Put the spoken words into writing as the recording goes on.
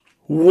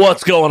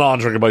What's going on,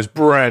 Drinking Buddies?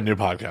 Brand new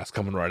podcast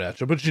coming right at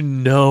you. But you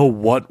know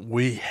what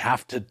we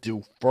have to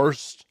do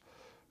first?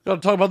 Got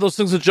to talk about those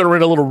things that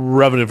generate a little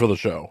revenue for the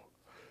show.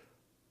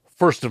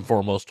 First and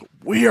foremost,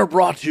 we are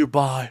brought to you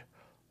by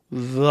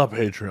the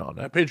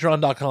Patreon at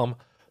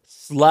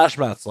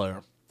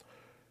patreon.com/MattSlayer.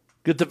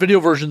 Get the video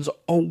versions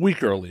a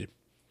week early.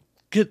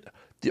 Get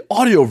the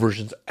audio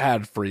versions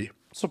ad-free.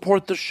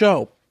 Support the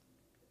show.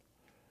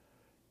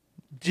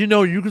 Do you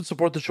know you can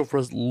support the show for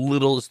as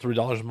little as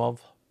 $3 a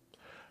month?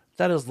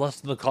 That is less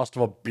than the cost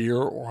of a beer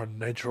or a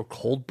nitro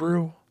cold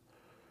brew.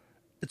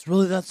 It's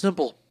really that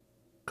simple.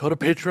 Go to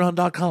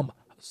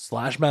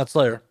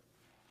patreon.com/MattSlayer.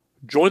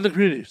 Join the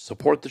community.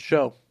 Support the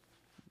show.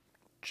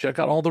 Check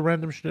out all the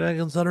random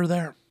shenanigans that are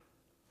there.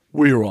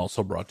 We are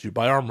also brought to you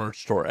by our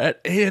merch store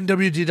at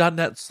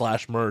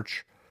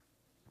anwd.net/merch.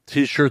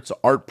 T-shirts,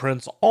 art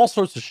prints, all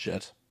sorts of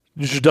shit.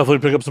 You should definitely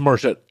pick up some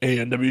merch at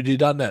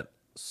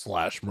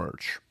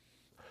anwd.net/merch.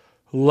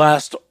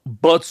 Last,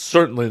 but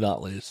certainly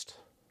not least,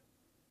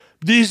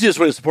 the easiest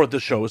way to support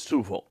this show is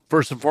twofold.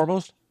 First and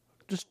foremost,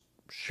 just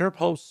share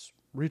posts,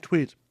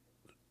 retweet,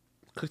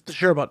 click the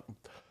share button.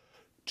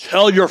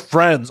 Tell your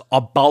friends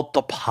about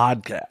the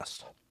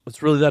podcast.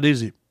 It's really that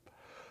easy.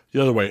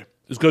 The other way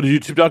is go to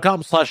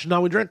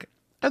youtube.com/nowwedrink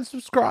and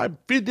subscribe.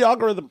 Feed the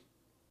algorithm.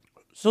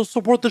 So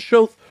support the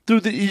show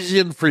through the easy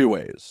and free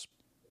ways.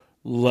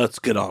 Let's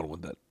get on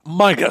with it.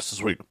 My guest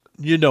this week,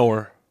 you know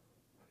her.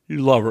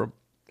 You love her.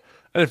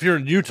 And if you're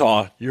in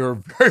Utah, you're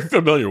very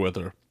familiar with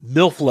her.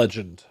 MILF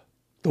legend.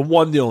 The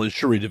one, the only,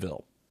 Cherie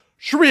Deville.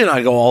 Cherie and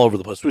I go all over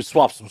the place. We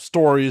swap some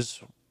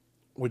stories.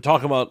 We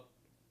talk about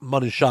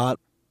Money Shot.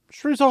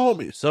 Cherie's a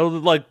homie,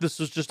 so this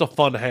is just a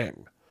fun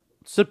hang.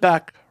 Sit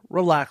back,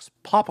 relax,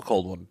 pop a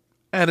cold one,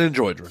 and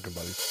enjoy Drinking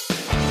Buddies.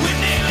 When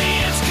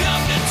aliens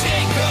come to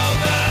take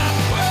over,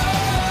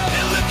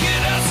 they look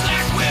at us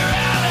like we're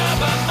out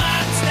of our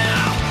minds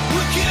now.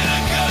 We're gonna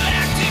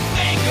galactic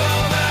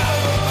makeover,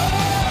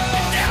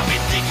 and now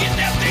we're thinking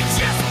that they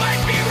just might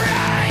be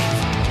right.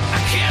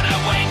 I cannot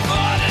wait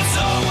for this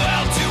whole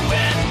world to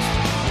end.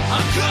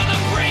 I'm gonna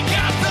break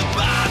out the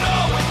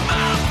bottle with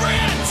my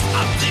friends.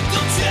 I think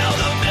they'll tell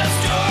the best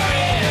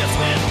stories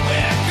when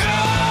we're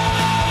gone.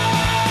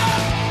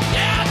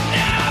 And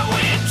now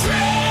we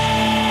drink.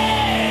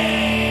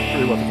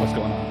 What the fuck's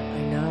going on? I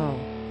know.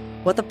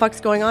 What the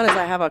fuck's going on is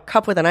I have a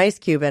cup with an ice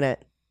cube in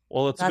it.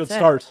 Well, that's a That's good it.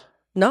 start.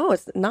 No,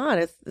 it's not.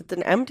 It's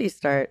an empty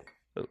start.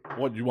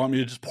 What, you want me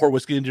to just pour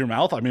whiskey into your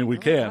mouth? I mean, we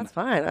can. That's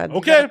fine. I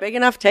Okay. got a big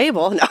enough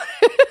table. No.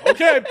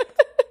 Okay.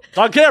 It's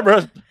on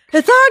camera.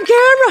 It's on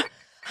camera.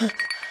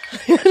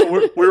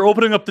 So we're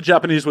opening up the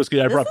Japanese whiskey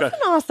I This brought is back. an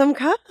awesome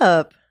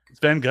cup. It's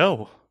Van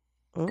Gogh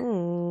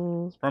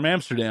Mm. from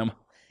Amsterdam.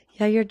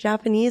 Yeah, your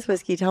Japanese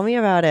whiskey. Tell me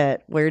about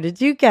it. Where did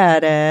you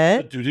get The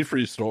it?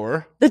 duty-free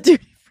store. The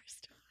duty-free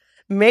store.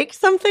 Make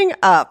something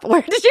up.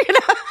 Where did you get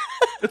it?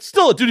 It's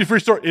still a duty-free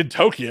store in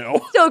Tokyo.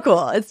 So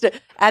cool. It's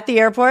at the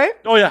airport.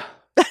 Oh, yeah.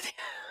 Just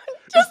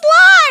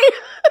lie.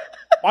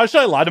 Why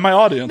should I lie to my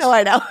audience? No,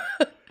 I know.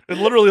 It's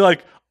literally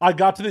I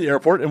got to the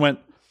airport and went,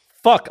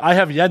 fuck, I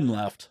have yen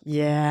left.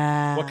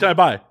 Yeah. What can I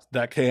buy?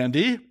 That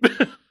candy?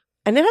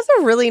 And it has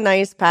a really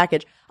nice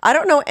package. I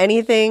don't know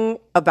anything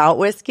about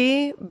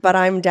whiskey, but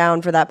I'm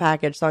down for that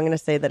package, so I'm going to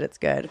say that it's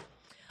good.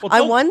 Well,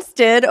 I once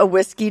did a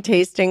whiskey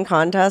tasting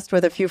contest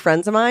with a few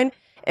friends of mine,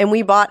 and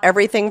we bought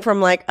everything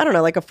from a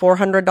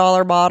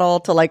 $400 bottle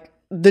to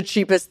the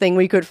cheapest thing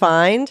we could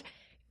find,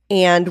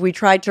 and we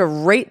tried to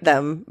rate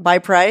them by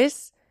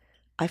price.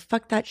 I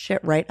fucked that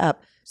shit right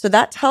up. So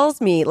that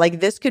tells me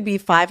this could be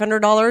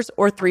 $500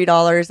 or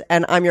 $3,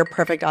 and I'm your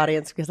perfect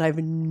audience because I have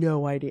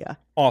no idea.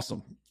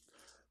 Awesome.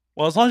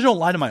 Well, as long as you don't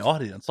lie to my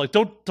audience.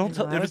 Don't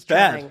tell if it's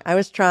bad. I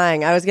was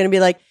trying. I was going to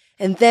be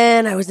and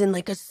then I was in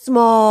a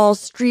small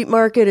street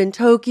market in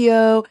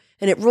Tokyo,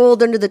 and it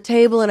rolled under the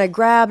table, and I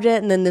grabbed it,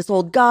 and then this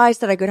old guy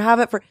said I could have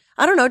it for,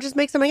 I don't know, just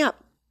make something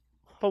up.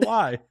 But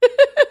why?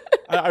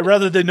 I'd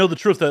rather they know the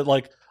truth that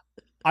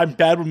I'm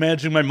bad with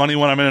managing my money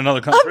when I'm in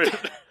another country.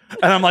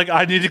 And I'm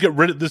I need to get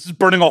rid of this. Is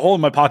burning a hole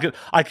in my pocket.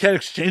 I can't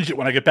exchange it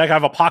when I get back. I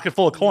have a pocket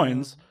full of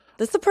coins.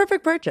 This is the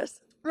perfect purchase.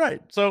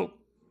 Right. So,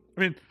 I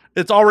mean,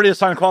 it's already a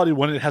sign of quality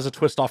when it has a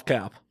twist off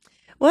cap.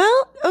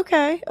 Well,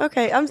 okay.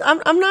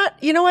 I'm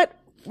not, you know what?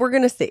 We're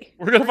going to see.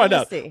 We're going to find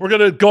out. See. We're going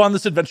to go on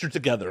this adventure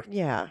together.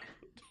 Yeah.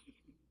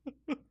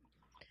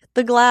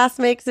 The glass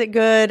makes it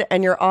good,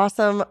 and your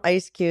awesome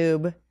ice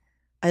cube.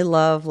 I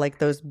love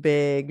those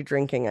big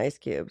drinking ice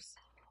cubes.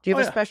 Do you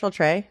have a special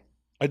tray?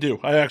 I do.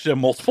 I actually have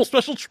multiple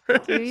special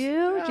trays. Do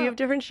you? Yeah. Do you have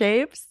different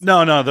shapes?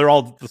 No, they're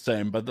all the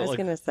same. But I was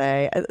going to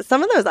say,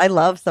 some of those, I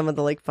love some of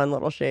the fun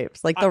little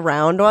shapes. The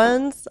round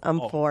ones, I'm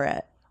for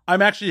it.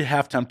 I'm actually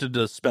half tempted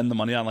to spend the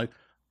money on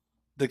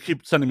they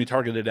keep sending me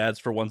targeted ads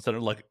for ones that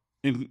are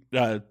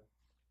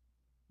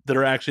that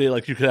are actually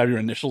you could have your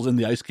initials in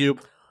the ice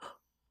cube.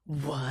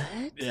 What?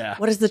 Yeah.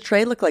 What does the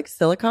tray look like?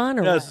 Silicone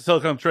or Yeah, what? it's a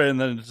silicone tray,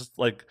 and then it just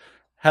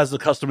has the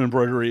custom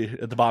embroidery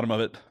at the bottom of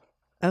it.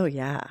 Oh,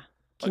 yeah.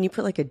 Can you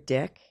put a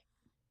dick?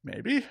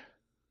 Maybe.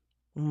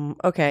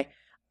 Okay.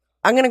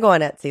 I'm going to go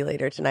on Etsy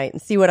later tonight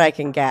and see what I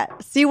can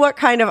get. See what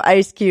kind of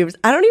ice cubes.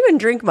 I don't even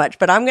drink much,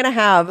 but I'm going to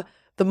have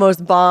the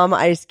most bomb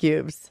ice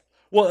cubes.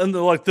 Well, and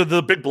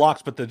the big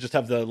blocks, but they just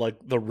have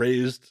the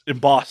raised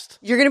embossed.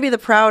 You're going to be the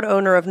proud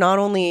owner of not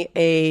only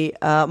a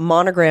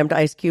monogrammed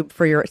ice cube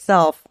for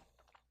yourself,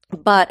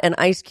 but an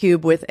ice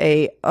cube with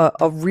a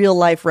real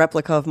life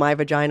replica of my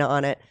vagina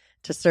on it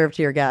to serve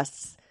to your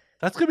guests.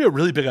 That's going to be a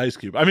really big ice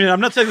cube. I mean,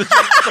 I'm not saying this is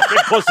a big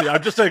pussy.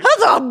 I'm just saying.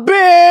 That's a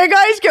big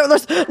ice cube.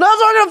 That's not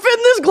going to fit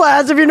in this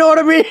glass, if you know what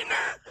I mean.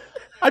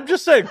 I'm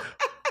just saying.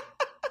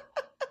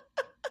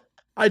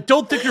 I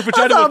don't think your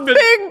vagina That's a would fit.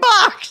 big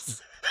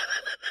box.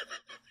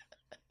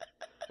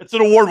 It's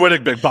an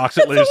award-winning big box,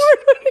 at least.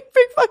 Award-winning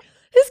big box.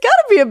 It's got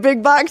to be a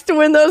big box to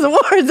win those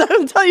awards. I'm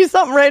going to tell you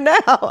something right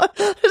now.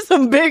 There's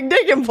some big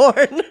dick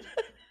porn.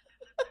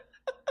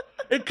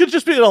 It could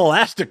just be an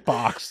elastic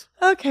box.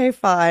 Okay,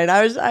 fine.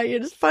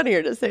 It's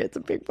funnier to say it's a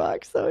big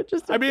box, so it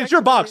just. I mean, it's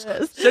your box.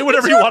 Is. Say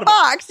whatever it's you want.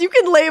 Box. You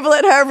can label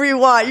it however you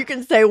want. You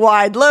can say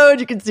wide load.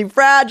 You can say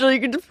fragile. You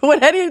can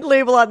put any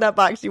label on that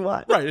box you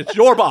want. Right. It's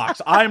your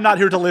box. I'm not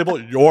here to label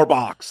your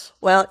box.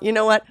 Well, you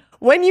know what?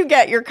 When you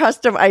get your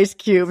custom ice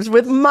cubes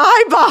with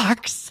my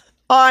box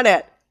on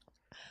it,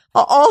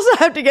 I'll also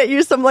have to get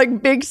you some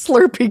like big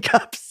Slurpee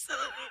cups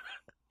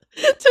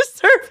to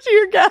serve to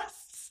your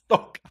guests.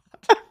 Oh,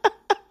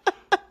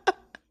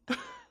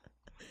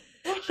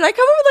 Should I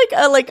come up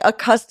with like a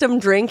custom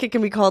drink? It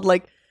can be called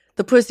like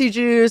the pussy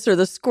juice or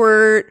the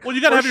squirt. Well,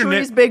 you gotta have your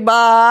Cherie's name. big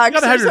box. You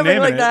gotta have your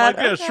name like in that. it.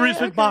 Like, yeah, Cherie's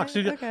big box.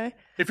 Okay.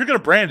 If you're gonna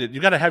brand it, you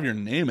gotta have your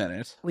name in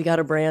it. We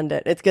gotta brand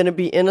it. It's gonna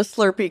be in a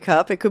Slurpee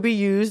cup. It could be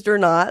used or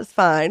not. It's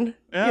fine.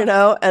 Yeah. You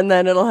know, and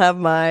then it'll have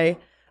my.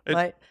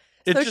 It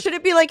So just- should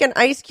it be like an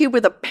ice cube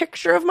with a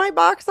picture of my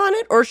box on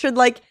it, or should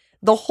like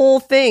the whole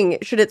thing?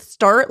 Should it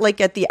start like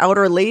at the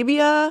outer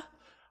labia?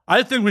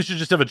 I think we should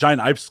just have a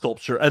giant ice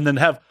sculpture and then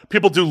have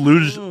people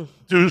do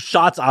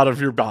shots out of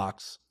your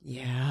box.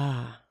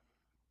 Yeah.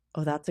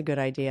 Oh, that's a good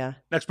idea.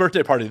 Next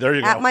birthday party. There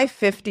you go. At my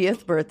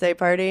 50th birthday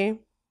party,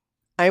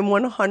 I'm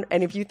 100.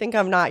 And if you think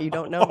I'm not, you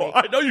don't know me.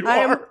 I know you I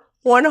am are.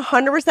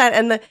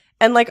 100%.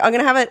 And like I'm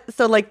gonna have it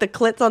so like the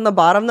clit's on the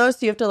bottom though, so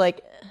you have to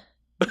like,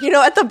 you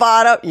know, at the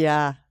bottom.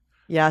 Yeah.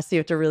 So you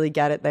have to really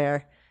get it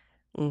there.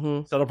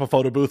 Mm-hmm. Set up a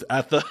photo booth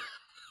at the.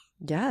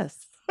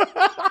 Yes.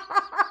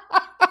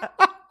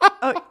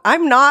 Oh,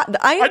 I'm not.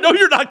 I know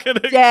you're not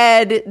kidding.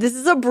 Dead. This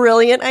is a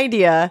brilliant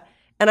idea,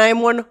 and I am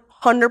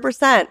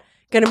 100%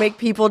 going to make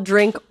people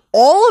drink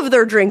all of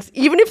their drinks,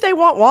 even if they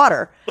want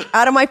water,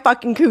 out of my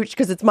fucking cooch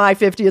because it's my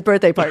 50th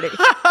birthday party.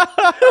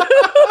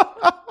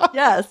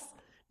 Yes.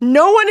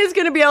 No one is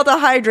going to be able to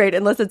hydrate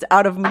unless it's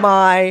out of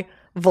my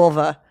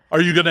vulva.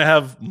 Are you going to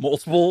have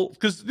multiple?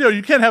 Because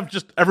you can't have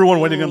just everyone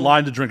waiting in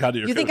line to drink out of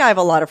your. You think I have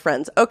a lot of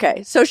friends?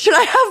 Okay, so should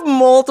I have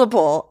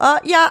multiple?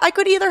 Yeah, I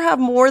could either have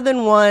more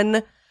than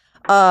one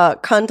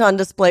cunt on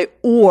display,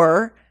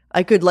 or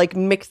I could like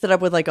mix it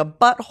up with like a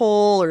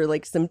butthole or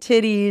like some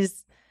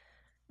titties.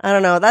 I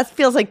don't know. That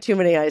feels like too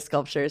many ice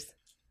sculptures.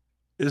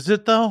 Is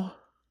it though?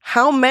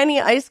 How many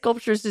ice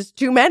sculptures is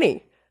too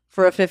many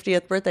for a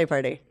 50th birthday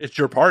party? It's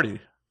your party,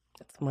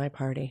 It's my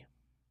party.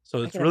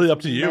 so it's really up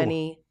to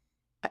you.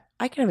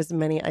 I can have as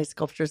many ice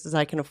sculptures as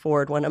I can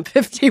afford when I'm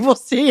 50. We'll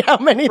see how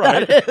many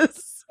Right. that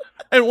is.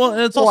 And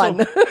it's also.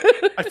 One.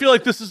 I feel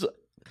like this is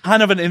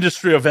kind of an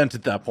industry event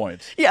at that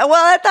point. Yeah,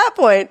 well, at that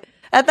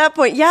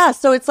point, yeah.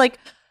 So it's like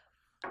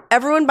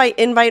everyone by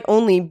invite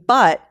only.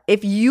 But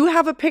if you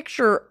have a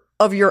picture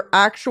of your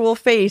actual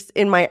face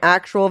in my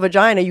actual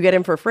vagina, you get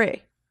in for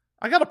free.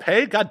 I gotta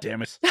pay. God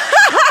damn it.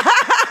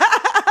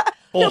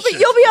 No, Bullshit. but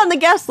you'll be on the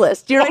guest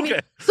list. You know what I Okay.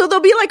 mean? So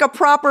there'll be like a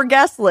proper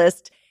guest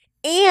list,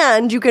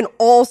 and you can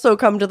also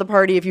come to the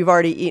party if you've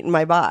already eaten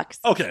my box.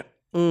 Okay.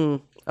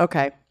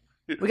 Okay,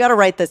 we got to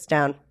write this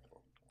down.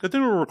 Good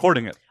thing we're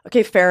recording it.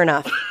 Okay, fair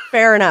enough.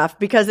 Fair enough.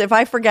 Because if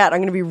I forget, I'm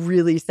going to be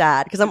really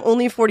sad because I'm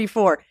only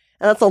 44,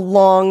 and that's a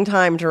long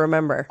time to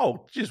remember.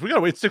 Oh, geez, we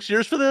gotta wait 6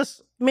 years for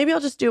this. Maybe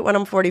I'll just do it when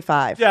I'm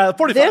 45. Yeah,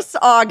 45. This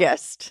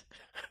August.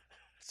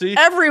 See,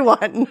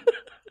 Everyone.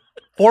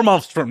 4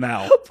 months from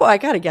now, Boy, I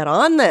got to get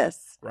on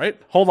this. right?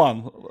 Hold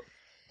on.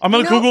 I'm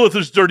gonna You know- Google if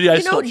there's dirty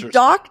ice sculptures.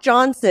 Doc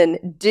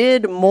Johnson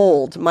did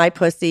mold my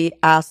pussy,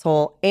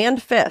 asshole,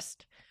 and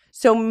fist.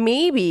 So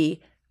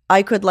maybe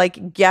I could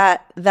like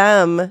get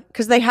them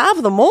because they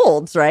have the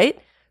molds, right?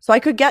 So I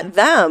could get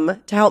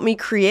them to help me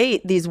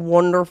create these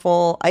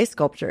wonderful ice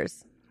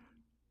sculptures.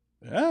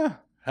 Yeah,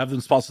 have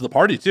them sponsor the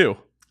party too.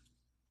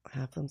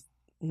 Have them.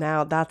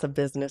 Now that's a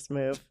business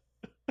move.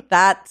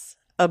 That's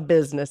a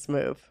business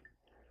move.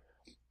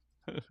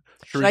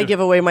 Should I give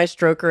away my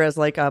stroker as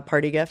like a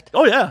party gift?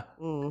 Oh yeah.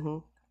 Mm-hmm.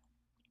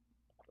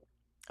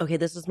 Okay,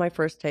 this is my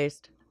first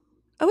taste.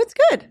 Oh, it's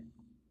good.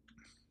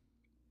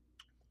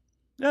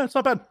 Yeah, it's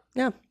not bad.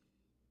 Yeah.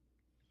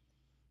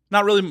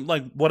 Not really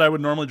like what I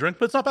would normally drink,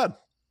 but it's not bad.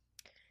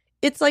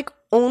 It's like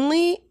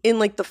only in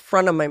like the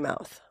front of my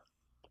mouth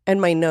and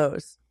my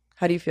nose.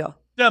 How do you feel?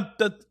 Yeah,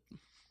 that.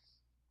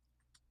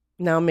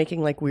 Now I'm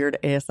making like weird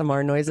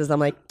ASMR noises. I'm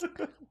like,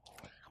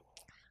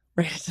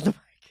 right into the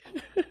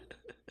mic.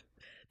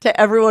 to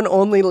everyone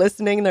only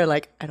listening, they're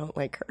like, I don't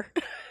like her.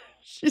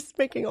 She's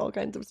making all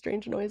kinds of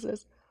strange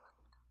noises.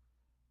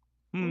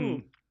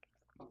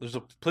 There's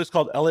a place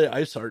called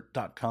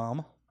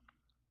laiceart.com.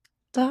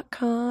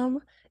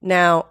 .com.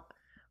 Now,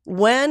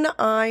 when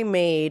I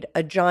made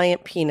a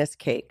giant penis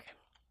cake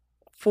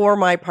for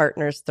my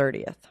partner's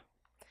 30th,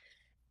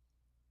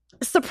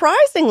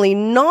 surprisingly,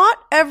 not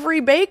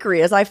every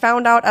bakery, as I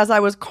found out as I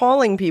was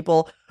calling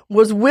people,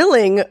 was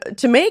willing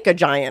to make a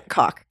giant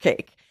cock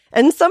cake.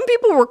 And some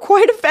people were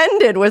quite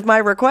offended with my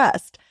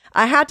request.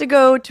 I had to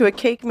go to a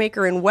cake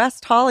maker in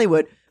West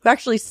Hollywood who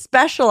actually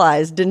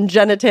specialized in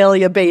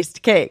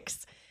genitalia-based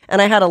cakes.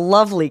 And I had a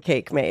lovely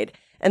cake made.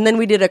 And then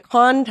we did a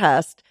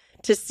contest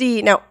to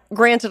see. Now,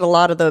 granted, a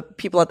lot of the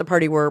people at the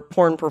party were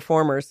porn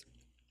performers.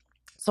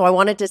 So I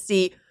wanted to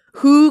see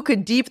who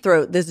could deep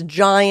throat this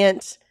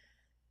giant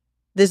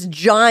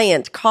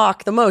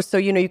cock the most. So,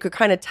 you could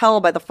kind of tell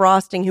by the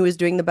frosting who was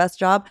doing the best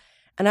job.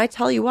 And I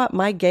tell you what,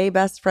 my gay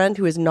best friend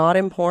who is not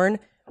in porn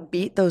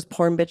beat those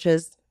porn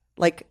bitches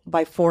like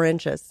by 4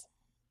 inches.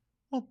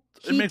 Well,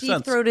 it He makes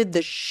sense. deep-throated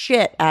the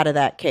shit out of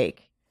that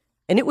cake.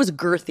 And it was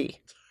girthy.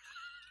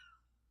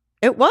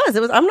 It was.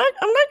 I'm not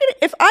gonna,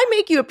 if I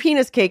make you a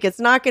penis cake, it's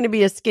not gonna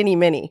be a skinny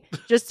mini,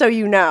 just so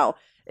you know.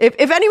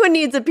 If anyone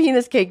needs a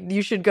penis cake,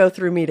 you should go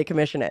through me to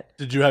commission it.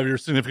 Did you have your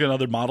significant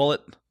other model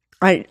it?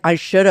 I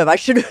should have. I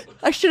should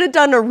have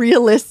done a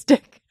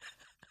realistic.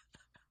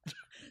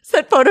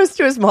 Sent photos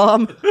to his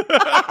mom.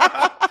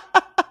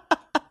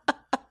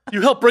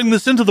 You helped bring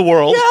this into the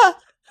world. Yeah.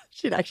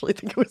 She'd actually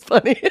think it was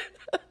funny.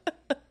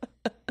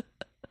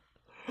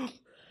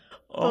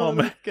 Oh,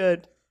 man. That's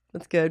good.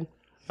 That's good.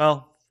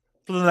 Well,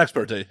 for the next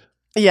birthday.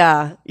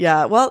 Yeah.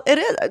 Well, it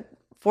is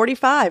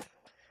 45,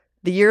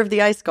 the year of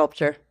the ice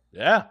sculpture.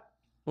 Yeah.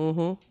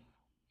 Mm-hmm.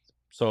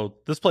 So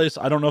this place,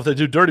 I don't know if they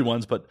do dirty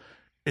ones, but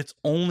it's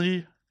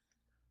only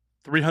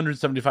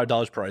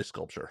 $375 per ice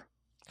sculpture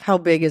How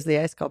big is the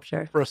ice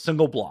sculpture? for a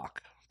single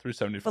block.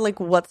 $375. But like,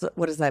 what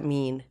does that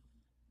mean?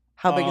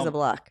 How big is a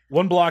block?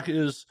 One block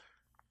is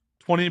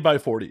 20 by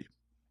 40.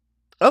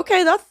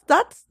 Okay,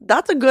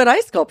 that's a good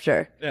ice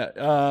sculpture. Yeah.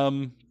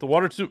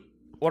 The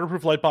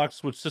waterproof light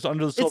box, which sits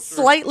under the sculpture. It's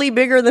slightly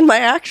bigger than my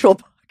actual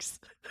box.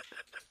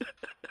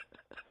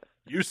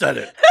 You said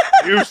it.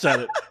 You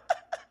said it.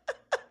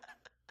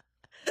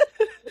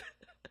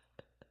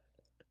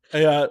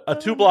 A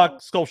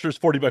 2-block sculpture is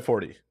 40 by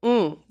 40.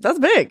 That's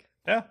big.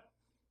 Yeah.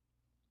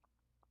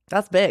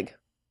 That's big.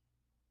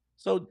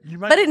 So you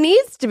might. But it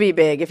needs to be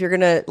big if you're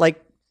gonna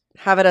like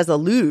have it as a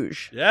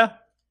luge. Yeah.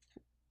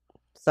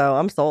 So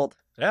I'm sold.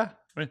 Yeah.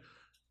 I mean,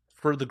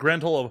 for the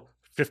grand total of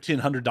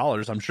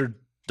 $1,500, I'm sure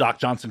Doc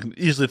Johnson can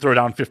easily throw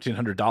down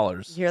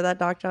 $1,500. You hear that,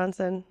 Doc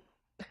Johnson?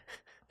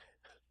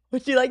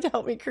 Would you like to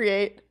help me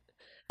create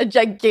a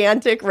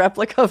gigantic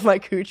replica of my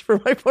cooch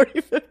for my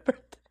 45th birthday?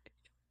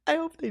 I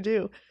hope they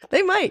do.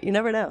 They might. You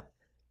never know.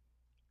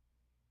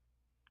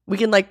 We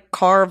can like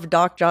carve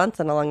Doc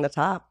Johnson along the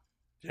top.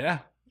 Yeah.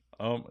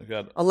 Oh my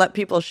God. I'll let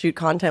people shoot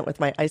content with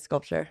my ice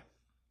sculpture.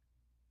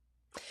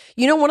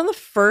 One of the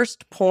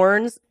first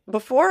porns,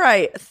 before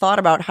I thought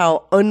about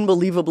how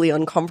unbelievably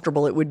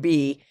uncomfortable it would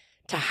be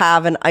to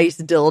have an ice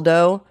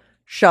dildo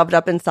shoved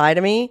up inside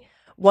of me,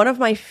 one of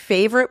my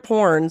favorite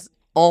porns,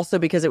 also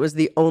because it was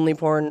the only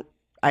porn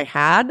I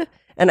had,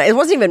 and it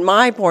wasn't even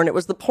my porn, it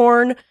was the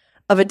porn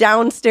of a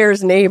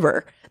downstairs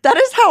neighbor. That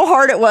is how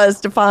hard it was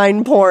to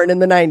find porn in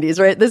the 90s,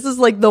 right? This is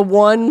like the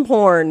one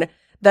porn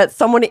that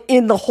someone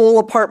in the whole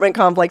apartment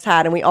complex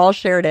had, and we all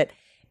shared it.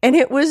 And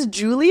it was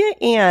Julia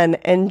Ann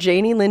and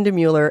Janie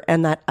Lindemuller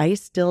and that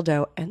ice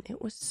dildo, and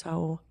it was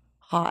so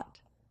hot.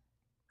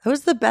 That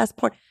was the best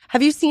porn.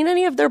 Have you seen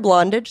any of their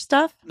blondage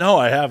stuff? No,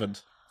 I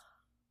haven't.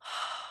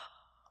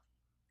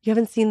 You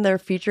haven't seen their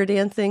feature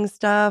dancing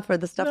stuff or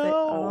the stuff No.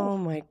 oh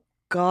my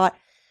God.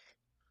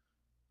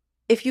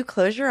 If you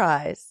close your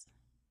eyes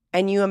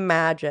and you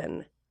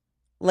imagine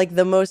like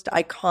the most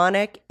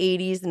iconic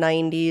 80s,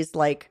 90s,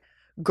 like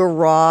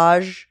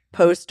garage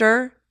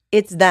poster,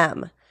 it's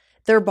them.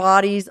 Their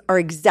bodies are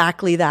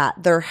exactly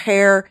that. Their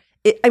hair,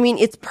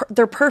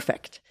 they're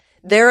perfect.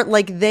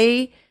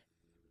 They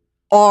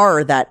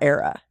are that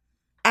era.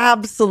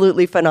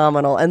 Absolutely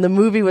phenomenal. And the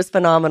movie was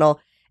phenomenal.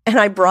 And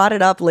I brought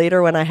it up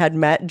later when I had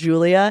met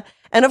Julia.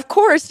 And of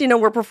course,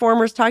 we're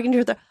performers talking to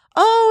her.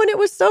 And it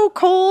was so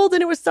cold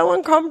and it was so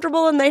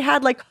uncomfortable. And they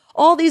had like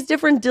all these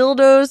different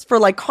dildos for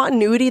like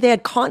continuity. They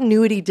had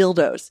continuity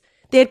dildos.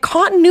 They had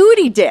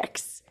continuity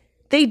dicks.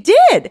 They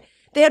did.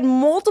 They had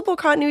multiple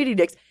continuity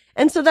dicks.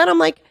 And so then I'm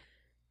like,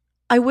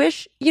 I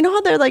wish,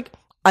 how they're like,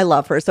 I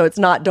love her. So it's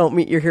not don't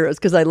meet your heroes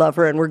because I love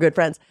her and we're good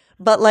friends.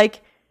 But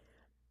like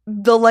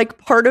the like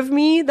part of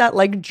me that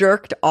like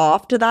jerked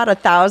off to that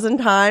 1,000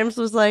 times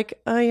was like,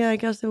 oh yeah, I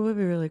guess it would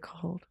be really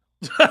cold.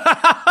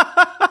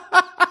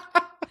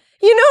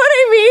 You know what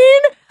I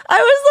mean?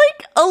 I was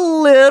like a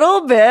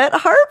little bit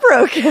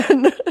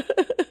heartbroken.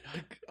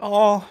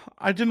 Oh,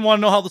 I didn't want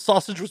to know how the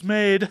sausage was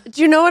made.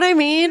 Do you know what I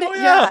mean? Oh,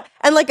 yeah.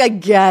 And like, I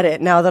get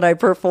it now that I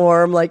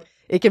perform. Like,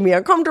 it can be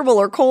uncomfortable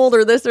or cold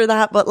or this or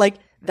that. But like,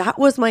 that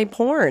was my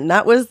porn.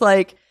 That was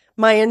like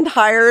my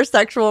entire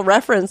sexual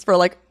reference for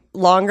like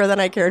longer than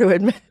I care to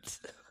admit.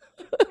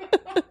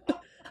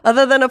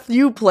 Other than a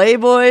few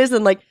Playboys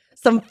and like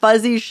some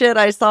fuzzy shit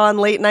I saw on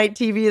late night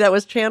TV that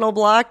was channel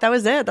blocked. That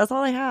was it. That's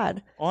all I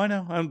had. Oh, I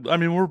know. I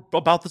mean, we're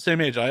about the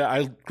same age.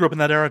 I grew up in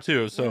that era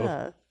too. So,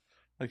 Yeah.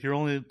 like, you're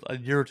only a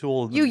year or two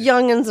older. You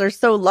youngins are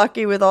so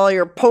lucky with all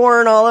your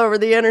porn all over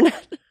the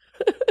internet.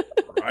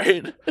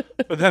 Right?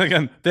 But then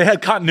again, they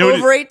had continuity.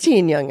 Over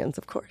 18 youngins,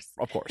 of course.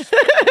 Of course.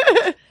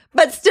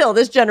 But still,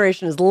 this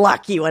generation is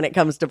lucky when it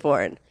comes to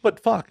porn.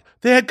 But fuck,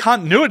 they had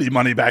continuity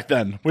money back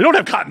then. We don't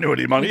have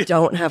continuity money. We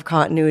don't have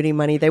continuity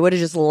money. They would have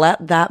just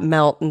let that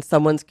melt in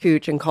someone's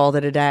cooch and called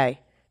it a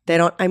day. They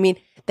don't, I mean,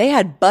 they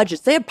had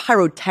budgets. They had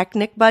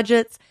pyrotechnic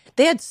budgets.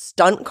 They had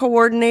stunt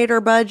coordinator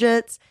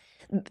budgets.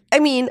 I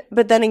mean,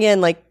 but then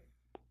again, like,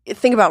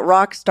 think about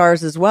rock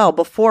stars as well.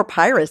 Before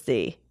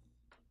piracy,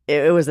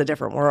 it was a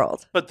different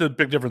world. But the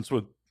big difference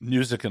with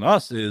music and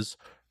us is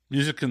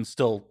music can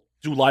still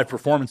do live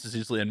performances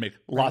easily and make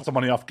lots of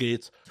money off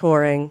gates,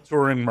 Touring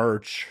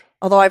merch.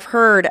 Although I've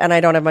heard, and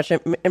I don't have much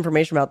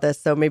information about this,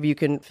 so maybe you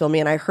can fill me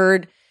in. I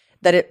heard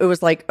that it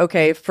was like,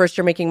 okay, first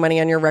you're making money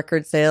on your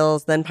record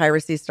sales, then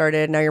piracy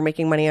started, now you're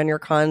making money on your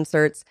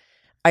concerts.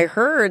 I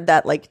heard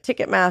that like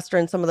Ticketmaster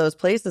and some of those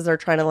places are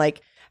trying to like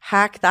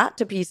hack that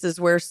to pieces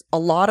where a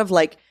lot of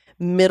like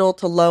middle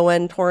to low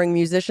end touring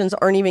musicians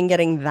aren't even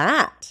getting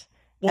that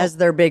as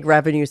their big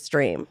revenue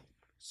stream.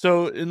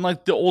 So in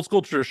like the old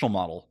school traditional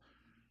model,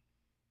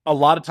 a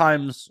lot of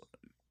times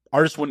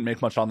artists wouldn't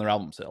make much on their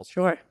album sales.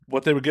 Sure.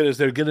 What they would get is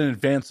they would get an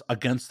advance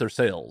against their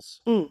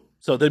sales.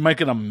 So they might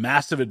get a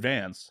massive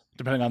advance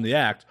depending on the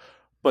act,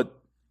 but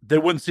they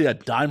wouldn't see a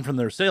dime from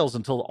their sales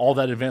until all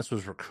that advance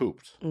was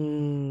recouped.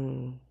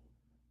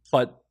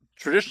 But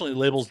traditionally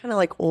labels Kind of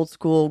like old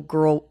school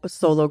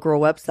solo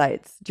girl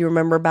websites. Do you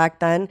remember back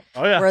then?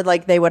 Oh, yeah. Where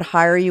like they would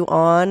hire you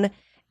on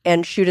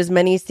and shoot as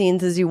many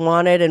scenes as you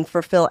wanted and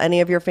fulfill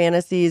any of your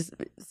fantasies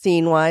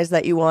scene wise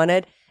that you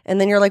wanted. And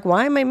then you're like,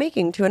 why am I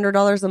making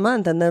 $200 a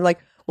month? And they're like,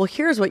 well,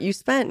 here's what you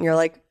spent. And you're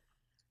like,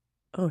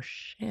 oh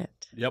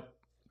shit. Yep.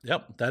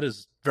 That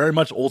is very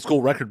much old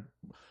school record.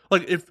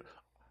 Like if,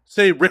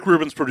 say, Rick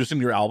Rubin's producing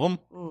your album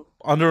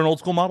under an old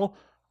school model,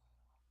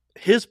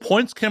 his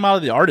points came out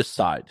of the artist's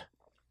side.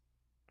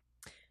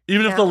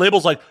 Even if the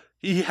label's like,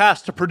 he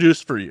has to produce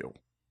for you.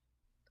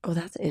 Oh,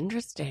 that's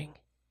interesting.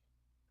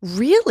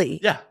 Really?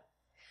 Yeah.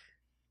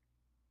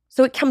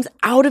 So it comes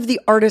out of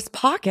the artist's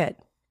pocket.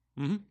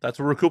 That's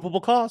a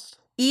recoupable cost.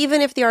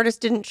 Even if the artist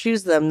didn't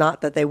choose them,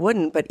 not that they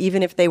wouldn't, but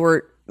even if they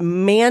were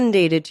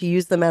mandated to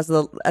use them as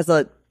the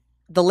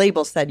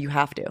label said you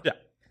have to. Yeah.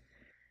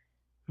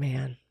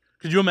 Man.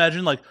 Could you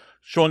imagine like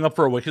showing up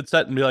for a Wicked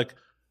set and be like,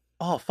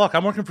 oh, fuck,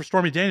 I'm working for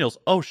Stormy Daniels.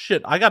 Oh,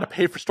 shit, I got to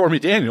pay for Stormy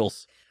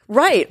Daniels.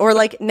 Right. Or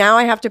like now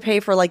I have to pay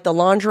for like the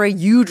lingerie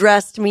you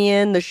dressed me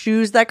in, the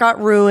shoes that got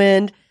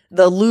ruined,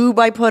 the lube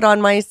I put on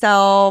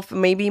myself,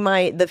 maybe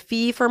the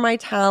fee for my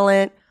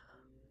talent.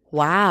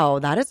 Wow,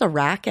 that is a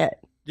racket.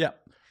 Yeah.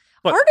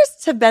 But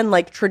Artists have been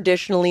like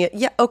traditionally,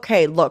 yeah,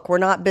 okay, look, we're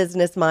not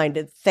business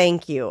minded.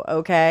 Thank you.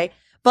 Okay.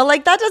 But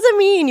like that doesn't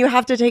mean you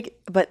have to take,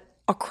 but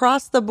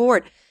across the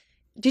board.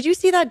 Did you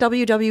see that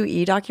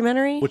WWE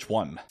documentary? which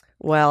one?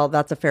 Well,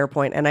 that's a fair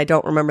point, and I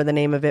don't remember the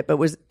name of it, but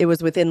it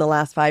was within the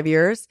last 5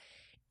 years.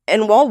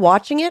 And while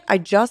watching it, I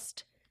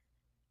just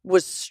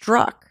was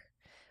struck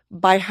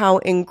by how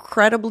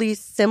incredibly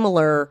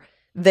similar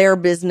their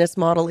business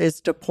model is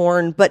to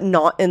porn, but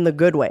not in the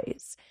good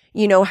ways.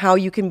 You know, how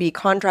you can be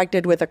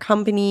contracted with a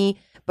company,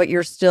 but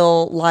you're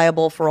still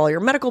liable for all your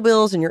medical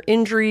bills and your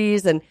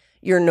injuries, and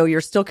you're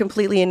still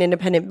completely an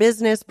independent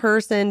business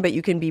person, but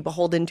you can be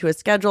beholden to a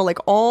schedule, like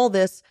all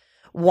this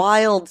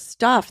wild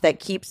stuff that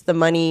keeps the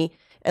money,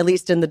 at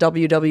least in the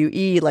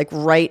WWE, like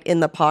right in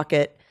the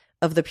pocket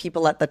of the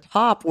people at the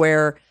top,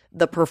 where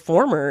the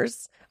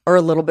performers are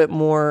a little bit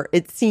more,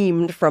 it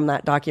seemed from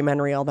that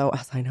documentary, although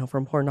as I know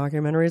from porn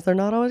documentaries, they're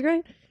not always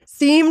great,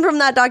 seemed from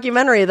that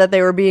documentary that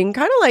they were being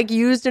kind of like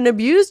used and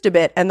abused a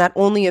bit, and that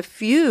only a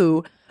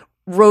few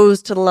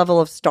rose to the level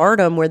of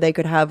stardom where they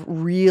could have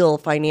real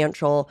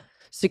financial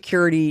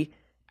security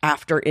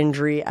after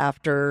injury,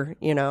 after,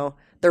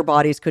 their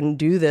bodies couldn't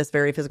do this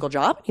very physical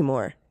job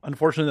anymore.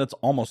 Unfortunately, that's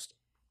almost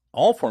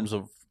all forms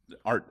of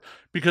art,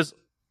 because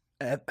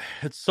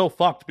it's so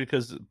fucked,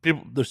 because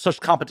there's such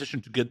competition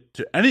to get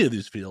to any of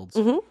these fields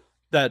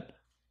that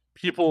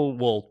people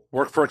will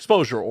work for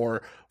exposure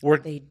or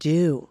work. They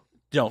do.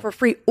 For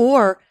free.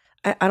 Or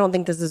I don't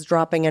think this is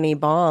dropping any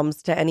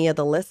bombs to any of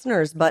the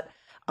listeners, but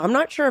I'm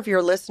not sure if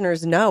your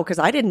listeners know, because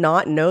I did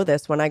not know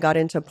this when I got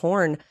into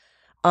porn.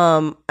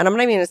 And I'm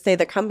not even going to say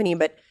the company,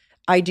 but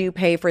I do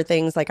pay for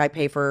things like I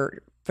pay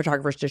for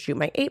photographers to shoot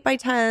my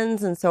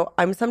 8x10s. And so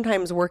I'm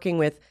sometimes working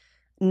with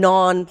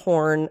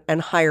non-porn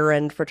and higher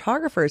end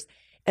photographers.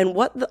 And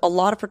what a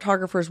lot of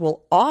photographers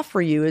will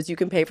offer you is you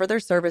can pay for their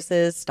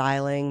services,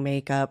 styling,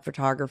 makeup,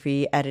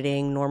 photography,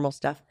 editing, normal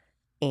stuff.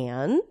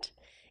 And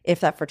if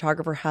that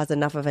photographer has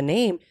enough of a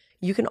name,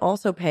 you can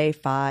also pay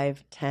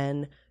 $5,000,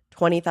 $10,000,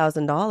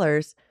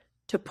 $20,000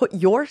 to put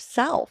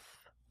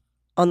yourself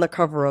on the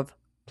cover of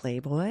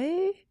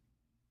Playboy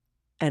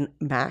and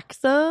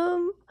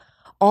Maxim,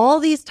 all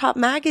these top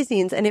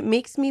magazines. And it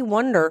makes me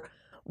wonder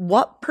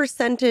what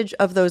percentage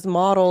of those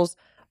models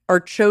are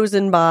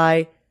chosen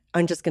by,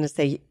 I'm just going to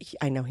say,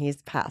 I know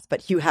he's passed,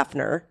 but Hugh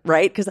Hefner,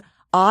 right? Because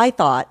I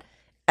thought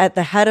at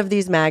the head of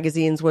these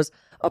magazines was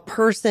a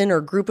person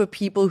or group of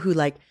people who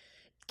like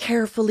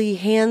carefully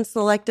hand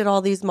selected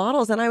all these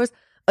models. And I was,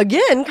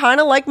 again, kind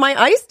of like my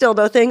ice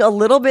dildo thing, a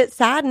little bit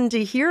saddened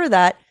to hear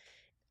that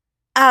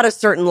at a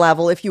certain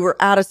level, if you were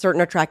at a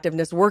certain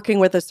attractiveness, working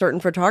with a certain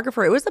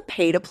photographer, it was a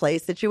pay-to-play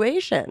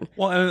situation.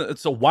 Well, and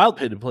it's a wild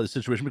pay-to-play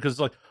situation because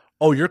it's like,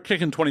 oh, you're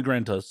kicking 20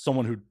 grand to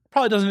someone who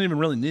probably doesn't even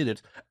really need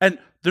it. And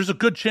there's a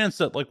good chance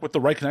that, like, with the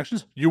right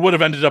connections, you would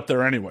have ended up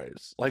there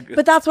anyways. Like,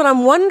 but that's what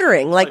I'm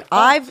wondering. Like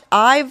I've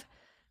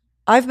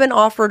been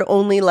offered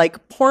only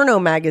like porno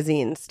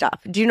magazine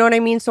stuff. Do you know what I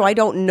mean? So I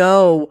don't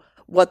know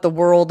what the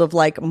world of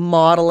like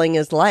modeling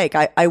is like.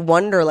 I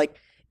wonder, like,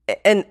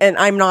 and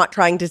I'm not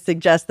trying to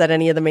suggest that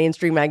any of the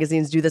mainstream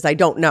magazines do this. I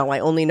don't know. I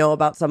only know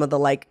about some of the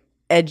like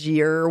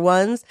edgier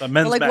ones. The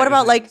men's but, like, magazines. what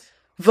about like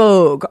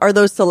Vogue? Are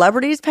those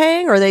celebrities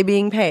paying or are they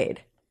being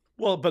paid?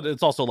 well, but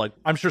it's also like,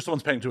 I'm sure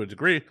someone's paying to a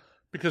degree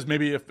because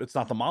maybe if it's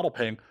not the model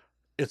paying,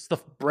 it's the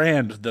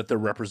brand that they're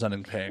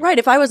representing paying. Right.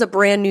 If I was a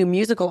brand new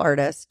musical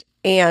artist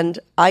and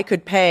I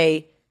could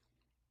pay,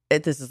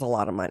 this is a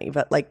lot of money,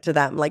 but like to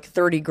them, like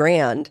 30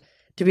 grand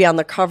to be on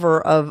the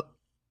cover of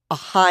a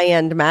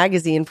high-end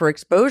magazine for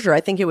exposure, I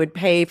think it would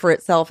pay for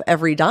itself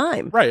every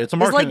dime. Right. It's a Is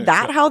marketing. like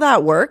that how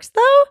that works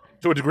though?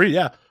 To a degree,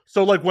 yeah.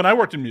 So like when I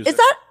worked in music. Is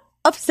that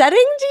upsetting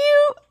to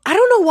you? I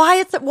don't know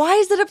why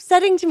is it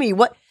upsetting to me?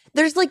 What,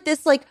 there's like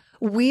this like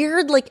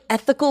weird like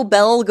ethical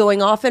bell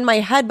going off in my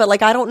head, but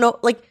like I don't know,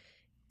 like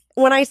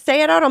when I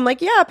say it out, I'm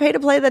like, yeah, pay to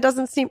play, that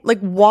doesn't seem like,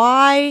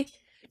 why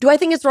do I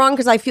think it's wrong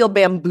because I feel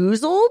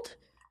bamboozled?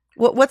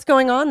 What's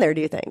going on there,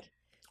 do you think?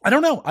 I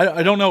don't know.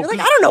 I don't know. You're like,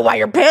 I don't know why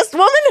you're pissed,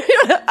 woman.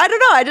 I don't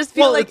know. I just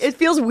feel like it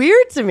feels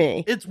weird to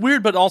me. It's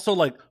weird, but also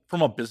like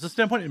from a business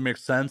standpoint, it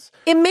makes sense.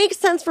 It makes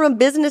sense from a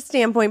business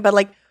standpoint, but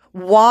like,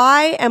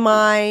 why am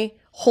I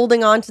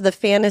holding on to the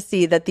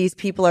fantasy that these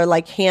people are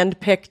like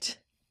handpicked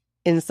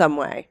in some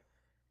way?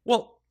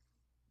 Well,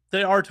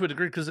 they are to a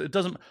degree because it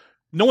doesn't.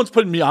 No one's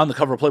putting me on the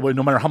cover of Playboy,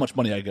 no matter how much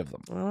money I give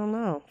them. I don't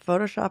know.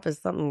 Photoshop is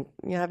something.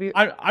 Yeah, have you?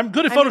 I'm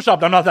good at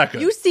Photoshop. I'm not that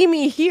good. You see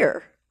me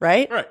here,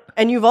 right? Right.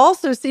 And you've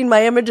also seen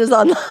my images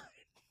online.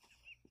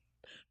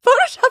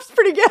 Photoshop's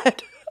pretty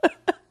good.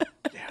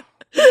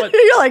 But-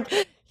 You're like,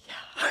 yeah.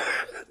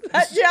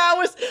 I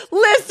was.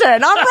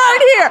 Listen, I'm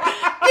right here.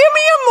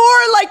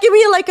 Give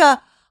me like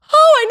a.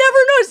 Oh, I never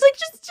noticed. Like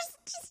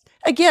just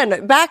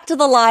again, back to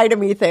the lie to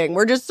me thing.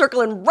 We're just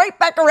circling right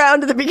back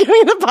around to the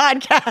beginning of the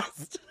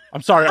podcast.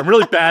 I'm sorry. I'm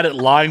really bad at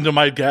lying to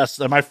my guests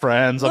and my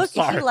friends. I'm Look,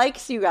 sorry. he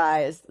likes you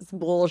guys. It's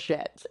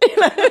bullshit.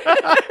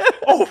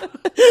 Oh,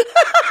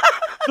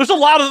 there's a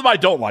lot of them I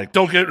don't like.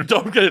 Don't get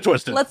it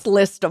twisted. Let's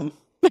list them.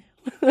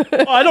 Well,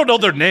 I don't know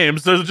their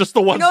names. They're just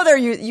the ones. You know their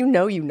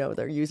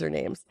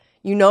usernames.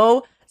 You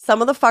know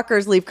some of the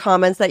fuckers leave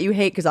comments that you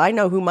hate because I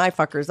know who my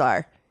fuckers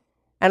are.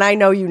 And I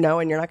know you know,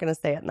 and you're not going to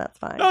say it, and that's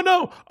fine.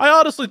 No, I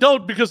honestly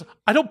don't because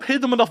I don't pay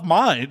them enough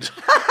mind.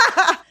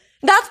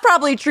 That's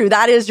probably true.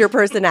 That is your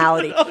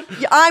personality.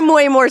 I'm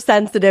way more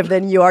sensitive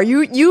than you are. You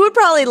would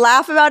probably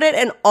laugh about it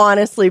and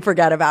honestly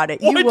forget about it.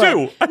 Well, You I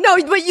would. do. No,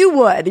 but you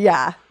would.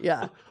 Yeah.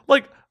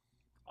 Like,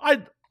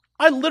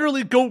 I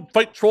literally go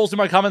fight trolls in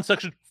my comment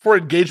section for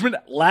engagement,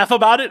 laugh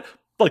about it,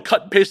 like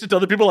cut and paste it to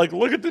other people, like,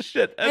 look at this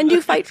shit. And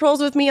you fight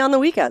trolls with me on the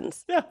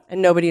weekends. Yeah.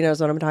 And nobody knows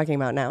what I'm talking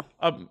about now.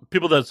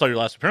 People that saw your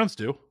last appearance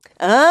do.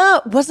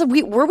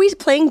 Were we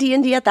playing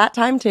D&D at that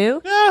time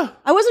too? Yeah.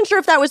 I wasn't sure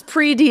if that was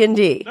pre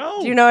D&D.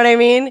 No. Do you know what I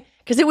mean?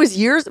 Because it was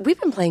years. We've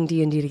been playing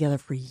D&D together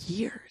for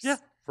years. Yeah.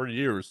 For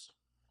years.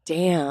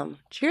 Damn.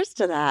 Cheers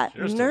to that.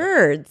 Cheers to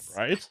Nerds. that.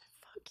 Right?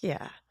 Fuck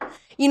yeah.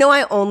 You know,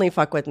 I only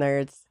fuck with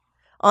nerds.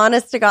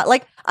 Honest to God.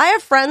 Like, I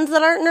have friends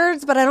that aren't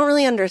nerds, but I don't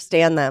really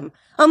understand them.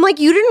 I'm like,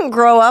 you didn't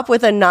grow up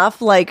with enough,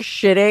 like,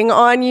 shitting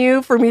on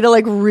you for me to,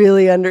 like,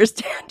 really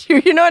understand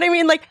you. You know what I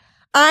mean? Like,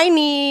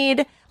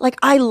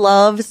 I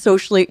love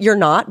socially, you're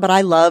not, but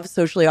I love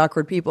socially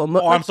awkward people.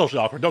 Oh, I'm socially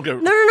awkward. Don't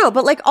get No.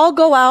 But, like, I'll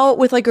go out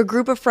with, like, a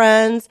group of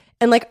friends,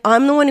 and, like,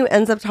 I'm the one who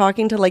ends up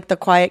talking to, like, the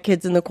quiet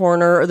kids in the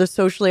corner or the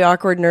socially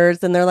awkward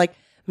nerds, and they're like,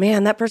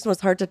 man, that person was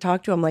hard to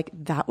talk to. I'm like,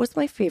 that was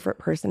my favorite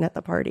person at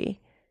the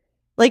party.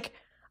 Like,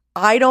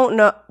 I don't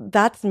know.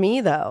 That's me,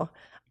 though.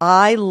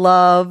 I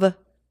love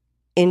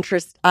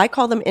I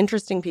call them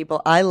interesting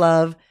people. I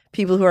love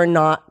people who are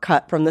not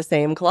cut from the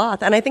same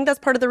cloth. And I think that's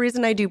part of the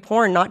reason I do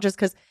porn, not just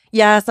because,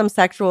 yes, I'm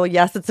sexual.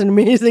 Yes, it's an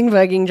amazing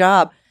fucking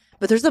job.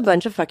 But there's a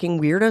bunch of fucking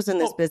weirdos in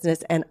this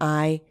business, and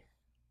I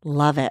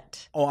love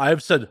it. Oh,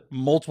 I've said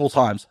multiple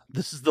times,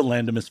 this is the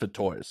land of misfit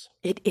toys.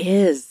 It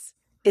is.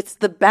 It's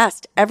the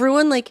best.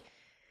 Everyone, like,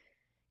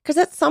 because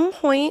at some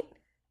point,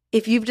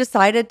 if you've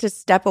decided to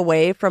step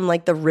away from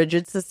like the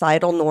rigid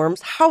societal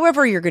norms,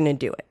 however you're going to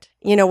do it,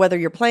 you know, whether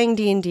you're playing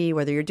D&D,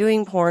 whether you're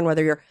doing porn,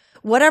 whether you're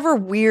whatever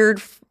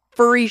weird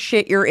furry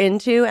shit you're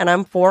into, and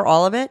I'm for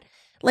all of it,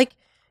 like,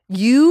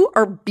 you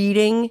are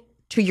beating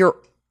to your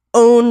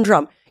own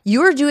drum.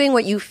 You're doing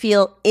what you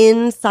feel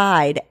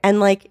inside, and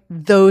like,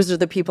 those are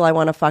the people I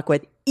want to fuck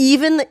with.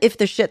 Even if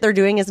the shit they're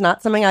doing is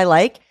not something I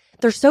like,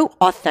 they're so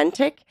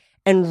authentic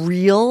and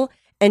real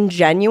and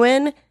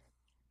genuine.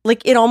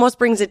 Like, it almost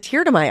brings a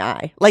tear to my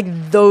eye. Like,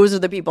 those are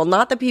the people,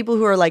 not the people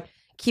who are like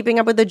keeping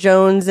up with the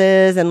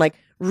Joneses and like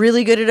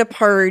really good at a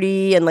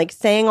party and like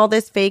saying all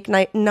this fake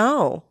night.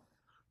 No.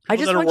 I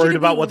just that are worried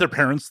about what their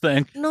parents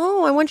think.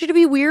 No, I want you to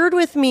be weird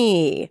with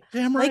me.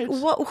 Damn right.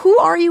 Like, who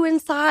are you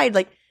inside?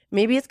 Like,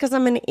 maybe it's because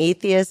I'm an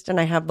atheist and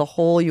I have the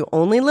whole you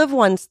only live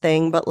once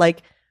thing, but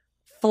like,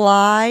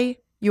 fly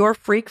your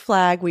freak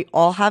flag. We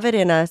all have it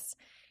in us.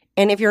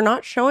 And if you're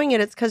not showing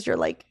it, it's because you're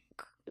like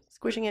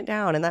squishing it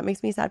down. And that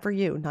makes me sad for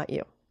you, not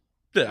you.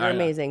 Yeah, you're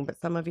amazing, but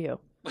some of you.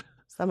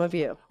 Some of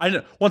you. I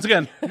know. Once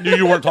again, knew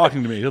you weren't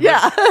talking to me.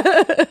 Yeah.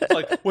 It's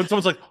like when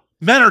someone's like,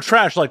 men are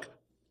trash, like,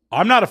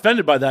 I'm not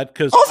offended by that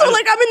because also,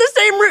 like, I'm in the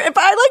same room. If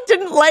I like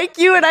didn't like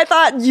you and I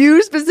thought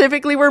you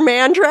specifically were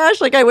man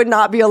trash, like, I would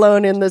not be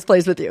alone in this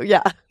place with you.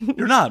 Yeah.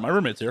 You're not. My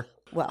roommate's here.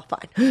 Well,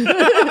 fine.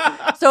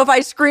 So if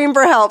I scream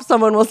for help,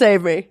 someone will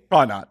save me.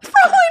 Probably not.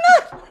 Probably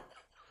not.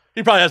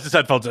 He probably has his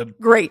headphones in.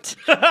 Great.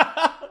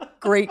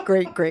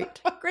 Great.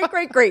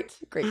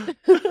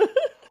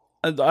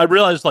 And I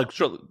realized, like,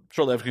 shortly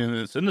after getting in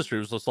this industry, it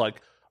was just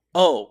like,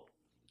 oh,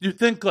 you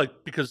think,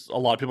 like, because a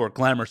lot of people are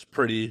glamorous,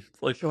 pretty,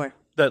 like, Sure.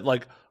 that,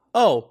 like,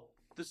 oh,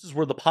 this is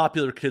where the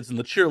popular kids and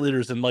the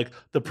cheerleaders and, like,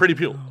 the pretty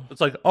people. It's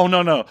like, oh,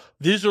 no.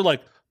 These are,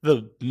 like,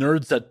 the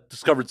nerds that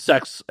discovered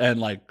sex and,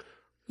 like,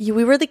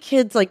 We were the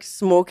kids, like,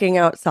 smoking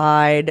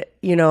outside,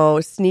 you know,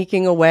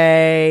 sneaking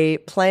away,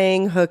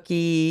 playing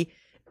hooky.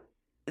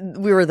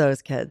 We were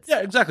those kids.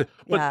 yeah, exactly.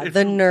 But Yeah, if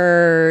the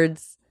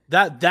nerds.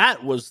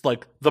 that was,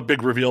 like, the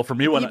big reveal for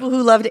me when People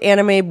who loved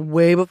anime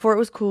way before it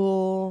was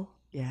cool.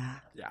 Yeah.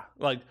 yeah,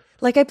 like,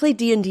 I played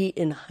D&D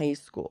in high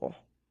school.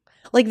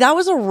 Like, that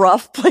was a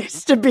rough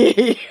place to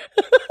be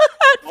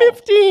at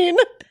 15.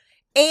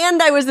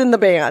 And I was in the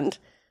band.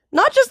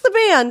 Not just the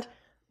band,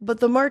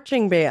 but the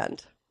marching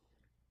band.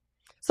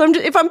 So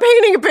if I'm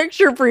painting a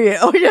picture for you,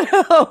 you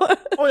know.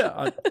 oh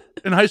yeah,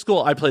 in high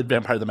school I played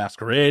Vampire the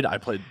Masquerade, I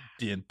played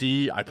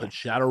D&D, I played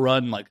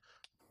Shadowrun. Like,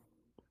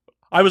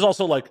 I was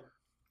also like,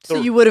 So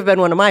you would have been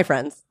one of my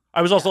friends.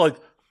 I was also like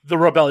the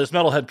rebellious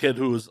metalhead kid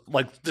who was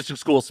like ditching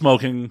school,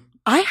 smoking.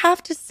 I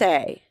have to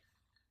say,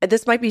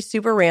 this might be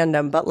super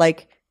random, but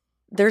like,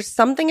 there's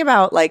something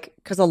about like,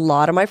 because a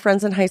lot of my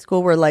friends in high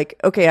school were like,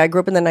 okay, I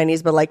grew up in the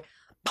 90s, but like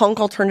punk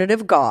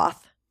alternative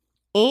goth.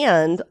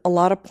 And a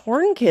lot of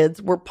porn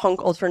kids were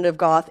punk alternative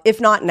goth, if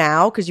not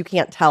now, because you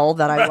can't tell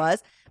that I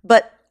was,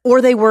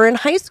 or they were in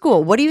high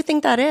school. What do you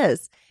think that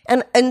is?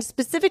 And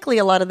specifically,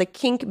 a lot of the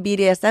kink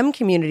BDSM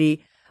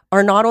community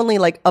are not only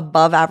like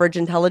above average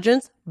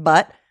intelligence,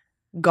 but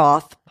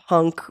goth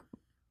punk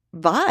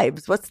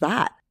vibes. What's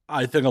that?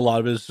 I think a lot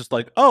of it is just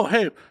like, oh,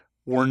 hey,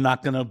 we're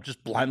not going to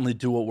just blindly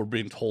do what we're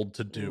being told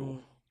to do.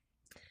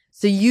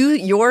 So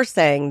you're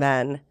saying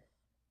then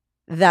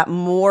that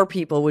more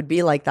people would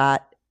be like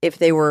that if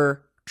they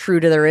were true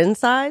to their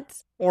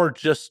insides? Or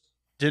just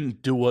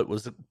didn't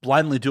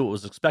blindly do what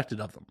was expected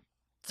of them.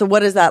 So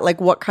what is that?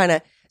 Like, what kind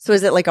of, so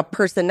is it like a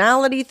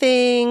personality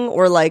thing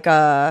or like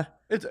a...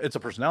 It's a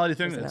personality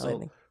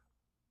thing.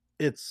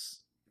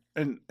 It's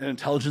an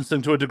intelligence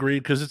thing to a degree,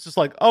 because it's just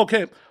like,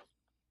 okay,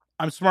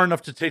 I'm smart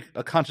enough to take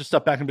a conscious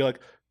step back and be like,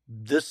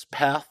 this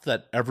path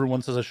that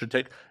everyone says I should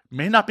take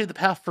may not be the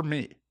path for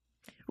me.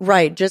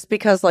 Right. Just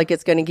because like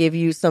it's going to give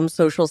you some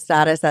social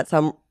status at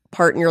some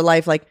part in your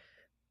life. Like,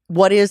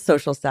 what is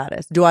social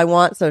status? Do I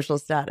want social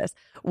status?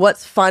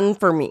 What's fun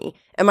for me?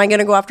 Am I going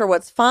to go after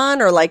what's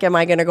fun, or like, am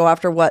I going to go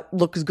after what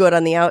looks good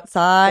on the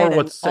outside? Or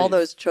what's safe. All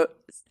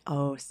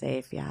those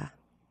safe. Yeah.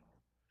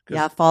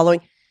 Yeah.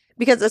 Following,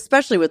 because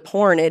especially with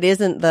porn, it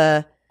isn't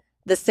the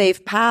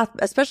safe path,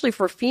 especially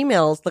for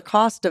females. The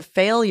cost of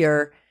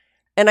failure,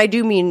 and I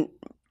do mean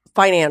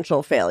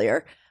financial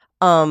failure,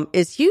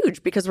 is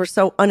huge because we're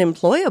so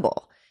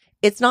unemployable.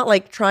 It's not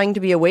like trying to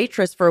be a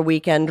waitress for a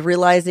weekend,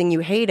 realizing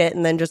you hate it,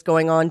 and then just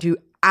going on to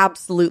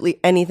absolutely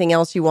anything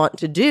else you want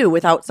to do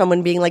without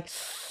someone being like,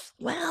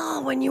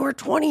 well, when you were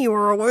 20, you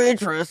were a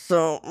waitress,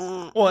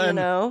 so, you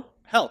know.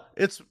 Hell,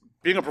 it's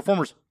being a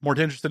performer's more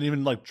dangerous than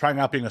even like trying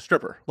out being a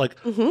stripper. Like,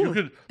 you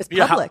could It's be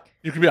public.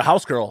 you could be a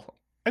house girl,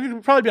 and you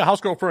could probably be a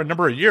house girl for a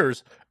number of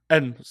years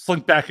and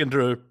slink back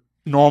into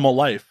normal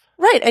life.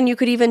 Right, and you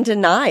could even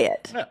deny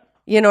it. Yeah.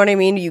 You know what I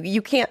mean?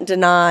 You can't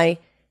deny.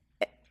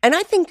 And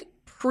I think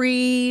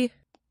pre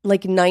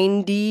like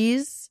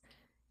 90s,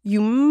 you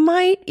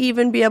might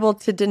even be able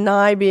to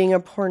deny being a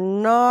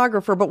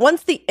pornographer. But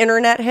once the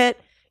internet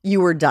hit, you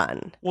were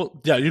done. Well,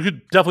 yeah, you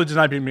could definitely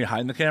deny being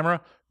behind the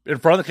camera. In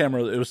front of the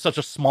camera, it was such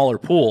a smaller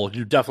pool.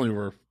 You definitely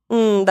were.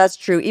 That's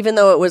true. Even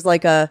though it was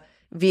like a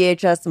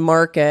VHS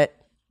market,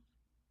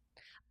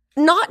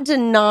 not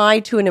deny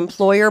to an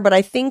employer, but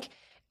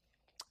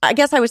I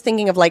guess I was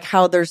thinking of like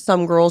how there's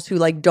some girls who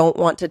like don't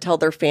want to tell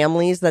their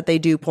families that they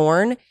do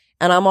porn.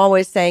 and I'm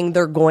always saying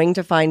they're going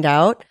to find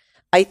out.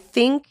 I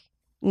think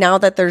now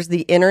that there's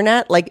the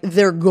internet, like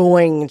they're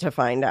going to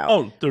find out.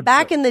 Oh,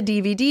 back in the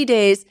DVD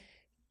days,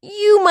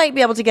 you might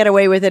be able to get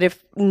away with it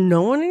if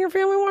no one in your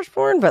family watched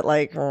porn, but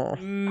like,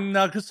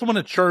 no, because someone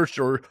at church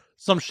or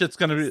some shit's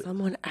gonna be.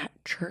 Someone at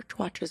church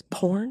watches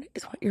porn,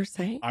 is what you're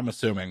saying? I'm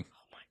assuming.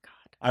 Oh my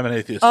God. I'm an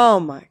atheist. Oh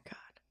my God.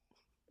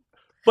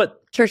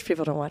 But church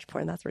people don't watch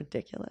porn. That's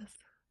ridiculous.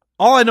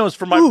 All I know is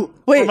from my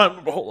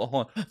hold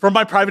on, from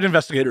my private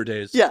investigator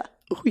days. Yeah.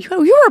 You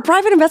were a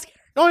private investigator?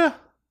 Oh yeah.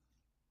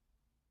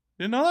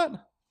 You didn't know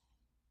that?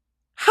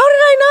 How did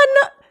I not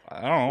know?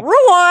 I don't know.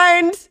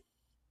 Rewind.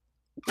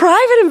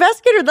 Private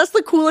investigator. That's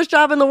the coolest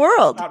job in the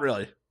world. Not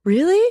really.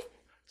 Really?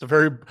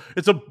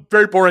 It's a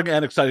very boring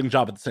and exciting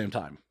job at the same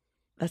time.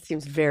 That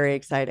seems very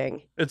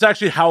exciting. It's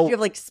actually how Do you have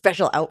like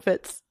special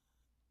outfits?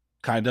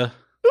 kinda.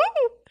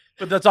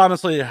 But that's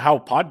honestly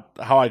how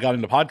I got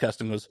into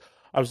podcasting was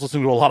I was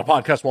listening to a lot of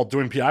podcasts while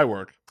doing PI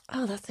work.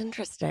 Oh, that's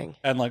interesting.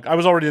 And like I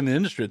was already in the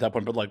industry at that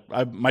point, but like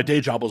my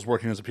day job was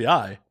working as a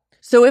PI.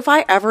 So if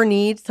I ever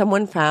need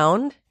someone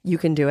found, you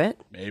can do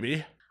it?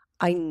 Maybe.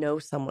 I know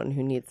someone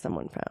who needs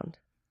someone found.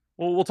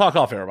 Well, we'll talk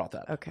off air about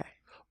that. Okay.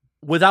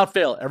 Without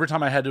fail, every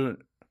time I had to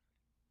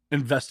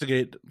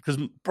investigate, because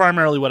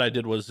primarily what I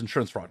did was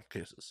insurance fraud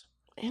cases.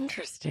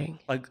 Interesting.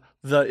 Like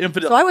the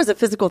infidel. So I was a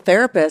physical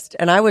therapist,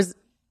 and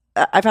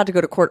I've had to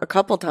go to court a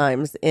couple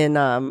times in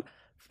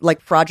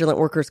like fraudulent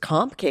workers'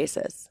 comp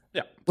cases.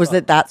 Yeah. Was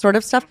it that sort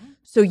of stuff?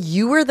 So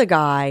you were the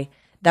guy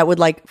that would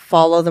like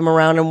follow them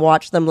around and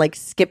watch them like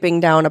skipping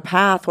down a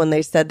path when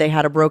they said they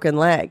had a broken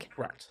leg.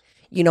 Correct.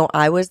 You know,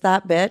 I was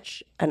that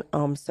bitch, and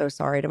I'm so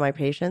sorry to my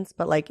patients,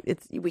 but like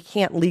we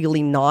can't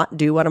legally not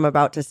do what I'm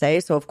about to say,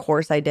 so of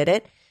course I did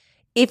it.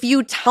 If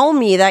you tell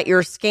me that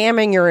you're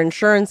scamming your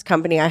insurance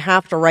company, I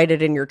have to write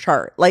it in your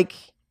chart. Like,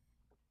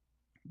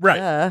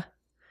 right.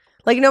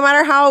 Like, no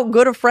matter how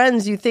good of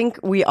friends you think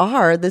we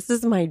are, this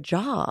is my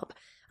job.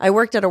 I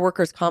worked at a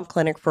workers' comp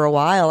clinic for a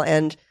while,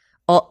 and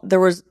there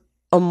was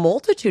a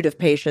multitude of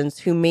patients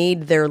who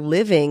made their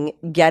living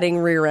getting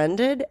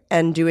rear-ended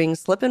and doing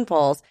slip and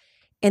falls,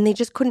 and they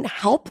just couldn't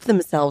help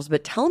themselves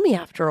but tell me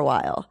after a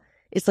while.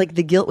 It's like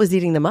the guilt was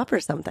eating them up or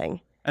something.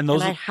 And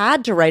I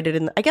had to write it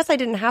in. I guess I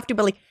didn't have to,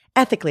 but like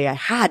ethically, I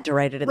had to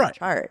write it in the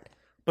chart.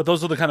 But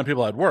those are the kind of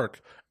people I'd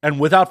work. And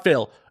without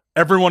fail,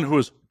 everyone who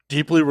was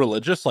deeply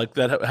religious, like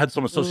that had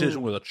some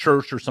association with a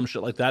church or some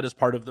shit like that as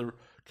part of the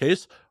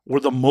case, were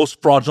the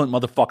most fraudulent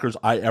motherfuckers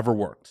I ever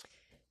worked.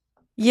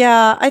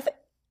 Yeah,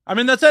 I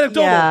mean, that's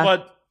anecdotal,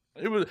 but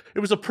it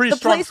was a pretty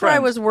strong place trend. Where I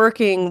was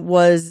working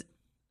was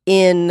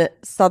in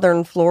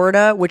southern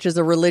Florida, which is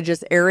a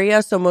religious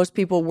area. So most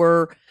people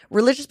were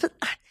religious, but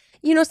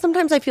you know,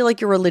 sometimes I feel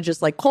like you're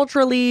religious like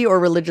culturally or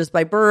religious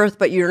by birth,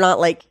 but you're not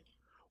like,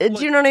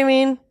 do you know what I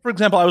mean? For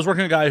example, I was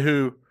working with a guy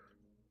who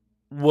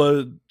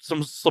was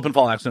some slip and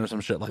fall accident or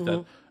some shit like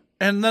that.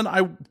 And then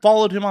I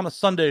followed him on a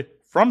Sunday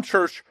from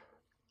church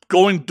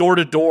going door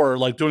to door,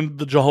 like doing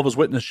the Jehovah's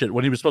Witness shit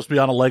when he was supposed to be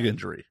on a leg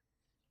injury.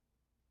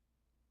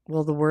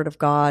 Well, the word of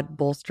God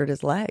bolstered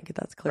his leg.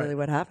 That's clearly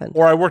what happened.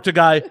 Or I worked a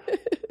guy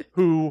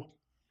who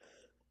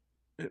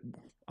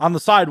on the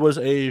side was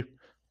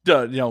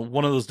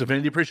one of those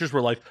divinity preachers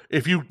where like,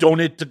 if you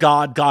donate to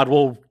God, God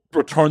will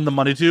return the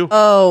money to you.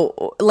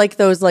 Oh, like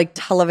those like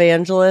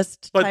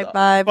televangelist type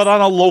vibes. But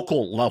on a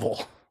local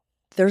level.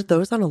 There's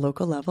those on a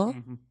local level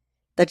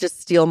that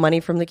just steal money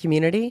from the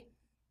community?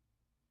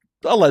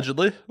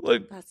 Allegedly.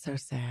 Like, that's so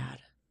sad.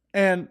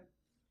 And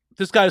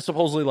this guy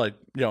supposedly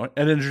had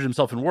injured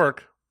himself in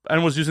work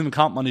and was using the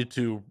comp money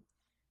to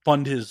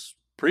fund his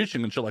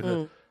preaching and shit like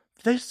that.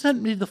 They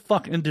sent me the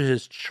fuck into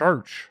his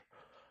church.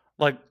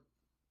 Like,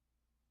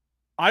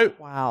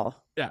 wow.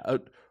 Yeah,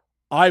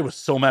 I was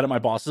so mad at my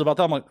bosses about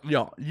that. I'm like,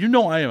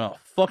 I am a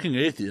fucking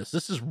atheist.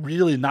 This is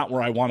really not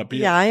where I want to be.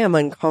 Yeah, I am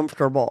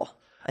uncomfortable.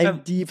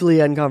 I'm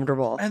deeply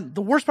uncomfortable. And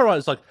the worst part about it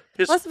is like,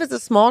 plus if it's a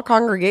small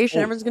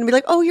congregation, everyone's going to be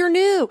like, "Oh, you're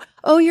new.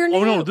 Oh, you're new.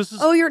 Oh no, this is.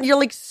 Oh, you're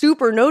like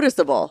super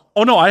noticeable."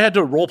 Oh no, I had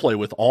to role play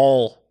with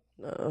all.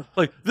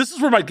 Like, this is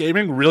where my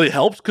gaming really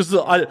helps because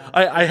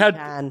I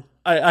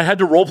had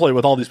to role play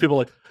with all these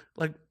people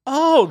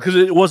because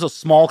it was a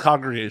small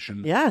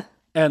congregation. Yeah,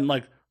 and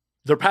like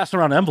they're passing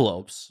around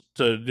envelopes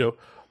to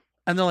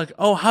and they're like,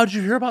 "Oh, how'd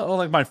you hear about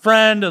like my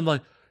friend?" And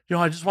like,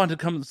 I just wanted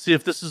to come and see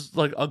if this is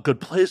like a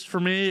good place for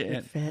me.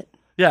 And fit.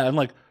 Yeah, and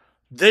like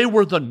they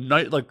were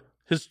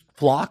his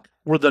flock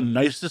were the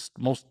nicest,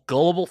 most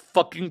gullible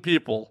fucking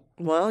people.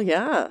 Well,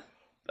 yeah.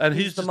 And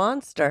he's the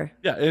monster.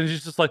 Yeah, and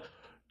he's just like,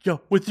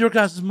 with your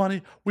guys'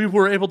 money, we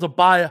were able to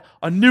buy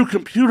a new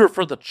computer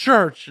for the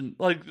church. And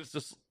like, it's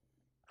just.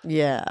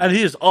 Yeah. And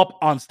he is up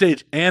on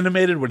stage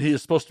animated when he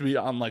is supposed to be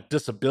on like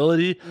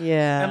disability.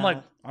 Yeah. And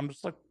like, I'm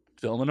just like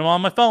filming him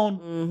on my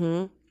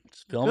phone.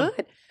 Just filming.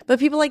 Good. But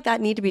people like that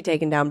need to be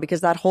taken down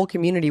because that whole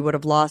community would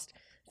have lost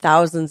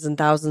thousands and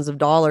thousands of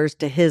dollars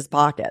to his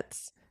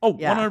pockets. Oh,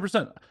 yeah.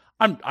 100%.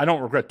 I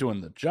don't regret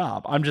doing the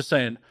job. I'm just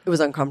saying. It was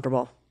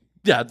uncomfortable.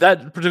 Yeah,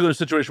 that particular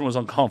situation was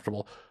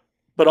uncomfortable.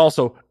 But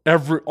also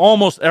every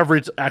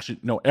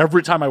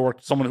time I worked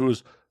with someone who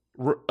was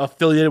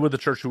affiliated with the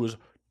church, who was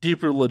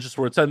deeply religious,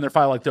 where it said in their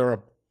file like they're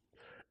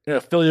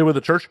affiliated with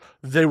the church,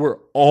 they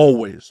were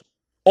always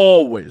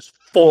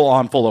full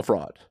of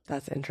fraud.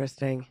 That's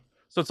interesting.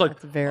 So it's like,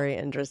 That's very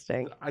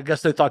interesting. I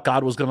guess they thought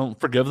God was going to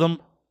forgive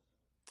them.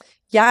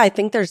 Yeah, I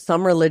think there's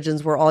some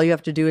religions where all you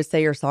have to do is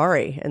say you're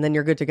sorry and then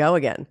you're good to go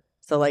again.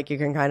 So like you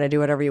can kind of do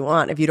whatever you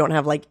want if you don't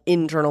have like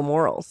internal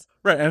morals.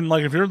 Right. And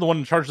like if you're the one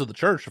in charge of the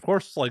church, of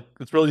course, like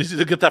it's really easy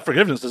to get that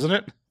forgiveness, isn't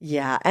it?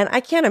 Yeah, and I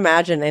can't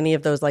imagine any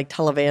of those like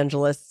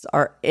televangelists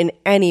are in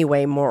any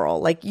way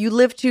moral. Like you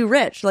live too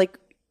rich. Like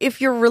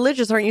if you're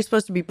religious, aren't you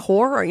supposed to be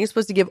poor? Aren't you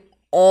supposed to give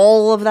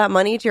all of that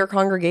money to your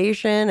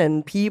congregation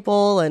and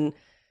people and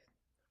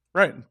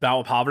right,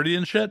 vow of poverty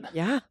and shit?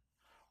 Yeah.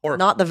 Or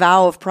not the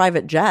vow of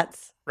private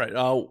jets. Right.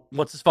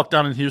 What's this fuck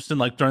down in Houston?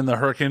 Like during the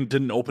hurricane,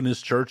 didn't open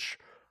his church,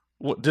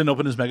 didn't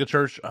open his mega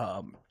church.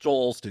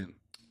 Joel Osteen.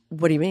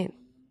 What do you mean?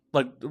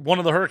 Like one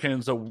of the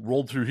hurricanes that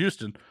rolled through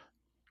Houston,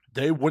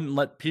 they wouldn't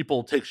let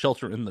people take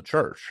shelter in the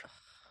church.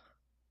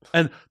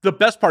 And the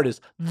best part is,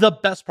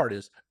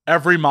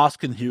 every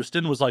mosque in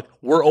Houston was like,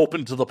 we're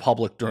open to the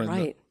public during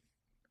Right.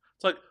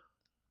 It's like,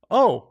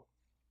 oh,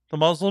 the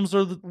Muslims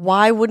are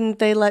Why wouldn't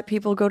they let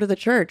people go to the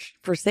church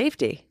for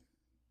safety?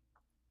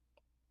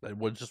 They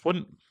just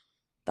wouldn't.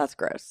 That's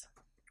gross.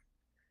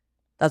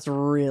 That's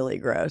really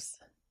gross.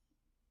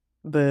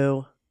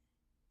 Boo.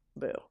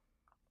 Boo.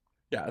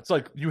 Yeah, it's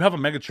like you have a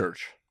mega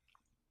church.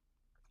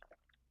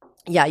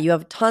 Yeah, you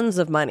have tons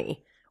of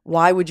money.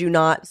 Why would you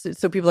not?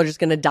 So people are just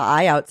going to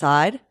die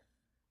outside?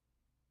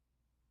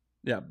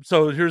 Yeah,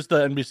 so here's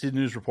the NBC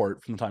News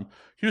report from the time.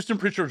 Houston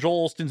preacher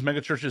Joel Osteen's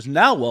megachurch is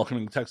now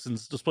welcoming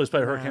Texans displaced by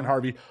Hurricane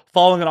Harvey,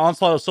 following an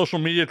onslaught of social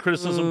media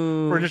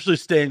criticism for initially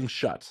staying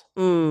shut.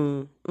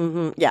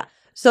 Yeah.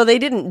 So they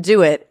didn't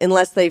do it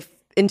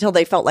until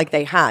they felt like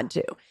they had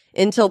to,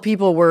 until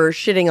people were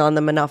shitting on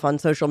them enough on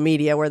social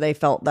media where they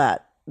felt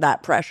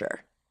that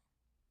pressure.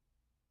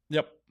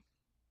 Yep.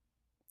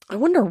 I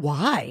wonder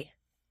why.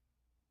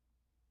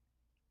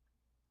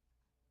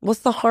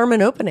 What's the harm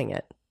in opening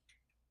it?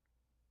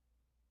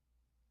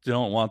 You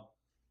don't want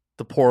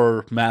the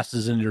poor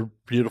masses in your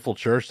beautiful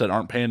church that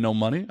aren't paying no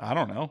money? I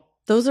don't know.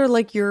 Those are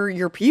like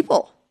your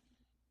people.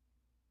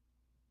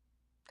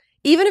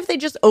 Even if they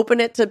just open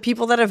it to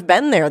people that have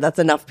been there, that's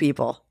enough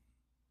people.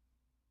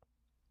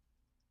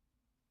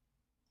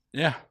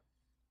 Yeah.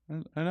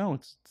 I know.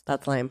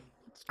 That's lame.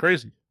 It's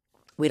crazy.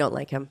 We don't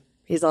like him.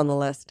 He's on the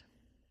list.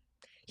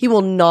 He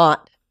will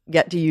not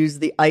get to use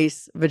the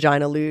ice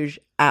vagina luge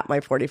at my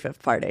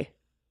 45th party.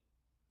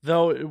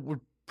 Though it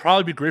would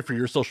probably be great for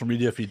your social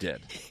media if he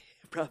did.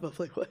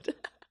 Probably would.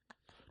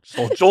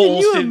 So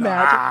Joel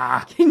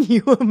Can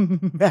you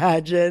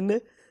imagine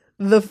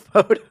the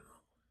photo?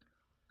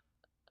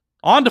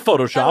 On to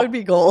Photoshop. That would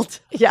be gold.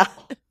 Yeah.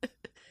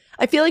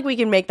 I feel like we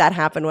can make that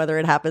happen whether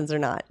it happens or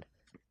not.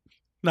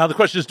 Now the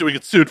question is, do we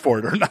get sued for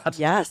it or not?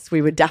 Yes,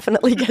 we would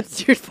definitely get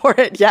sued for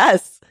it.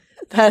 Yes.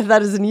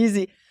 That is an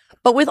easy.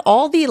 But with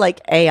all the like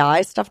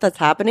AI stuff that's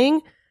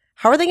happening,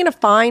 how are they going to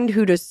find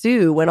who to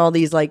sue when all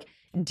these like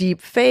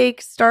deep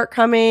fakes start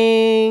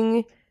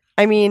coming?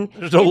 I mean,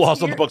 there's no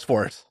laws on the books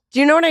for it. Do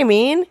you know what I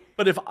mean?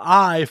 But if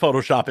I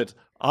Photoshop it,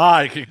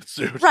 I can get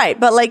sued. Right.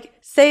 But like,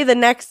 say the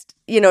next,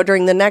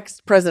 during the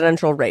next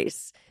presidential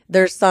race,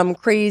 there's some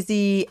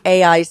crazy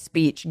AI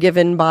speech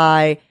given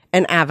by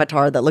an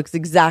avatar that looks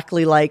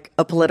exactly like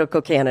a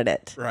political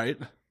candidate. Right.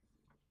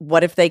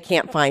 What if they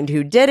can't find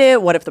who did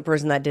it? What if the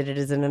person that did it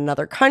is in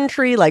another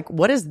country? Like,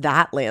 what is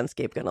that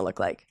landscape going to look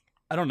like?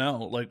 I don't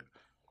know. Like,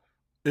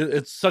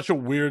 it's such a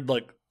weird,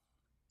 like,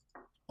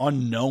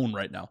 unknown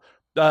right now.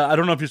 I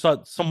don't know if you saw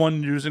it.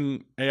 Someone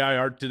using AI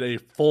art did a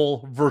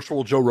full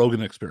virtual Joe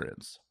Rogan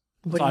experience.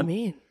 What do you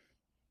mean?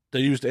 They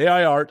used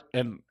AI art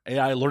and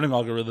AI learning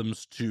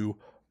algorithms to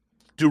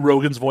do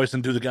Rogan's voice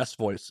and do the guest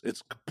voice.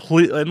 It's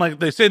complete, and like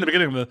they say in the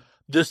beginning of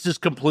this is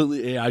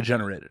completely AI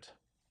generated.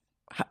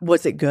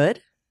 Was it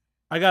good?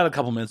 I got a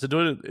couple minutes into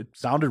it. It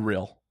sounded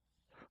real.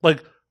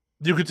 Like,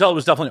 you could tell it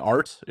was definitely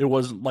art. It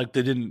wasn't like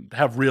they didn't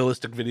have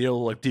realistic video,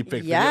 like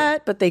deepfake video.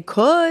 But they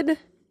could.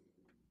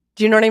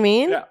 Do you know what I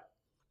mean? Yeah.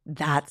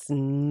 That's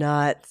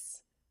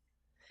nuts.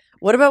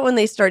 What about when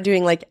they start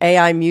doing like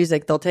AI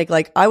music? They'll take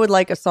like, I would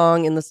like a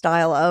song in the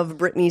style of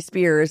Britney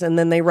Spears, and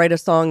then they write a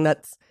song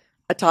that's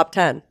a top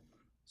 10.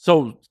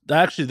 So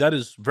actually, that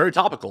is very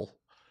topical.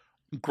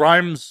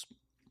 Grimes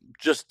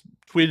just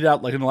tweeted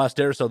out like in the last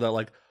day or so that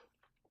like,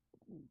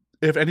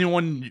 if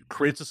anyone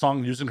creates a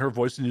song using her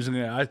voice and using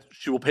AI,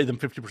 she will pay them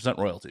 50%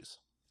 royalties.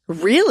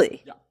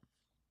 Really? Yeah.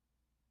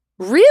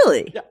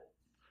 Really? Yeah.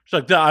 She's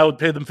like, I would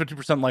pay them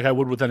 50% like I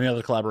would with any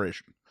other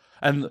collaboration.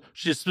 And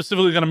she's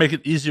specifically going to make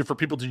it easier for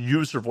people to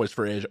use her voice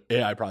for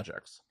AI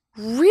projects.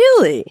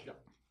 Really? Yeah.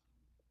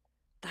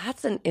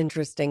 That's an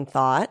interesting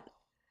thought.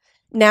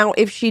 Now,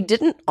 if she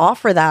didn't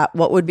offer that,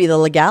 what would be the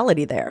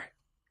legality there?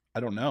 I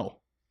don't know.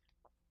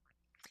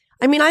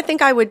 I mean, I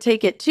think I would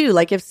take it too.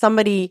 Like if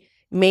somebody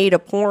made a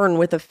porn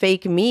with a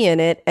fake me in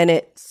it and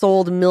it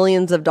sold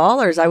millions of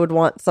dollars, I would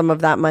want some of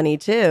that money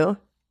too.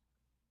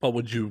 But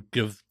would you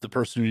give the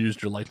person who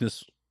used your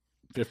likeness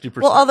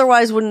 50%? Well,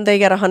 otherwise, wouldn't they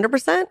get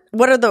 100%?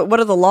 What are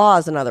the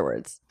laws, in other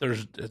words?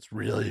 It's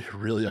really,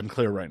 really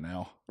unclear right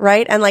now.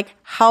 Right? And like,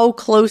 how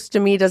close to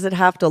me does it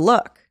have to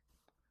look?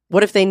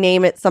 What if they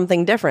name it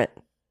something different?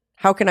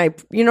 How can I,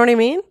 you know what I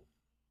mean?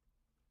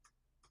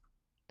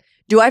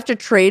 Do I have to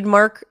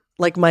trademark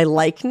like my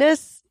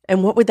likeness?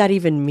 And what would that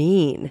even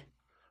mean?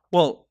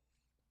 Well,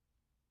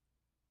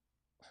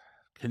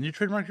 can you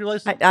trademark your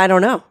license? I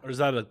don't know. Or is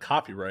that a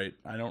copyright?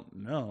 I don't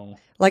know.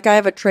 Like I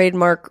have a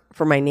trademark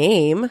for my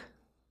name.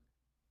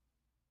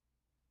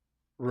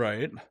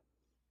 Right.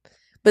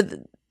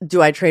 But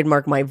do I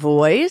trademark my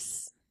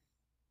voice?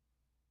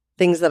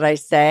 Things that I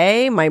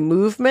say, my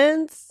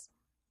movements,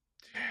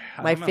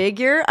 my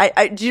figure?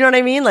 Do you know what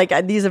I mean?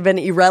 Like these have been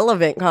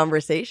irrelevant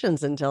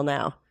conversations until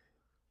now.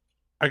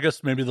 I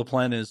guess maybe the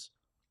plan is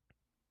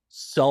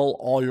sell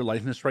all your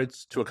likeness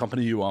rights to a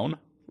company you own.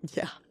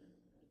 Yeah.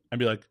 And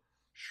be like,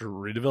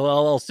 Cherie Deville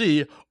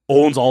LLC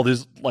owns all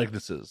these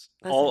likenesses.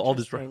 That's all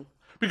these rights.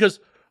 Because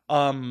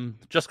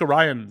Jessica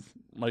Ryan,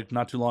 like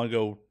not too long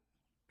ago,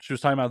 she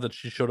was talking about that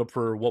she showed up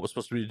for what was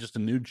supposed to be just a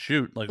nude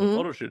shoot, like a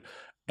photo shoot.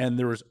 And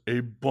there was a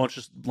bunch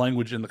of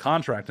language in the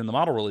contract in the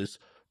model release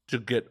to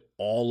get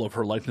all of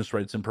her likeness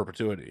rights in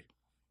perpetuity.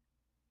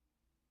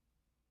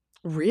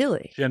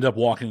 Really? She ended up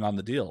walking on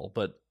the deal,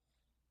 but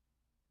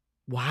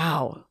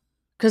wow.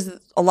 Because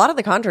a lot of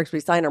the contracts we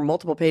sign are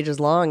multiple pages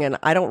long, and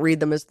I don't read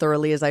them as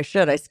thoroughly as I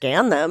should. I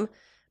scan them,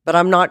 but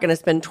I'm not going to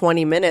spend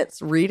 20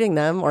 minutes reading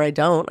them, or I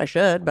don't. I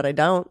should, but I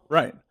don't.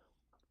 Right.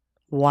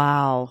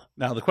 Wow.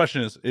 Now, the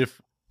question is,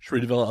 if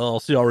Cherie Deville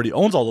LLC already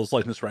owns all those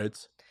likeness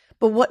rights.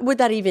 But what would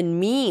that even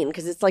mean?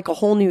 Because it's like a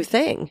whole new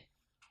thing.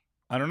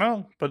 I don't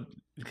know, but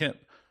you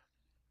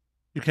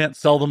can't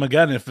sell them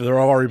again if they're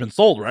already been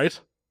sold, right?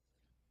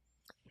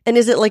 And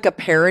is it like a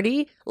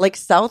parody? Like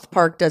South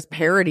Park does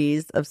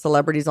parodies of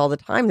celebrities all the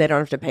time. They don't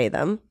have to pay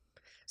them.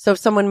 So if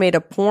someone made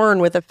a porn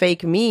with a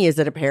fake me, is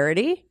it a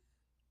parody?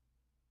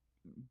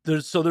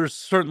 There's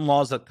certain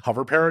laws that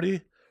cover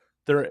parody.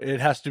 It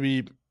has to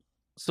be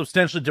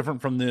substantially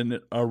different from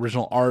the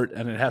original art,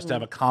 and it has to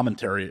have a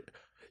commentary.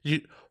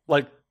 You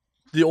like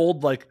the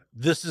old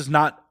this is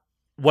not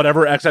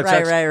whatever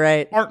XXX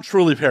right. aren't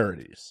truly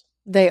parodies.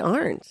 They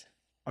aren't.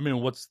 I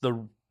mean, what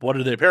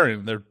are they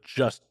parodying? They're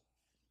just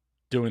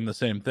doing the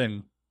same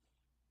thing.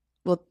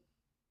 Well,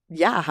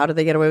 yeah. How do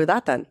they get away with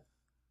that then?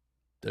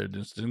 They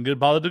just didn't get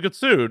bothered to get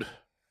sued.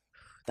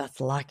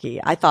 That's lucky.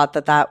 I thought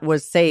that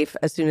was safe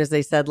as soon as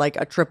they said like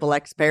a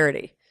XXX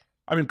parody.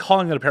 I mean,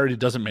 calling it a parody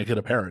doesn't make it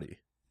a parody.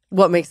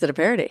 What makes it a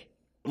parody?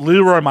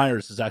 Leroy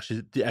Myers is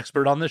actually the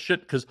expert on this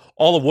shit because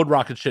all the Wood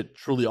Rocket shit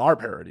truly are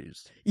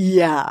parodies.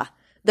 Yeah.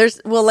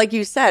 Like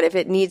you said, if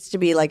it needs to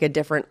be like a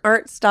different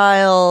art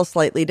style,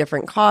 slightly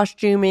different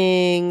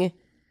costuming,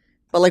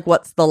 but like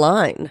what's the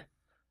line?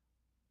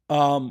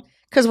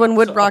 Because when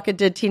Wood Rocket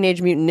did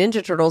Teenage Mutant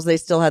Ninja Turtles, they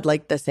still had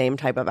like the same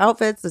type of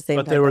outfits, the same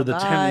type of vibe. But they were the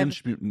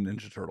 10-inch Mutant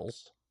Ninja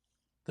Turtles.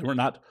 They were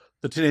not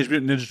the Teenage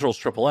Mutant Ninja Turtles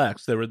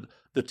XXX. They were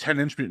the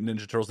 10-inch Mutant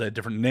Ninja Turtles. They had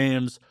different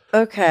names.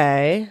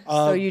 Okay.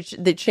 So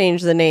they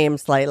changed the name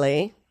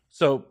slightly.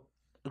 So,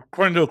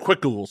 according to a quick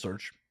Google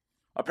search,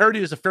 a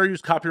parody is a fair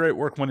use copyright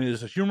work when it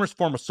is a humorous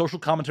form of social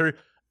commentary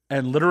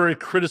and literary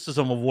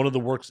criticism of one of the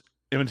works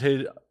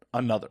imitated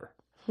another.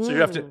 So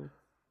you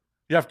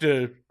have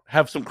to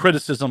have some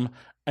criticism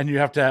and you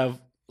have to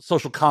have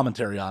social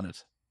commentary on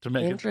it to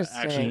make it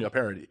actually a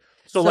parody.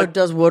 So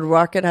does Wood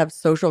Rocket have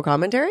social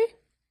commentary?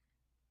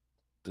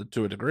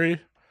 To a degree.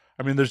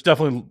 I mean, there's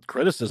definitely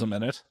criticism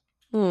in it.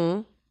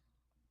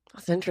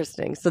 That's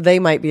interesting. So they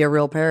might be a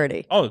real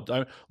parody.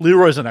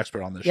 Leroy's an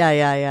expert on this.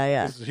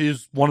 Yeah.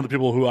 He's one of the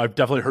people who I've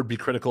definitely heard be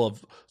critical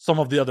of some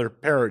of the other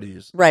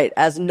parodies. Right,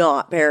 as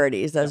not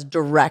parodies, as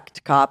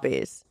direct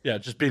copies. Yeah,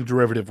 just being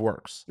derivative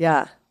works.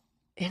 Yeah.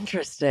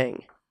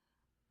 Interesting.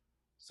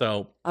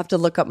 So I'll have to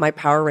look up my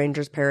Power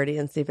Rangers parody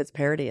and see if it's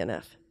parody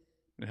enough.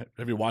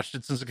 Have you watched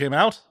it since it came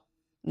out?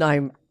 No,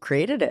 I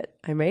created it.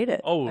 I made it.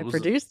 I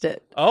produced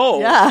it. Oh.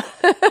 Yeah.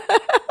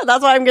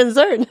 That's why I'm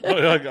concerned.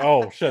 You're like,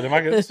 oh, shit, am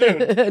I getting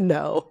sued?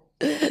 No,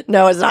 it's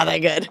not that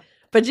good.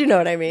 But you know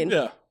what I mean.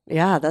 Yeah.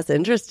 Yeah, that's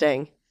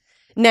interesting.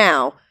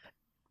 Now,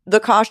 the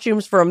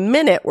costumes for a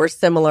minute were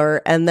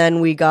similar, and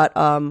then we got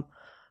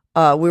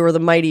we were the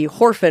mighty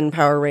Horfin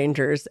Power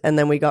Rangers, and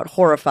then we got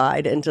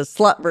horrified into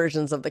slut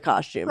versions of the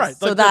costumes. Right.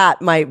 So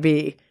that might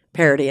be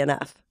parody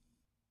enough.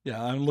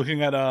 Yeah, I'm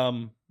looking at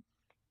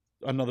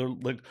another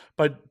link.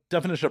 By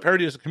definition, a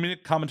parody is a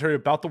comedic commentary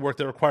about the work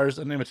that requires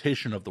an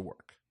imitation of the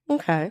work.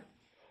 Okay.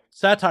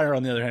 Satire,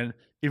 on the other hand,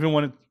 even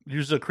when it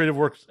uses a creative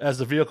work as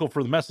the vehicle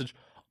for the message,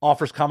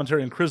 offers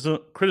commentary and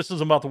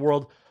criticism about the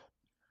world,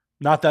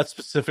 not that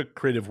specific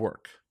creative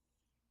work.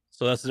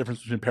 So that's the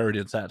difference between parody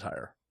and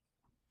satire.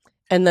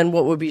 And then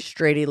what would be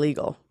straight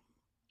illegal?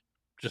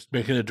 Just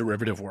making a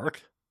derivative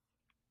work.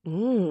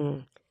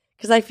 Can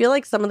Because I feel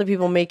like some of the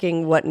people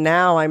making what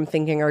now I'm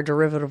thinking are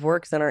derivative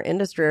works in our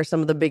industry are some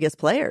of the biggest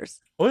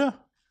players. Oh, yeah.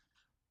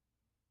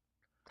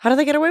 How do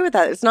they get away with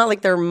that? It's not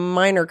like they're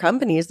minor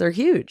companies. They're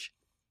huge.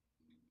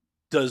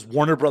 Does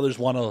Warner Brothers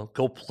want to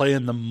go play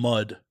in the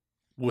mud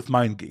with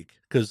MindGeek?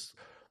 Because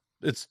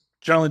it's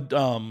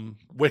generally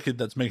Wicked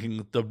that's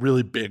making the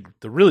really big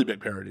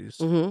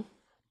parodies,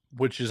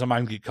 which is a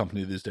MindGeek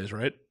company these days,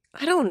 right?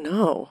 I don't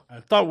know.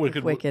 I thought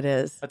Wicked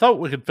is. I thought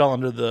Wicked fell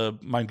under the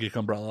MindGeek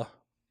umbrella.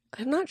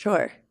 I'm not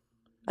sure.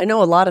 I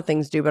know a lot of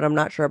things do, but I'm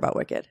not sure about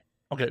Wicked.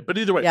 Okay, but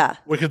either way, Yeah.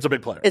 Wicked's a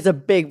big player. It's a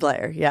big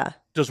player, yeah.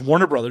 Does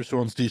Warner Brothers, who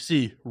owns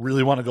DC,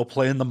 really want to go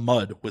play in the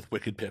mud with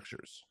Wicked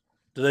Pictures?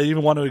 Do they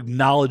even want to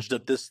acknowledge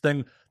that this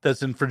thing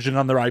that's infringing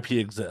on their IP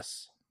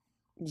exists?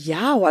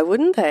 Yeah, why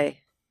wouldn't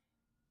they?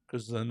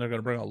 Because then they're going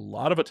to bring a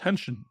lot of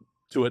attention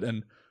to it,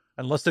 and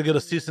unless they get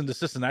a cease and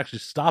desist and actually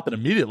stop it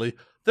immediately,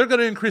 they're going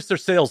to increase their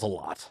sales a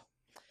lot.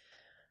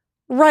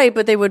 Right,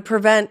 but they would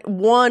prevent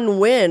one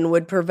win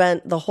would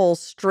prevent the whole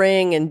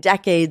string and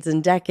decades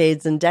and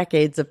decades and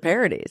decades of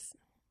parodies.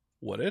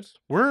 Would it?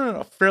 We're in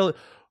a fairly,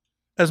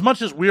 as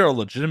much as we are a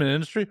legitimate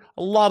industry,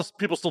 a lot of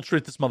people still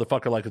treat this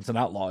motherfucker like it's an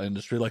outlaw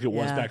industry, like it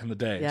was Yeah. back in the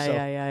day. Yeah, So,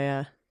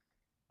 yeah.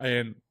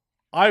 and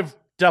I've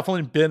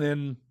definitely been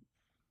in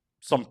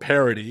some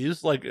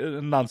parodies, like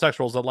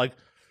non-sexuals, that like,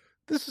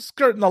 this is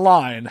skirting the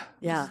line.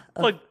 Yeah.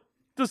 Like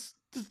this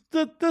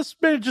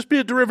may just be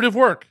a derivative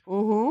work.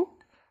 Mm-hmm.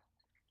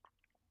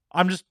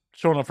 I'm just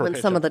showing up for a When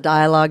paycheck. some of the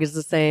dialogue is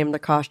the same, the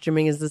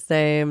costuming is the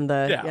same,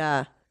 Yeah.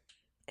 yeah.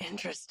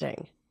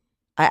 Interesting.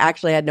 I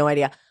actually had no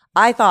idea.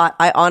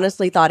 I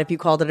honestly thought if you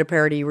called it a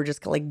parody, you were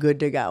just like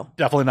good to go.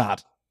 Definitely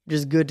not.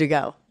 Just good to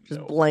go. Just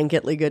No.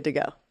 blanketly good to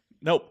go.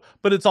 Nope.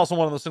 But it's also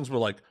one of those things where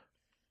like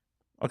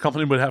a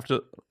company would have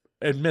to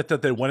admit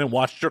that they went and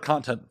watched your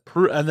content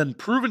and then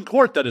prove in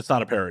court that it's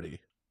not a parody.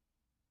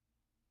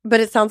 But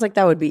it sounds like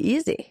that would be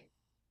easy.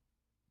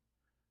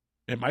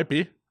 It might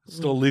be.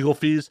 Still legal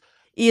fees.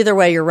 Either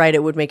way, you're right.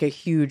 It would make a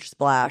huge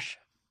splash.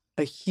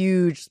 A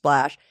huge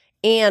splash.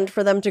 And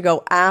for them to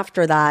go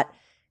after that,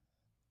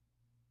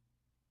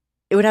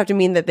 it would have to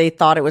mean that they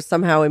thought it was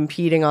somehow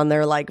impeding on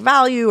their like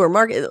value or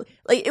market.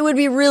 Like it would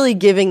be really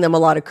giving them a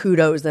lot of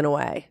kudos in a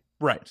way.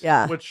 Right.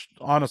 Yeah. Which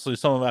honestly,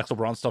 some of Axel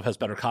Braun's stuff has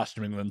better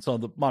costuming than some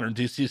of the modern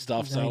DC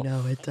stuff. So I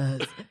know it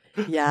does.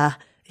 Yeah.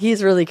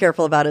 He's really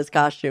careful about his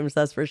costumes,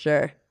 that's for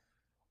sure.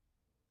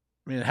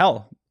 I mean,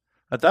 hell,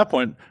 at that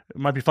point, it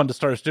might be fun to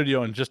start a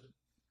studio and just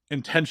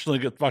intentionally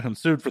get fucking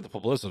sued for the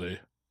publicity.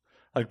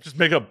 Like, just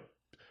make a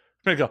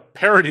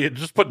parody and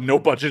just put no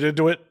budget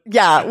into it.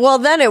 Yeah, well,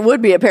 then it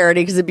would be a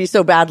parody because it'd be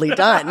so badly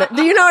done.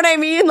 Do you know what I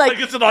mean? Like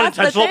it's an that's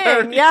the unintentional thing.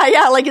 parody.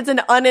 Yeah, like it's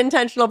an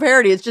unintentional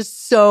parody. It's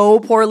just so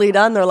poorly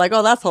done. They're like,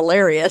 oh, that's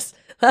hilarious.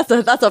 That's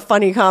a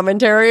funny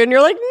commentary, and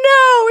you're like,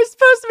 no, it's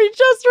supposed to be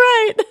just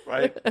right.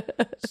 Right?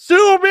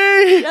 Sue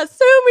me! Yeah,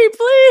 sue me,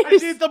 I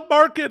please. need the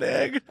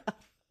marketing.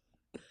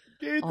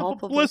 I need All the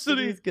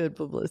publicity. is good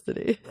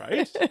publicity,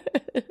 Right?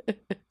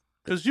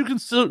 Because you can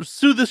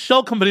sue this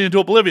shell company into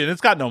oblivion. It's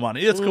got no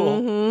money. It's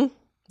cool. Mm-hmm.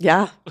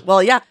 Yeah.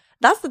 Well, yeah.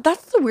 That's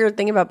the weird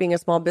thing about being a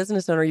small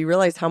business owner. You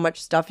realize how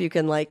much stuff you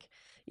can like,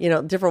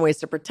 different ways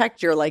to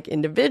protect your like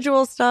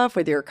individual stuff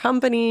with your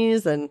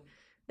companies, and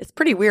it's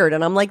pretty weird.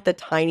 And I'm like the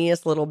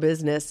tiniest little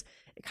business.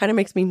 It kind of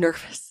makes me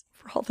nervous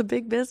for all the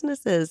big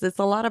businesses. It's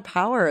a lot of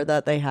power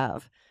that they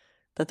have,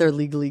 that they're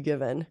legally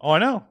given. Oh, I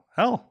know.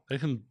 Hell, they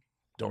can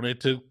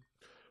donate to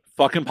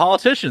fucking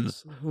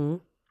politicians. Mm-hmm.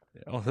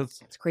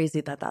 It's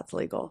crazy that that's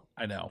legal.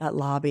 I know. That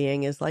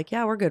lobbying is like,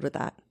 yeah, we're good with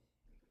that.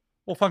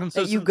 Well, fucking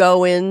That you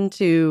go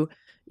into,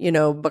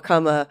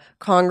 become a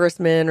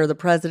congressman or the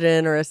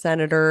president or a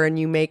senator, and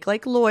you make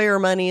like lawyer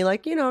money,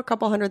 like, a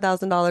couple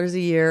 $100,000 a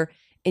year,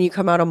 and you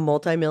come out a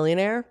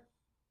multimillionaire.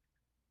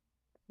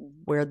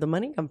 Where'd the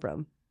money come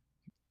from?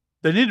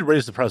 They need to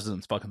raise the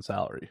president's fucking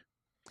salary.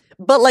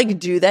 But like,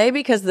 do they?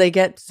 Because they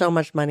get so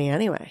much money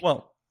anyway.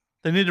 Well,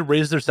 they need to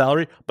raise their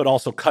salary, but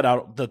also cut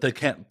out that they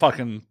can't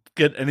fucking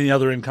get any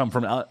other income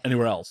from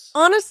anywhere else.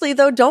 Honestly,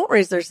 though, don't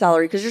raise their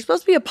salary because you're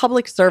supposed to be a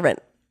public servant.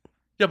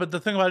 Yeah, but the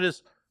thing about it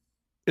is,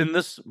 in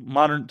this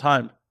modern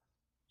time,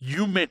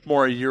 you make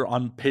more a year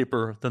on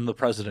paper than the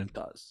president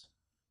does.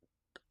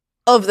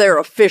 Of their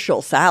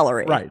official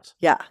salary. Right.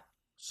 Yeah.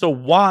 So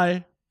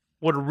why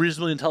would a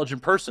reasonably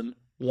intelligent person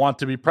want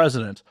to be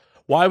president?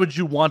 Why would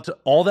you want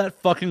all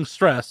that fucking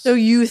stress? So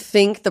you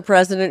think the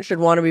president should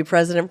want to be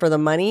president for the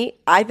money?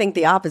 I think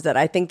the opposite.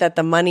 I think that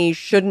the money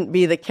shouldn't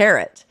be the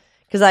carrot,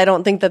 because I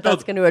don't think that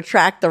that's going to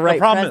attract the right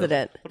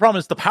president. The problem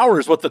is the power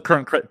is what the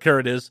current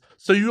carrot is.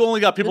 So you only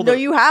got people No,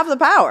 you have the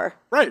power.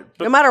 Right.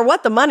 No matter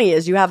what the money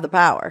is, you have the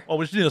power. Well,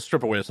 we just need to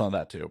strip away some of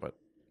that too, but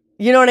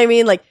you know what I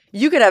mean? Like,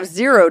 you could have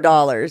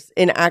 $0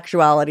 in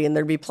actuality, and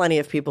there'd be plenty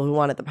of people who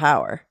wanted the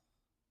power.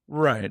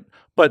 Right.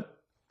 But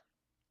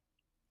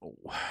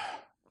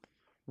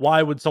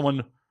why would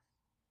someone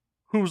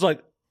who's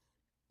like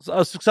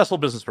a successful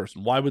business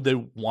person, why would they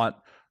want,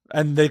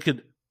 and they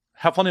could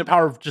have plenty of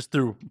power just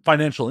through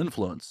financial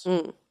influence,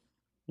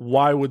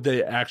 why would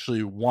they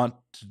actually want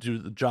to do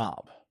the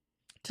job?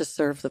 To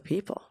serve the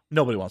people.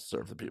 Nobody wants to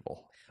serve the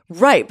people.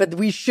 Right, but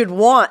we should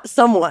want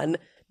someone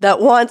that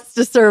wants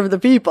to serve the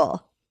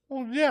people.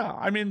 Well, yeah.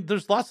 I mean,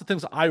 there's lots of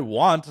things I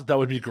want that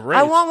would be great.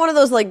 I want one of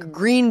those like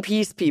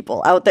Greenpeace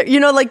people out there. You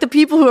know, like the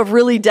people who have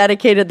really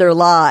dedicated their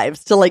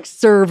lives to like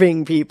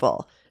serving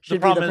people should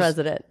be the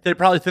president. They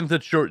probably think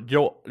that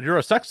you're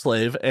a sex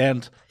slave,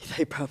 and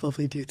They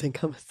probably do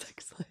think I'm a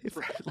sex slave.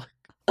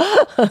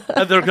 right,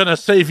 and they're gonna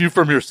save you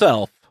from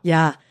yourself.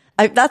 Yeah.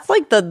 That's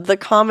like the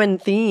common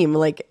theme.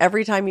 Like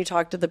every time you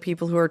talk to the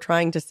people who are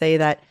trying to say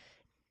that,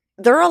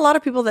 there are a lot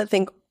of people that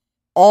think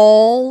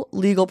all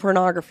legal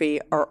pornography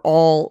are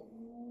all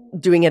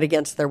doing it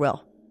against their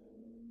will.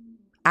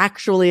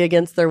 Actually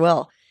against their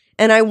will.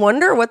 And I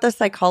wonder what the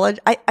psychology,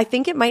 I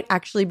think it might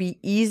actually be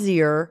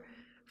easier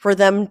for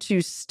them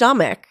to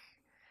stomach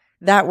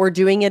that we're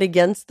doing it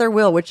against their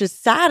will, which is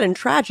sad and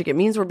tragic. It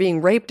means we're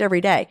being raped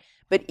every day.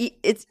 But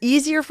it's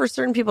easier for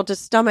certain people to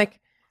stomach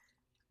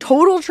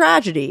total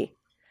tragedy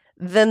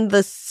than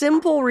the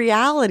simple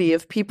reality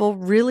of people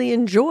really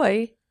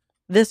enjoy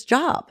this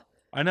job.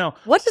 I know.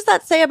 What does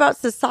that say about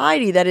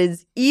society that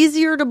is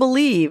easier to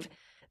believe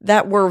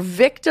that we're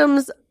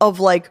victims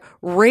of like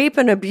rape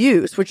and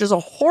abuse, which is a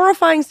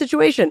horrifying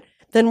situation,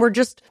 than we're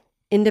just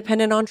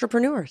independent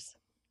entrepreneurs?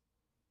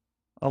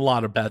 A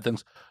lot of bad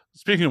things.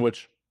 Speaking of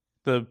which,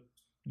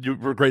 you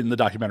were great in the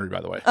documentary,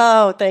 by the way.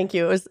 Oh, thank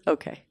you. It was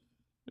okay.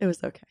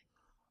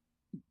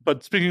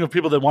 But speaking of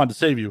people that wanted to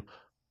save you,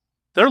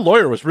 their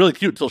lawyer was really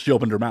cute till she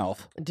opened her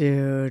mouth.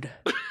 Dude.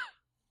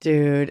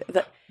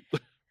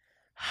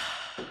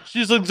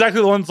 She's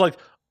exactly the one's like,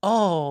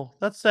 oh,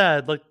 that's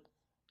sad. Like,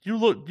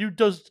 you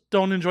just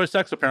don't enjoy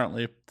sex,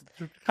 apparently.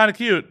 You're kind of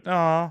cute.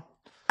 Aw.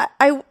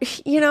 I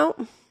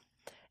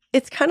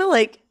it's kind of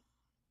like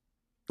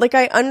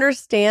I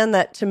understand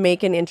that to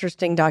make an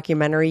interesting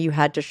documentary, you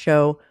had to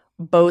show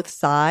both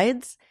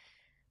sides.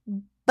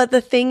 But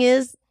the thing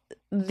is,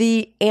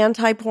 the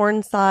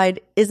anti-porn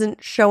side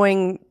isn't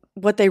showing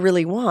what they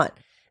really want.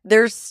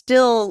 They're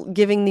still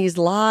giving these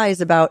lies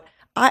about,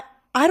 I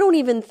don't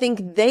even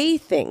think they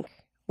think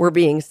we're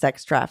being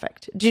sex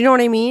trafficked. Do you know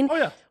what I mean? Oh,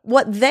 yeah.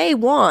 What they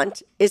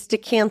want is to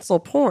cancel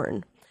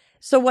porn.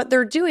 So what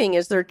they're doing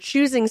is they're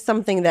choosing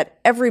something that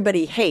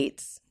everybody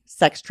hates,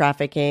 sex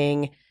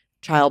trafficking,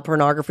 child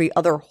pornography,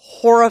 other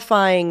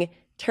horrifying,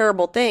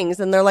 terrible things.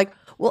 And they're like,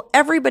 well,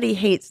 everybody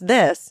hates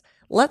this.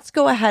 Let's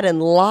go ahead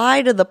and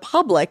lie to the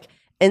public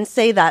and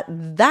say that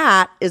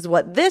that is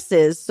what this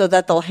is so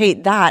that they'll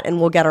hate that and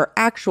we'll get our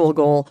actual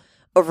goal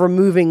of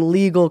removing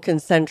legal,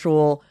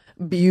 consensual,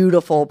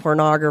 beautiful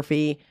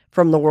pornography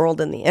from the world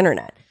and the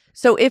internet.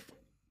 So if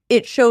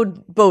it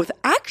showed both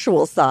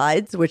actual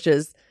sides, which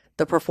is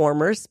the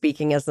performers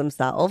speaking as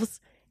themselves,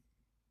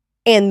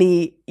 and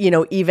the,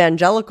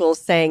 evangelicals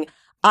saying,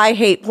 I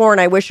hate porn,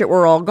 I wish it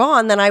were all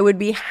gone, then I would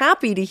be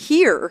happy to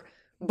hear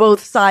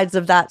both sides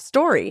of that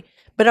story.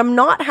 But I'm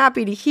not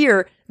happy to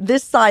hear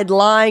this side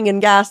lying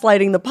and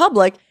gaslighting the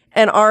public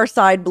and our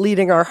side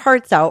bleeding our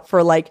hearts out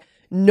for like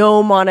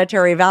no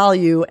monetary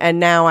value. And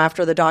now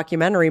after the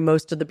documentary,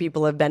 most of the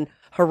people have been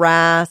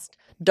harassed,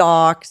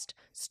 doxxed,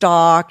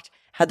 stalked,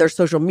 had their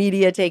social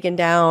media taken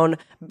down,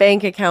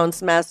 bank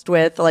accounts messed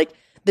with. Like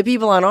the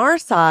people on our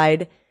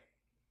side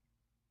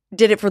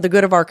did it for the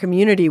good of our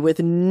community with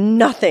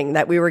nothing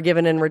that we were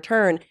given in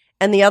return.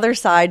 And the other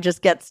side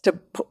just gets to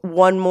put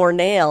one more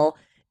nail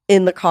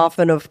in the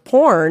coffin of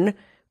porn,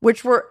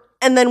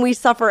 and then we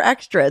suffer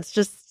extra. It's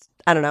just,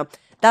 I don't know.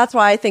 That's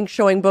why I think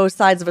showing both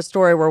sides of a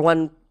story where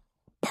one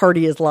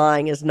party is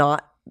lying is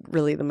not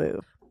really the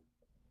move.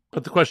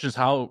 But the question is,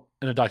 how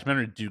in a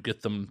documentary do you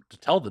get them to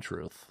tell the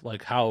truth?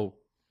 Like how?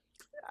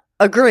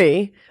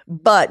 Agree,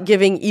 but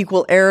giving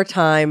equal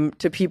airtime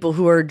to people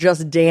who are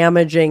just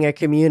damaging a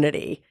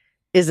community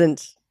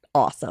isn't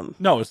awesome.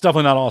 No, it's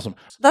definitely not awesome.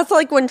 That's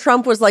like when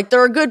Trump was like,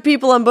 there are good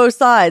people on both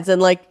sides. And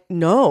like,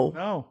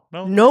 no,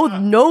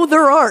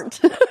 there aren't.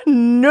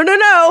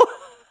 No.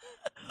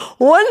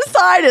 One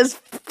side is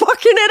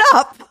fucking it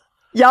up,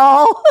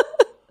 y'all.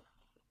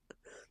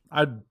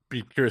 I'd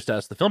be curious to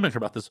ask the filmmaker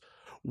about this.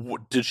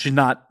 Did she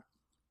not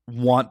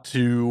want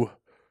to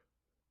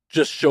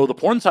just show the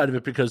porn side of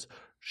it because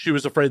she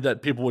was afraid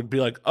that people would be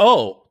like,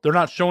 oh, they're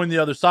not showing the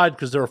other side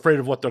because they're afraid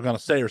of what they're going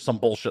to say or some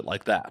bullshit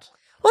like that?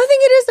 Well, I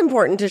think it is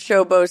important to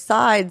show both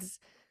sides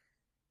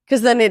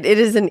because then it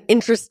isn't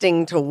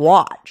interesting to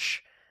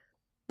watch.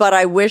 But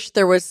I wish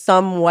there was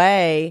some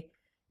way.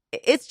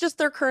 It's just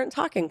their current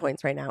talking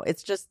points right now.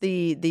 It's just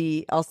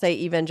the I'll say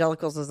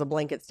evangelicals as a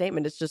blanket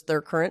statement. It's just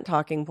their current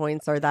talking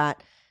points are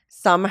that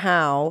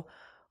somehow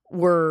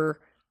we're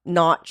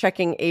not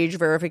checking age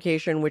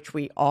verification, which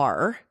we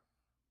are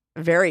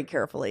very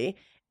carefully,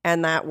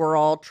 and that we're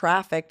all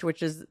trafficked,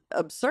 which is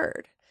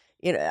absurd.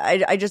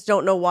 I just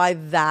don't know why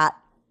that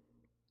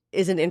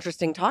is an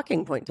interesting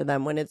talking point to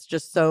them when it's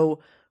just so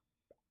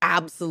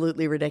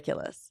absolutely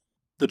ridiculous.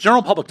 The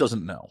general public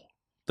doesn't know.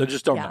 They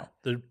just don't know.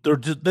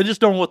 They just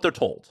don't know what they're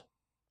told.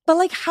 But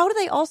like, how do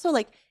they also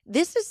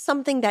this is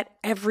something that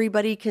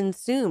everybody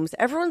consumes.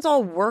 Everyone's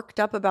all worked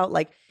up about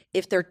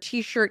if their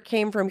t-shirt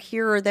came from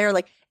here or there.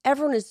 Like,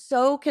 everyone is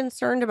so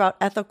concerned about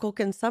ethical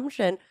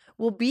consumption.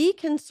 Well, be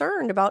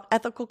concerned about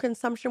ethical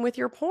consumption with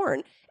your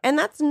porn. And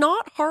that's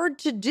not hard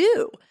to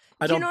do.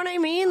 Do you know what I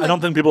mean? I don't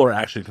think people are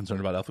actually concerned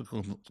about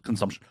ethical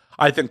consumption.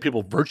 I think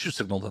people virtue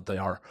signal that they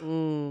are.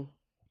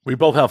 We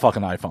both have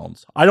fucking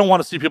iPhones. I don't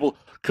want to see people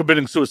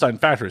committing suicide in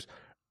factories.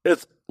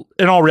 It's,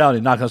 in all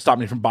reality, not going to stop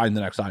me from buying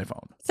the next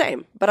iPhone.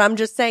 Same. But I'm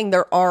just saying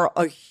there are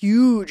a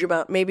huge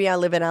amount. Maybe I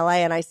live in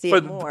LA and I see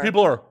it more. But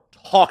people are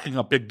talking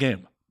a big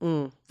game.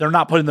 They're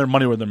not putting their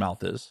money where their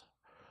mouth is.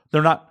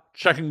 They're not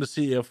checking to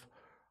see if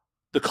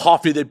the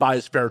coffee they buy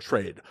is fair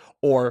trade,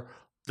 or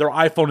their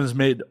iPhone is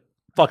made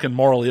fucking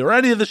morally, or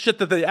any of the shit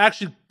that they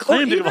actually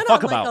claim to give a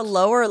fuck about. Like a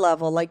lower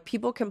level, like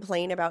people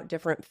complain about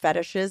different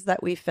fetishes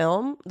that we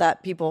film,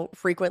 that people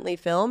frequently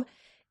film.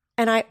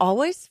 And I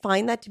always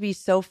find that to be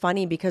so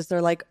funny because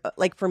they're like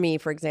for me,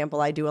 for example,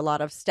 I do a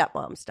lot of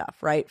stepmom stuff,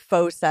 right?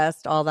 Faux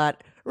cest, all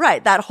that,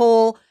 right? That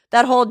whole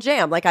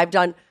jam. Like, I've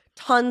done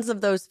tons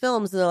of those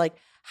films, and they're like,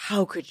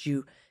 how could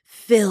you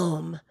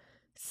film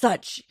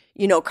such,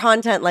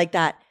 content like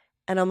that?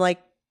 And I'm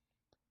like,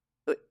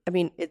 I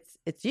mean,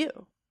 it's you.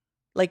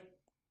 Like,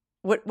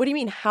 what do you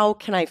mean, how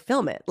can I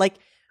film it? Like,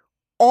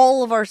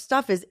 all of our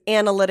stuff is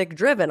analytic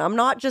driven. I'm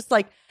not just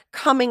like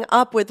coming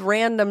up with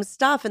random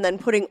stuff and then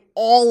putting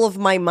all of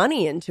my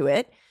money into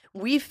it.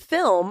 We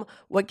film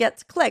what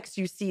gets clicks.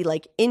 You see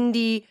like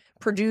indie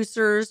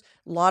producers,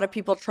 a lot of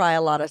people try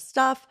a lot of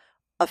stuff.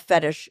 A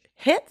fetish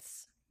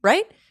hits,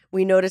 right?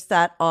 We notice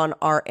that on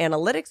our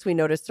analytics. We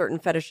notice certain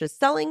fetishes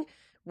selling.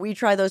 We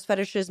try those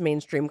fetishes.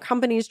 Mainstream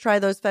companies try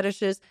those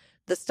fetishes.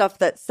 The stuff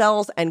that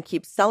sells and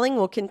keeps selling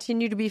will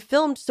continue to be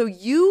filmed. So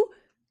you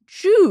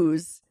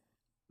choose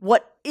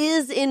what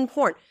is in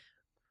porn.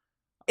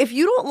 If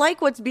you don't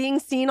like what's being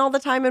seen all the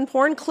time in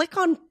porn, click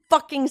on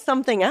fucking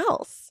something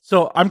else.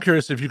 So I'm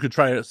curious if you could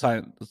try a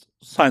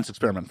science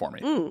experiment for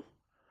me.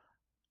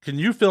 Can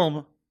you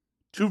film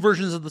 2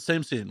 versions of the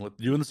same scene with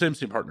you and the same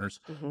scene partners,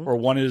 or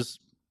one is,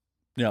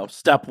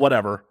 step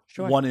whatever,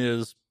 Sure. one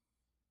is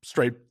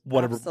straight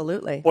whatever,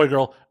 Absolutely, boy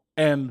girl,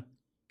 and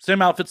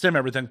same outfit, same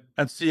everything,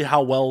 and see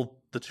how well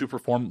the 2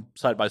 perform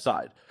side by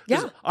side?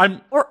 Yeah.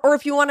 Or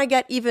if you want to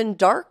get even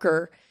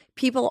darker,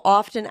 people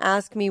often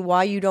ask me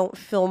why you don't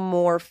film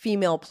more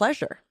female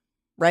pleasure,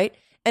 right?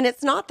 And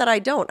it's not that I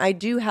don't. I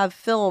do have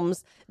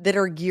films that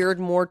are geared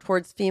more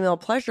towards female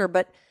pleasure,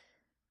 but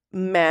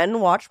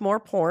men watch more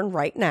porn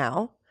right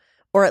now,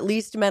 or at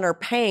least men are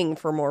paying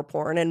for more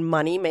porn, and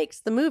money makes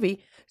the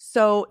movie.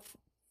 So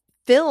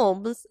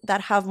films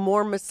that have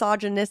more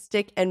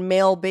misogynistic and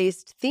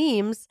male-based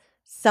themes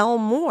sell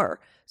more.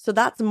 So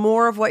that's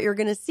more of what you're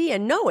going to see.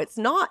 And no, it's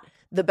not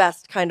the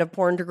best kind of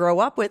porn to grow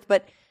up with,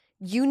 but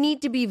you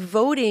need to be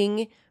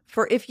voting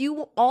for, if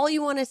all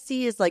you want to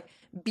see is like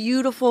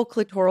beautiful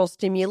clitoral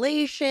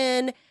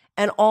stimulation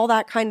and all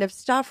that kind of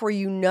stuff where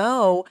you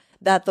know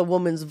that the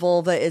woman's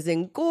vulva is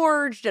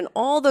engorged and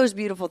all those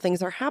beautiful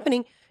things are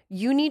happening,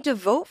 you need to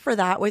vote for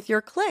that with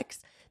your clicks.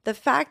 The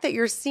fact that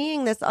you're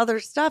seeing this other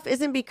stuff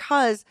isn't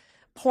because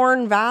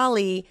Porn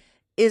Valley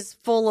is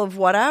full of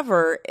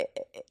whatever.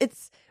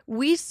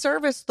 We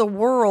service the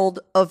world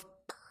of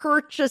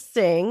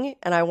purchasing,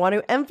 and I want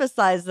to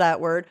emphasize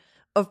that word,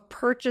 of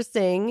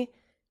purchasing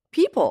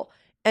people.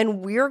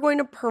 And we're going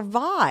to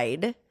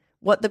provide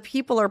what the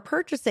people are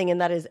purchasing, and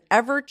that is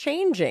ever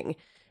changing.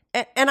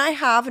 And I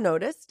have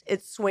noticed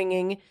it's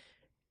swinging.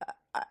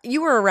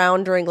 You were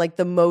around during like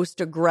the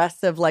most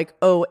aggressive, like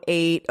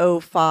 08,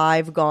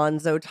 05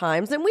 gonzo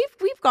times. And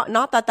we've got,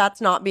 not that that's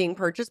not being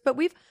purchased, but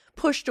we've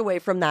pushed away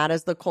from that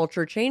as the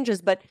culture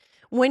changes. But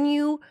when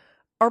you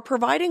are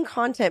providing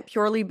content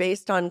purely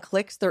based on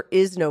clicks, there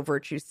is no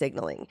virtue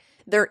signaling.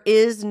 There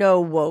is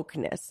no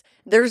wokeness.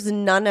 There's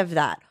none of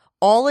that.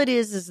 All it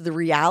is the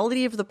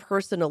reality of the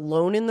person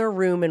alone in their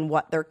room and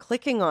what they're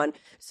clicking on.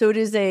 So it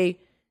is a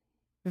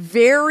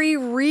very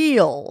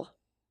real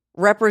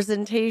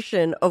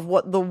representation of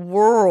what the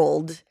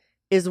world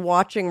is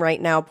watching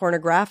right now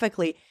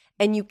pornographically.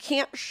 And you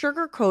can't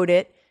sugarcoat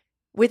it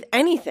with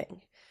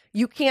anything.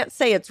 You can't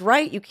say it's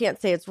right. You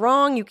can't say it's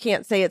wrong. You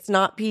can't say it's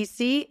not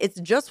PC. It's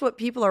just what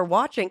people are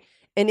watching.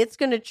 And it's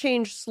going to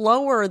change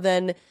slower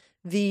than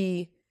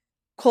the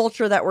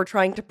culture that we're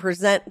trying to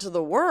present to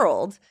the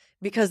world,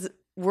 because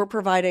we're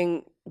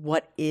providing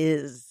what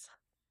is,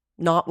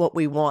 not what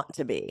we want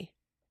to be.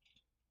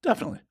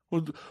 Definitely.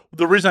 Well,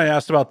 the reason I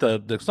asked about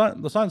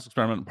the science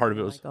experiment part of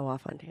it was... I go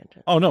off on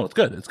tangent. Oh, no, it's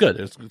good. It's good.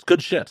 It's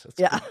good shit.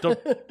 Don't,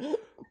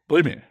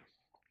 believe me.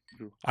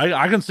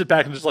 I can sit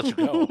back and just let you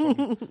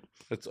go.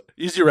 It's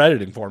easier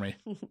editing for me.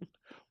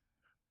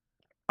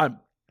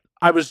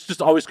 I was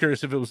just always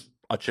curious if it was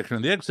a chicken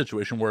and the egg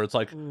situation where it's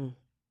like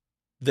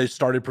they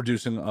started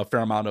producing a fair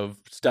amount of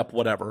step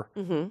whatever.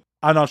 Mm-hmm.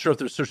 I'm not sure if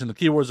they're searching the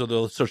keywords or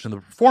they're searching the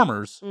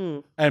performers.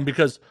 And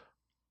because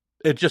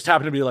it just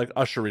happened to be like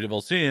a Cherie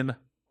Deville scene.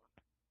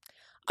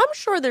 I'm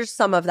sure there's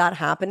some of that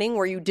happening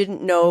where you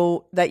didn't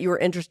know that you were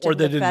interested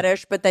in the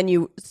fetish, but then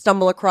you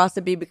stumble across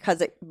it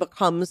because it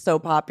becomes so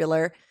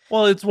popular.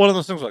 Well, it's one of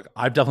those things like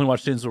I've definitely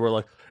watched scenes where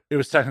like it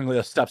was technically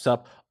a step.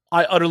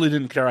 I utterly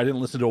didn't care. I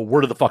didn't listen to a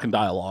word of the fucking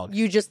dialogue.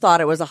 You just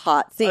thought it was a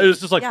hot scene. It was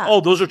just like, oh,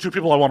 those are two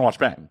people I want to watch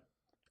bang.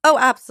 Oh,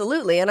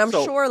 absolutely. And I'm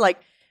sure like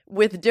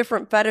with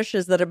different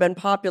fetishes that have been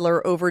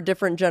popular over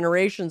different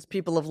generations,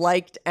 people have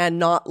liked and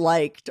not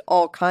liked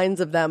all kinds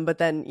of them. But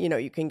then, you know,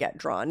 you can get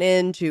drawn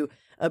into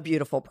a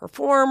beautiful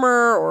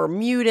performer or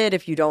muted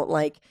if you don't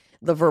like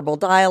the verbal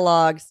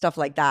dialogue, stuff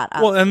like that.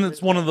 Absolutely. Well, and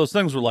it's one of those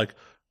things where like,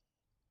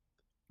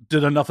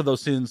 did enough of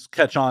those scenes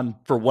catch on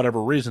for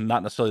whatever reason,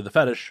 not necessarily the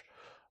fetish.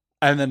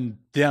 And then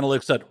the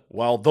analytics said,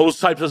 well, those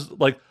types of,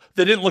 like,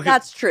 they didn't look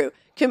That's true.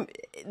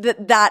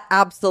 That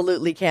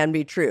absolutely can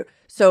be true.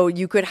 So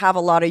you could have a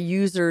lot of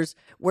users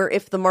where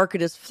if the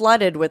market is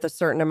flooded with a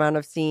certain amount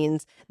of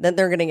scenes, then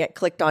they're going to get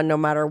clicked on no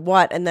matter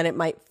what. And then it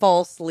might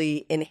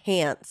falsely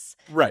enhance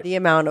the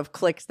amount of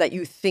clicks that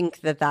you think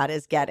that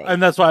is getting.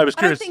 And that's why I was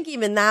curious. I think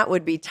even that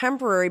would be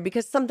temporary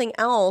because something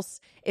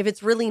else, if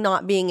it's really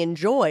not being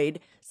enjoyed,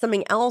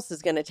 something else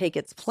is going to take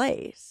its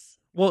place.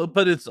 Well,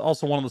 but it's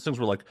also one of those things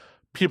where like,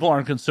 people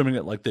aren't consuming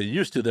it like they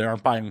used to. They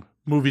aren't buying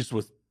movies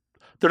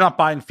they're not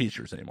buying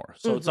features anymore.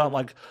 So it's not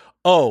like,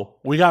 oh,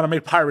 we got to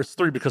make Pirates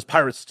 3 because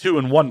Pirates 2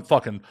 and 1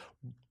 fucking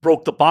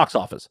broke the box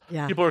office.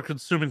 Yeah. People are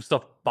consuming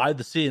stuff by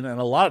the scene. And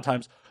a lot of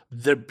times,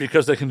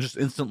 because they can just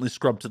instantly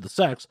scrub to the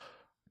sex,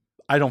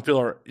 I don't feel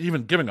are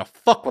even giving a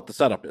fuck what the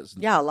setup is.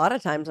 Yeah, a lot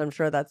of times I'm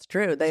sure that's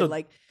true. They're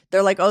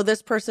like, oh,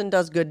 this person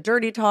does good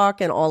dirty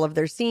talk in all of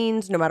their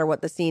scenes, no matter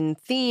what the scene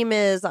theme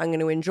is. I'm going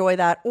to enjoy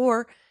that.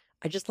 Or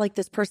I just like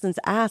this person's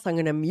ass. I'm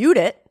going to mute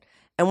it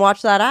and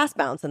watch that ass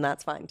bounce, and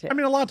that's fine too. I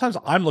mean, a lot of times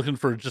I'm looking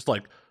for just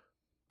like,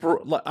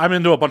 I'm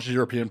into a bunch of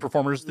European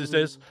performers these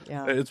days.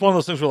 Yeah. It's one of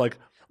those things where like,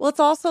 well, it's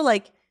also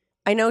like,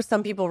 I know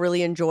some people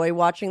really enjoy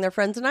watching their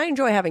friends, and I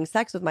enjoy having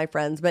sex with my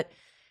friends, but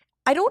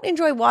I don't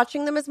enjoy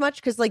watching them as much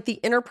because like the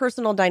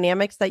interpersonal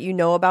dynamics that you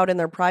know about in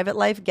their private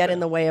life get in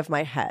the way of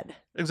my head.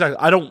 Exactly.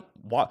 I don't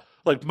watch,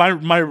 like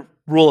my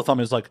rule of thumb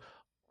is like,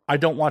 I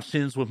don't watch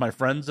scenes with my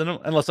friends in them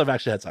unless I've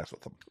actually had sex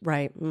with them.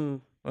 Right.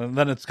 Mm. And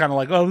then it's kind of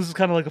like, oh, this is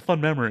kind of like a fun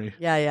memory.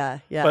 Yeah.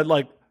 But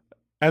like,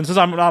 and since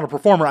I'm not a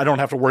performer, I don't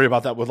have to worry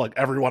about that with like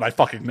everyone I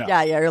fucking know.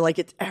 Yeah. You're like,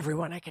 it's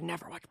everyone. I can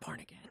never watch porn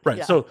again. Right.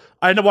 Yeah. So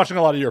I end up watching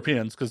a lot of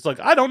Europeans because like,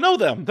 I don't know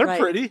them. They're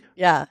pretty.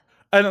 Yeah.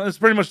 And it's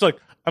pretty much like,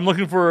 I'm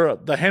looking for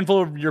the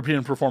handful of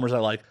European performers I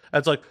like.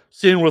 That's like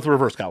seeing with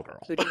reverse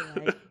cowgirl. Who do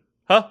you like?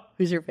 Huh?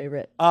 Who's your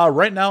favorite?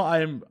 Right now,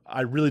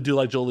 I really do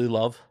like Jolie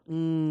Love.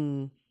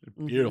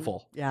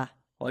 Beautiful. Yeah.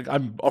 Like,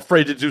 I'm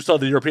afraid to do some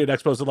of the European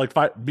expos and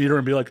like meet her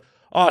and be like,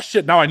 oh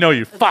shit, now I know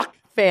you. Fuck.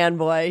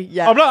 Fanboy.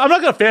 Yeah. I'm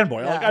not gonna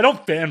fanboy. Yeah. Like, I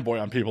don't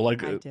fanboy on people.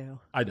 Like, I do.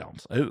 I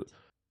don't.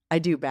 I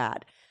do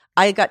bad.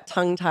 I got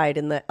tongue tied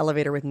in the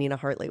elevator with Nina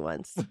Hartley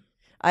once.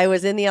 I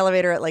was in the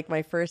elevator at like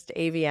my first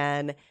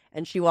AVN,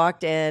 and she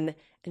walked in,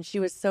 and she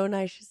was so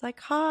nice. She's like,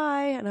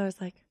 "Hi," and I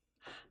was like,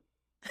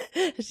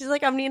 she's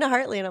like, "I'm Nina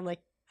Hartley," and I'm like,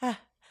 ah.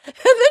 And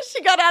then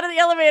she got out of the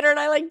elevator, and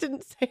I like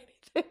didn't say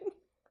anything.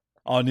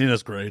 Oh,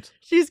 Nina's great.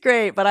 She's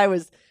great, but I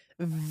was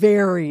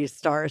very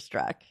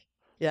starstruck.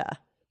 Yeah.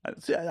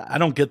 See, I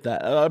don't get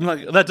that. I'm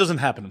like, that doesn't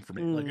happen for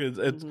me. Like,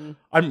 it's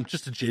I'm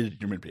just a jaded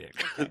human being.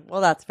 Well,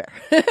 that's fair.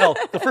 Hell,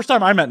 the first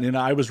time I met Nina,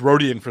 I was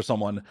roadieing for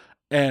someone,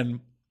 and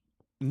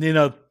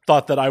Nina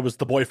thought that I was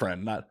the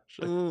boyfriend. Not,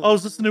 she's like, oh,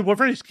 is this the new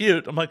boyfriend? He's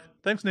cute. I'm like,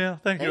 thanks,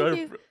 Nina. Thank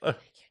you.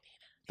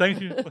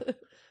 Thank you.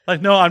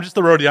 Like, no, I'm just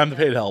the roadie. I'm the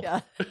paid help. Yeah.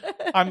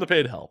 I'm the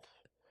paid help.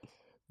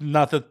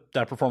 Not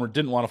that performer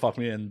didn't want to fuck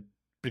me, and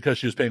because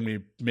she was paying me,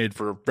 made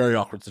for a very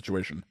awkward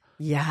situation.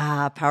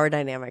 Yeah, power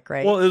dynamic,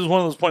 right? Well, it was one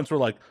of those points where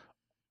like,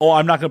 oh,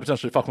 I'm not going to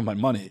potentially fuck with my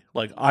money.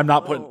 Like, I'm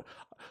not putting,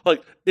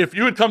 like, if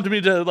you had come to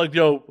me to like,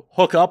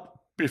 hook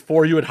up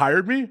before you had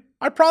hired me,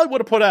 I probably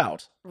would have put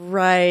out.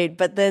 Right.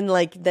 But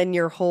then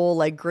your whole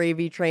like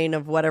gravy train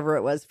of whatever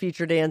it was,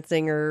 feature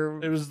dancing or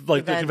it was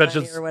like the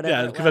conventions, or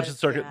whatever the convention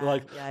circuit. Yeah,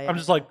 like, yeah. I'm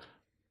just like,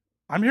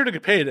 I'm here to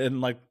get paid,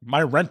 and like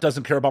my rent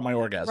doesn't care about my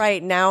orgasm.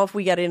 Right. Now, if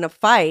we get in a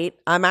fight,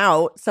 I'm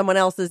out, someone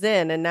else is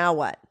in, and now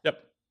what?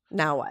 Yep.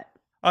 Now what?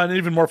 And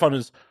even more fun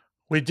is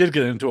we did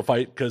get into a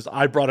fight because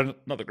I brought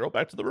another girl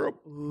back to the room.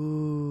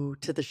 Ooh,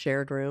 to the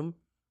shared room.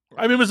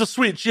 I mean, it was a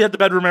suite. She had the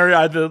bedroom area,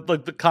 I had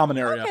the common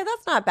area. Okay,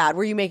 that's not bad.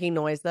 Were you making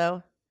noise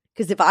though?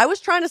 Because if I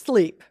was trying to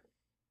sleep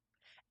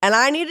and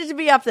I needed to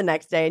be up the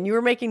next day and you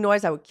were making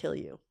noise, I would kill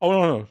you. Oh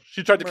no!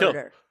 She tried to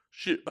Murder.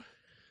 kill.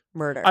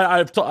 Murder.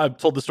 I've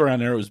told the story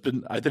on air.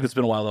 I think it's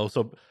been a while though.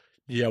 So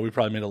yeah, we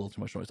probably made a little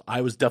too much noise.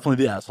 I was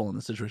definitely the asshole in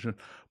this situation,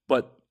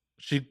 but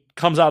she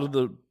comes out of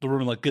the room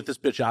and like, get this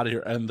bitch out of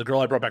here. And the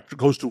girl I brought back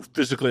goes to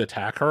physically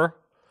attack her.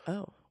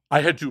 Oh.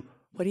 I had to.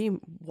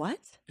 What?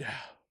 Yeah.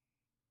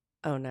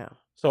 Oh no.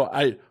 So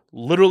I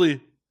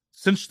literally,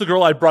 since the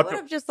girl I brought would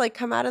have just like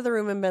come out of the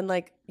room and been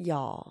like,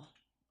 y'all,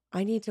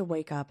 I need to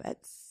wake up at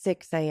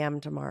 6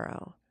 a.m.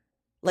 tomorrow.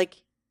 Like,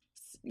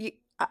 you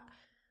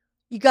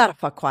gotta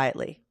fuck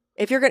quietly.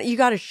 If you're you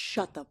gotta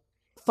shut the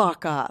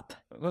fuck up.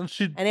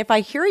 And if I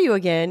hear you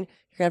again,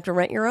 you're gonna have to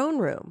rent your own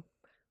room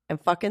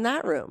and fuck in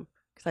that room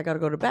because I gotta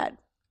go to bed.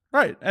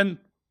 Right. And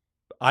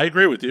I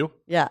agree with you.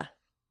 Yeah.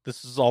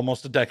 This is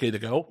almost a decade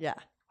ago. Yeah.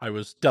 I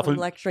was I'm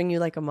definitely lecturing you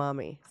like a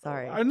mommy.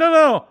 Sorry.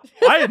 no.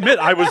 I admit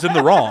I was in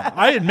the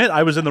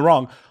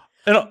wrong.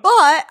 And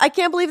But I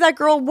can't believe that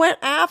girl went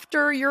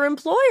after your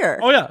employer.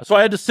 oh yeah, so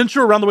I had to cinch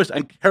her around the waist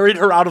and carried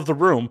her out of the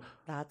room,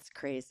 That's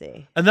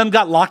crazy. and then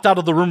got locked out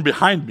of the room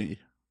behind me.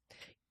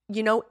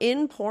 You know,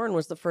 in porn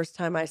was the first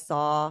time I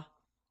saw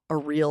a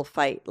real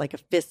fight, like a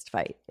fist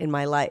fight in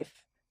my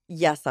life.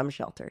 Yes, I'm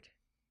sheltered.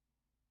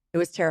 It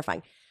was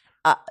terrifying.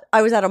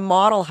 I was at a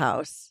model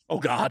house Oh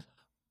God.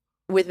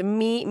 with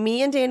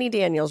me and Danny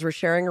Daniels were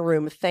sharing a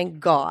room. Thank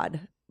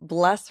God.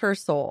 Bless her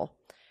soul.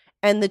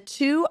 And the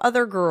two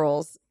other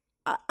girls,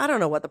 I don't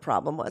know what the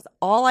problem was.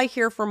 All I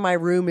hear from my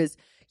room is,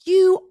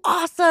 "You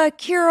Asa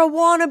Kira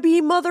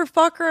wannabe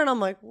motherfucker." And I'm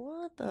like,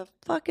 what the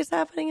fuck is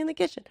happening in the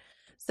kitchen?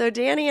 So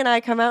Danny and I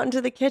come out into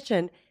the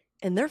kitchen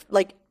and they're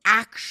like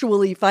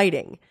actually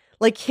fighting,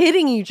 like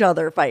hitting each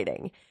other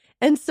fighting.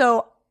 And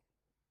so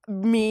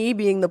me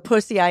being the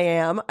pussy I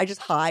am, I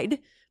just hide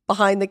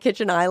behind the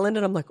kitchen island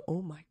and I'm like,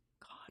 oh my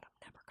God, I'm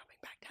never coming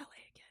back to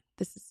LA again.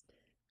 This is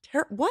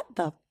terrible. What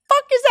the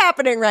fuck is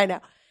happening right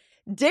now?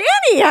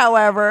 Danny,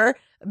 however,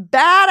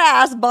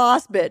 badass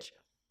boss bitch.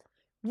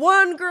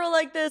 One girl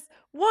like this,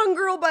 one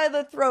girl by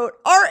the throat,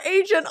 our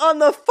agent on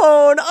the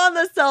phone, on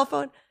the cell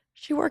phone.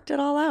 She worked it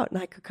all out and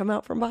I could come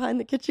out from behind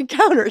the kitchen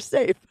counter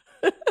safe.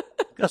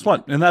 Guess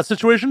what? In that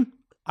situation,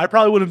 I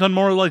probably would have done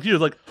more like you.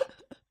 Like,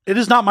 it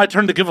is not my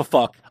turn to give a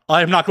fuck.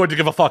 I am not going to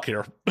give a fuck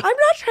here. I'm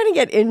not trying to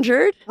get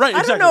injured. Right, I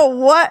exactly. don't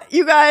know what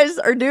you guys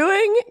are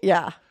doing.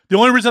 Yeah. The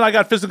only reason I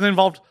got physically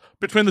involved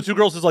between the two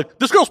girls is like,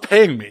 this girl's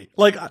paying me.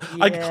 Like,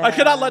 I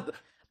cannot let.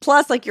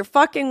 Plus, like, you're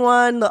fucking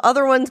one, the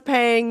other one's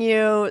paying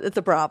you. It's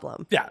a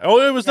problem. Yeah,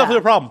 it was definitely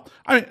a problem.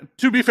 I mean,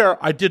 to be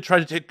fair, I did try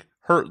to take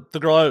the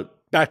girl out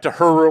back to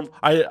her room.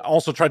 I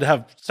also tried to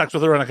have sex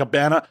with her in a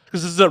cabana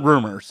because this is a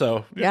rumor.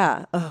 So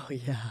Yeah. Oh,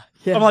 yeah.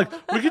 I'm like,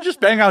 we could just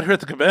bang out here at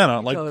the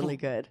cabana. Like, Totally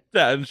good.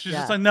 Yeah, and she's Yeah.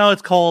 just like, no,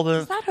 it's cold.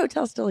 Does that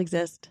hotel still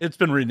exist? It's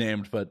been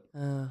renamed, but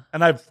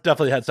and I've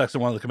definitely had sex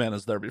in one of the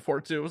cabanas there before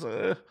too.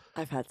 So,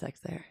 I've had sex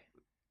there.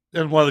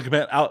 in one of the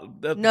cabana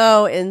out.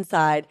 No,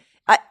 inside.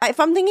 If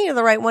I'm thinking of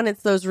the right one,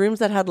 it's those rooms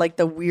that had like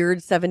the weird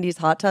 70s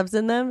hot tubs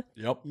in them.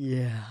 Yep.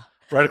 Yeah.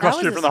 Right across the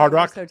street from the Hard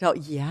Rock. Hotel.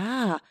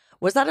 Yeah.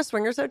 Was that a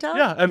swingers hotel?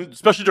 Yeah, and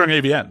especially during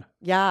AVN.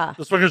 Yeah.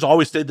 The swingers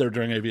always stayed there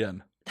during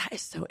AVN. That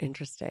is so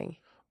interesting.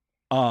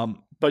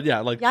 But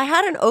yeah, like Yeah, I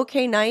had an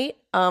okay night.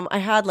 I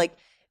had like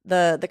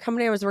the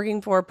company I was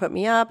working for put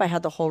me up. I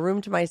had the whole room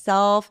to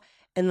myself.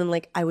 And then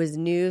like I was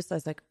new, so I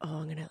was like, oh,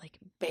 I'm gonna like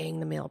bang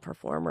the male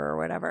performer or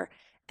whatever.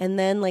 And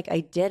then like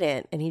I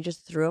didn't, and he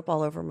just threw up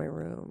all over my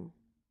room.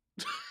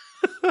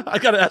 I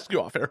got to ask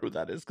you off air who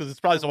that is because it's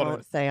probably I someone.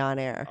 won't say on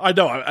air, I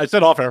know. I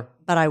said off air.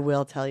 but I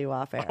will tell you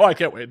off air. Oh, I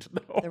can't wait to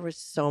know. There was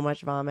so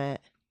much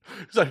vomit.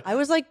 It's like, I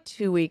was like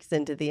 2 weeks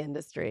into the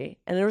industry,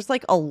 and there was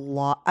like a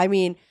lot. I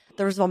mean,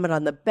 there was vomit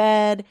on the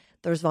bed.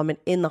 There was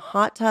vomit in the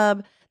hot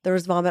tub. There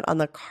was vomit on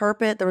the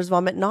carpet. There was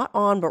vomit not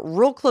on, but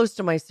real close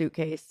to my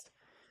suitcase.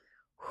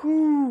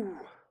 Whew.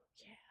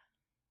 Yeah.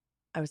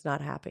 I was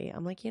not happy.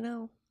 I'm like,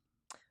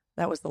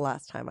 that was the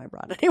last time I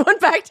brought anyone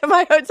back to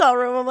my hotel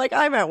room. I'm like,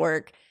 I'm at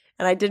work.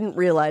 And I didn't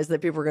realize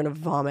that people were going to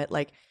vomit.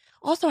 Like,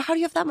 also, how do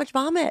you have that much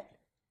vomit?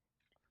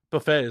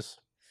 buffets.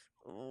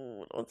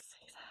 Oh, don't say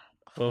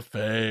that.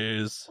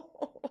 Buffets.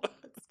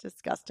 It's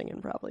disgusting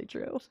and probably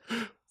true.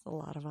 It's a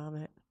lot of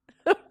vomit.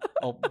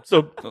 Oh,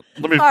 so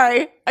let me.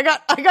 Sorry, I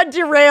got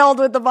derailed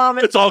with the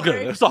vomit. It's all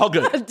good. It's all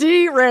good.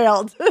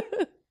 Derailed.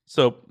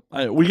 So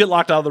we get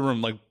locked out of the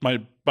room. Like my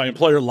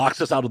employer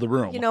locks us out of the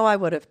room. I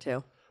would have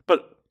too.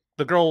 But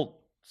the girl's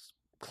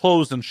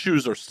clothes and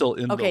shoes are still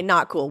in. Okay,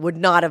 not cool. Would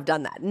not have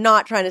done that.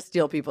 Not trying to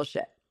steal people's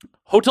shit.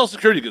 Hotel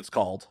security gets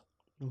called.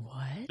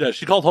 What? Yeah,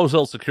 she called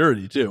hotel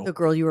security too. The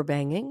girl you were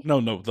banging? No,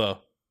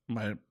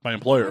 my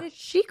employer. Why did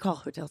she call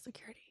hotel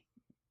security?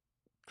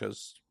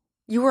 Because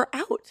You were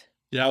out.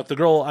 yeah, the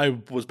girl I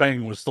was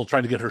banging was still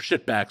trying to get her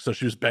shit back, so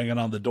she was banging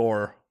on the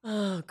door.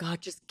 Oh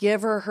God, just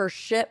give her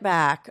shit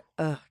back.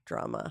 Ugh,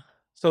 drama.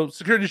 So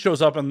security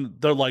shows up and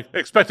they're like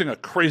expecting a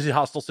crazy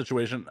hostile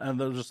situation, and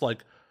they're just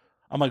like,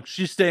 I'm like,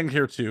 she's staying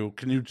here too.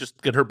 Can you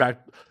just get her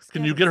back?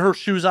 Can you get her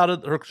shoes out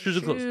of her shoes?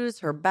 And clothes?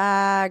 Her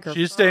bag, her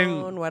She's phone,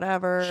 staying.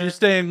 whatever. She's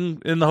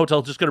staying in the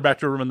hotel. Just get her back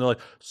to her room. And they're like,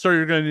 "Sir,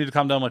 you're going to need to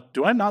calm down." I'm like,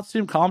 do I not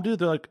seem calm, dude?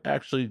 They're like,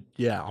 actually,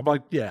 yeah. I'm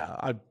like, yeah,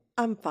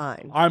 I'm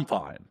fine. I'm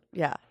fine.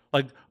 Yeah.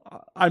 Like,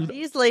 I'm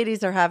These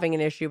ladies are having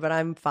an issue, but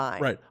I'm fine.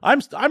 right.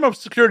 I'm a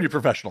security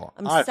professional.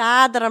 I'm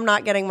sad that I'm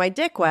not getting my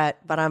dick wet,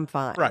 but I'm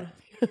fine. Right.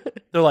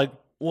 They're like,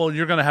 well,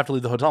 you're going to have to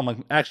leave the hotel. I'm like,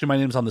 actually, my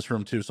name's on this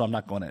room too, so I'm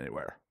not going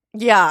anywhere.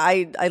 Yeah,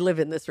 I live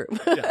in this room.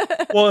 Yeah.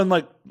 Well, and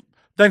like,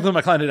 thankfully,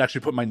 my client had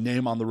actually put my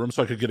name on the room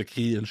so I could get a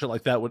key and shit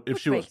like that. If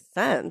she was Makes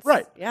sense.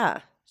 Right. Yeah.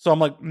 So I'm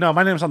like, no,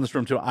 my name's on this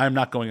room too. I'm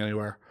not going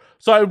anywhere.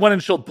 So I went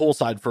and chilled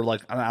poolside for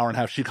like an hour and a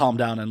half. She calmed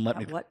down and let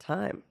me. At what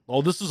time?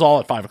 Oh, this is all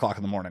at 5:00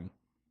 in the morning.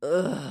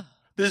 Ugh.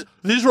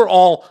 These were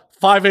all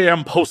 5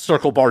 a.m. post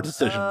circle bar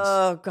decisions.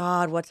 Oh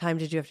God, what time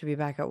did you have to be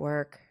back at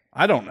work?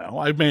 I don't know.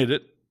 I made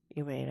it.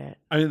 You made it.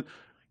 I mean,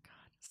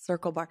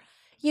 Circle bar.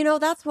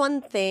 That's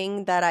one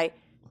thing that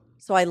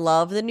so I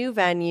love the new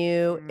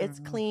venue. It's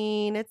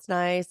clean, it's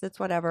nice, it's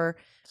whatever.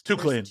 It's too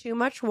There's clean. too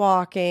much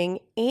walking.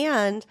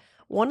 And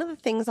one of the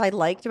things I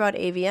liked about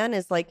AVN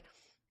is like,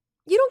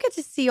 you don't get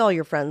to see all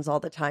your friends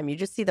all the time. You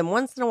just see them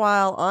once in a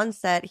while on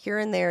set, here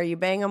and there. You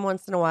bang them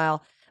once in a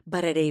while.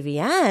 But at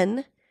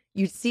AVN,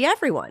 you'd see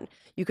everyone.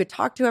 You could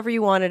talk to whoever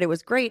you wanted. It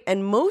was great.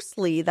 And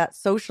mostly that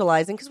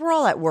socializing, because we're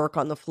all at work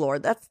on the floor.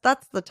 That's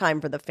the time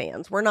for the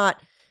fans. We're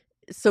not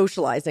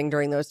socializing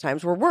during those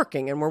times. We're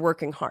working and we're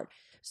working hard.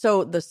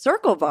 So the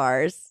circle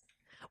bars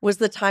was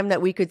the time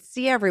that we could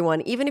see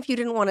everyone, even if you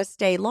didn't want to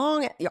stay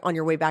long on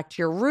your way back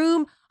to your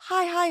room.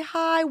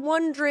 Hi,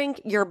 one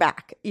drink, you're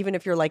back, even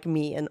if you're like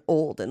me and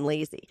old and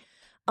lazy.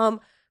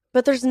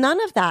 But there's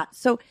none of that.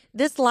 So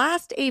this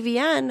last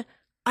AVN,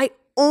 I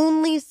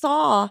only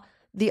saw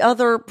the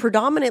other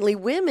predominantly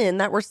women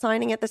that were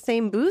signing at the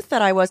same booth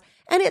that I was.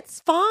 And it's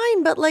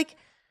fine, but like,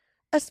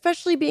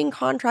 especially being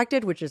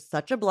contracted, which is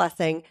such a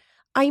blessing,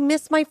 I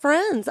miss my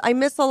friends. I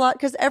miss a lot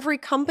because every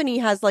company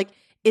has like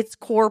its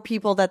core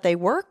people that they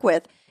work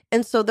with.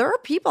 And so there are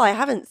people I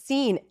haven't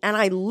seen, and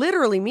I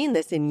literally mean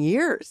this, in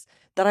years,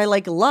 that I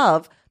like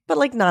love, but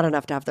like not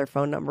enough to have their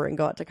phone number and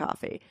go out to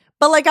coffee.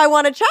 But like I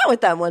want to chat with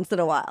them once in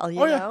a while, you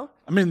know?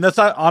 I mean, that's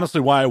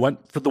honestly why I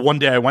went for the one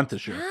day I went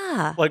this year.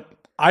 Yeah. Like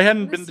I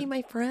hadn't I been see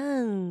my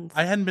friends.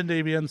 I hadn't been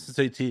to AVN since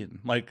 18.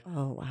 Like,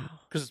 Oh, wow.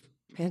 because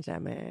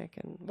Pandemic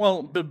and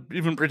but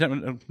even pre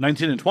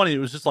 19 and 20, it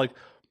was just like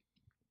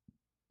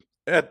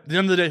at the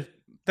end of the day,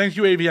 thank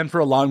you AVN for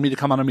allowing me to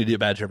come on a media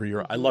badge every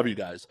year. I love you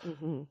guys,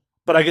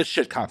 but I get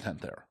shit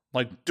content there.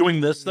 Like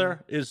doing this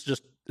there is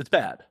just it's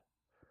bad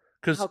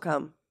because how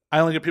come? I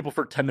only get people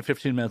for 10 to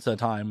 15 minutes at a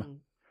time.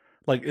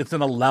 Like it's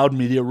in a loud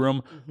media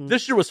room.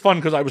 This year was fun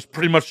because I was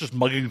pretty much just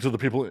mugging to the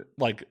people,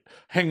 like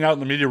hanging out in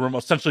the media room,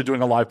 essentially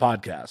doing a live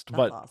podcast.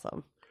 That's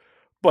awesome.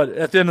 But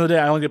at the end of the day,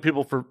 I only get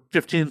people for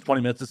 15,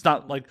 20 minutes. It's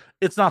not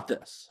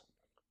this.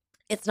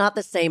 It's not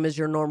the same as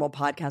your normal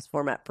podcast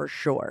format for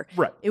sure.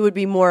 Right. It would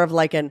be more of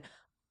like an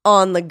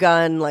on the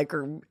gun, like,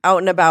 or out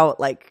and about,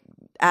 like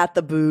at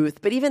the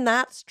booth. But even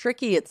that's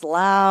tricky. It's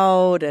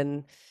loud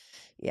and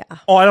yeah.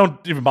 Oh, I don't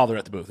even bother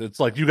at the booth. It's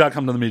like, you got to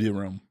come to the media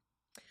room.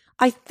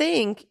 I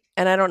think,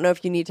 and I don't know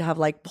if you need to have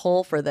like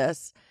pull for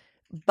this,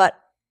 but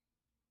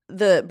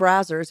the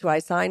Brazzers, who I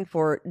signed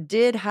for,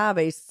 did have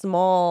a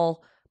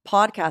small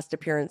podcast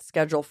appearance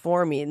schedule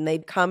for me. And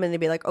they'd come and they'd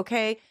be like,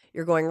 okay,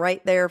 you're going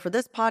right there for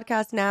this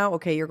podcast now.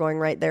 Okay, you're going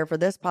right there for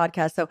this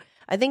podcast. So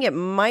I think it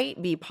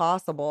might be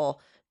possible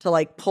to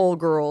like pull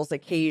girls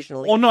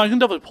occasionally. Oh, no, I can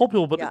definitely pull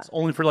people, but it's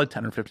only for like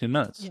 10 or 15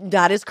 minutes.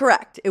 That is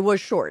correct. It was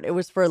short. It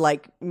was for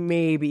like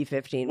maybe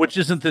 15 Which minutes.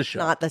 isn't this show.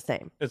 Not the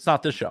same. It's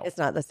not this show. It's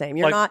not the same.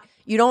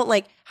 You don't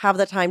like have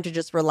the time to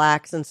just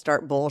relax and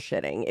start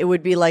bullshitting. It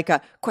would be like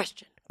a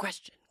question.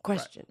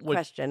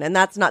 And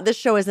that's not, this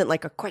show isn't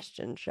like a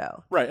question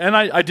show. Right. And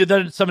I did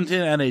that at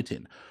 17 and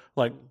 18.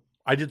 Like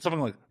I did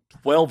something like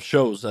 12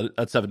 shows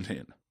at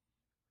 17.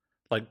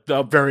 Like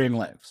the varying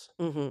lengths.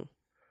 Mm-hmm.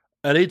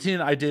 At 18,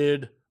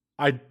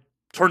 I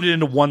turned it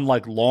into one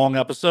like long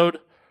episode.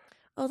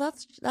 Oh,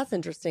 that's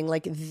interesting.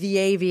 Like the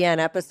AVN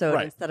episode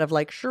Right. instead of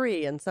like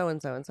Cherie and so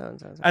and so and so and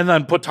so. And so. And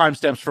then put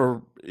timestamps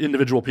for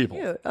individual people.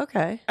 Cute.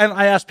 Okay. And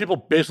I asked people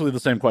basically the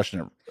same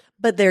question.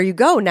 But there you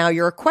go. Now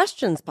you're a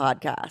questions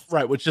podcast.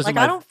 Right, which is like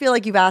I don't feel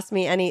like you've asked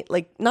me any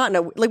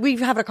we've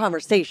had a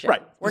conversation.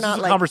 Right. We're This not is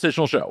a like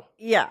conversational show.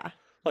 Yeah.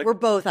 Like- We're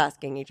both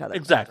asking each other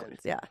Exactly.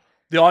 questions. Yeah.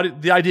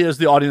 The idea is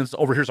the audience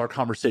overhears our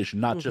conversation,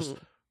 not just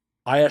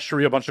I asked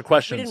Cherie a bunch of We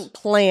questions. didn't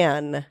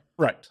plan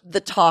Right. the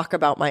talk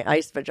about my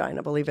ice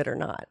vagina, believe it or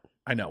not.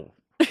 I know.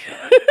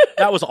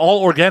 That was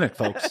all organic,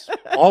 folks.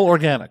 All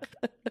organic.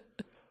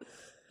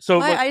 So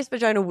My like, ice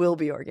vagina will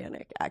be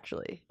organic,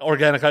 actually.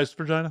 organic ice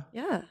vagina?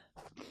 Yeah.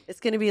 It's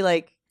going to be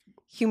like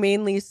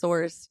humanely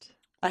sourced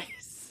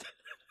ice.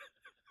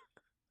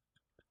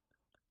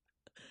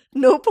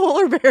 No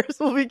polar bears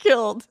will be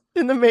killed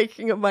in the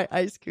making of my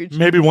ice coochie.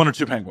 Maybe one or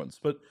two penguins,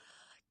 but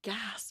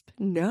Gasp.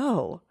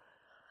 No.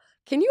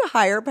 Can you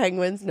hire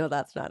penguins? No,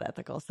 that's not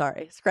ethical.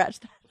 Sorry. Scratch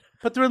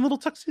that. they're in little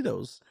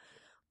tuxedos.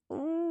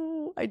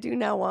 Ooh, I do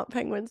now want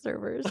penguin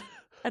servers.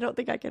 I don't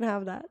think I can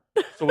have that.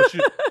 So what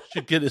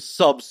she'd get is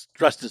subs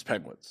dressed as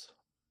penguins.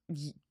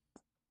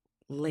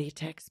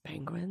 Latex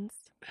penguins?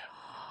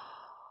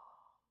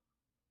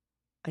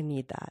 I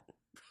need that.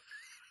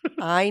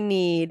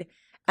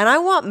 And I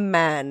want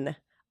men.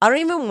 I don't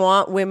even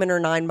want women or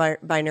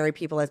non-binary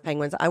people as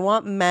penguins. I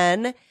want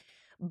men,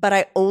 but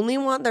I only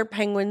want their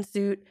penguin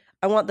suit.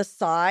 I want the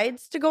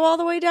sides to go all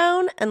the way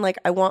down, and like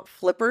I want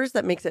flippers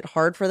that makes it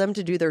hard for them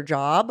to do their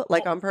job,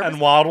 like on purpose.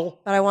 And waddle.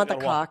 But I want the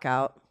cock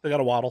out. They got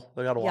to waddle.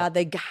 Yeah,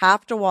 they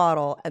have to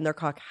waddle, and their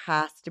cock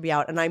has to be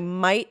out. And I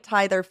might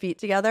tie their feet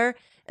together,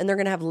 and they're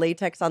going to have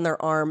latex on their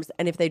arms.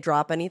 And if they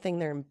drop anything,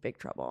 they're in big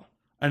trouble.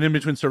 And in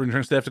between serving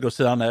drinks, they have to go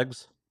sit on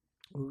eggs.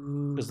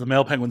 Because the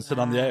male penguins sit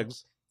on the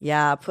eggs.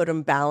 Yeah,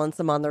 balance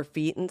them on their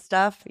feet and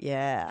stuff.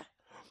 Yeah.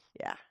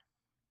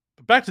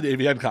 But back to the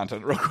AVN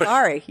content real quick.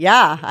 Sorry.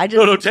 Yeah. I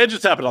just. No,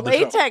 tangents happen on the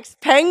show. Latex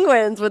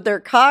penguins with their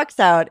cocks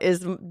out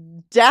is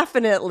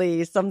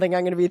definitely something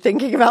I'm going to be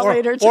thinking about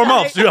later tonight. 4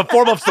 months. You have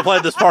 4 months to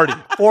plan this party.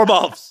 4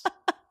 months.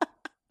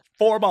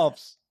 4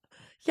 months.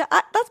 Yeah,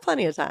 that's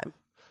plenty of time.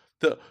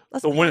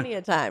 That's plenty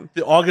of time.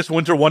 The August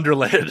winter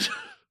wonderland.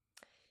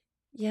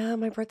 Yeah,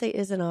 my birthday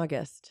is in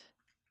August.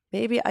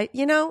 Maybe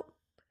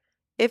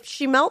if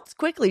she melts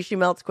quickly, she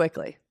melts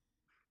quickly.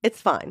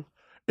 It's fine.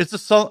 You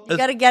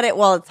got to get it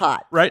while it's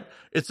hot. Right?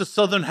 It's a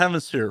Southern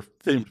Hemisphere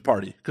themed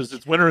party because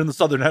it's winter in the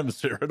Southern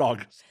Hemisphere in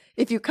August.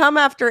 If you come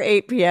after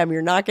 8 p.m.,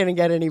 you're not going to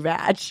get any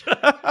badge.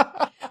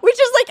 Which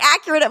is like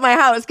accurate at my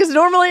house because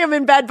normally I'm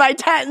in bed by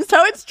 10.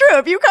 So it's true.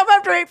 If you come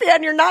after 8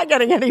 p.m., you're not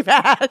getting any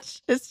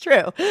badge. It's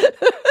true.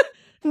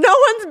 No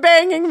one's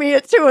banging me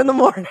at 2 in the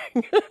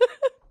morning.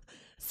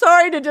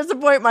 Sorry to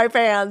disappoint my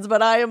fans,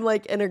 but I am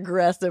like an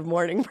aggressive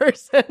morning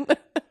person.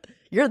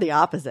 You're the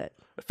opposite.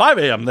 At 5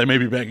 a.m., they may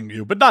be banging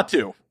you, but not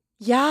 2.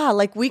 Yeah,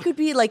 like we could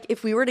be like,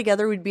 if we were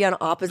together, we'd be on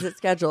opposite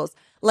schedules.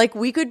 Like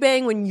we could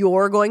bang when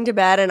you're going to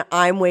bed and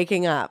I'm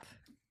waking up.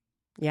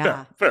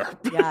 Yeah. Fair.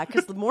 Yeah,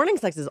 because the morning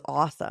sex is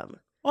awesome.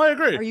 Well, I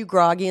agree. Are you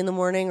groggy in the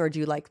morning or do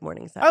you like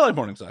morning sex? I like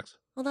morning sex.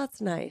 Well,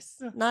 that's nice.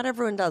 Yeah. Not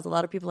everyone does. A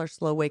lot of people are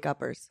slow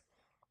wake-uppers.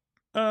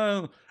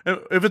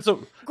 If it's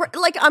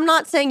like, I'm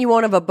not saying you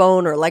won't have a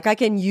boner. Like, I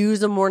can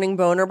use a morning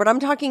boner, but I'm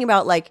talking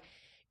about, like,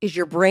 is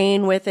your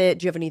brain with it?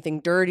 Do you have anything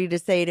dirty to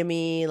say to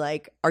me?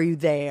 Like, are you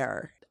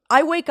there?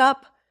 I wake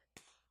up,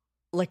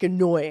 like,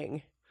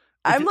 annoying.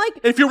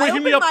 If you're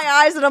waking me up,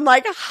 my eyes and I'm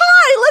like,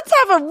 hi, let's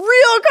have a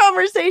real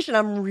conversation.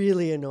 I'm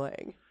really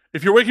annoying.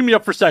 If you're waking me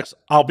up for sex,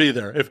 I'll be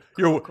there. If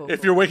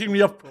you're waking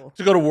me up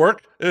to go to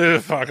work,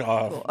 fuck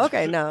off. Cool.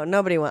 Okay, no,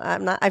 nobody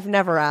wants. I've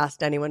never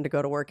asked anyone to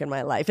go to work in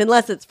my life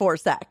unless it's for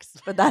sex,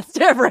 but that's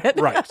different.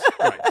 Right.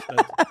 That's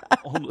a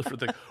whole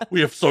different thing.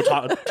 We have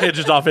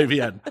tangents off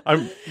AVN.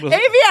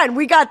 AVN,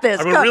 we got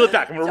this. I'm gonna reel it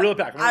back.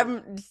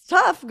 It's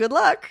tough. Good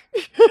luck.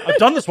 I've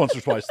done this once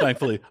or twice,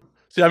 thankfully.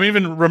 See, I'm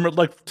even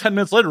 10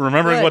 minutes later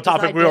remembering what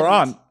topic we were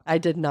on. I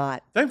did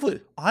not.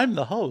 Thankfully, I'm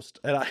the host,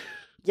 and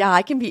Yeah,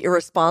 I can be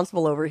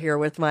irresponsible over here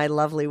with my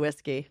lovely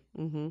whiskey.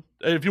 Mm-hmm.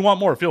 If you want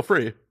more, feel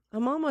free.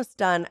 I'm almost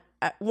done.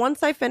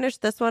 Once I finish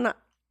this one,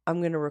 I'm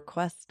going to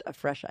request a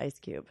fresh ice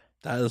cube.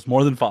 That is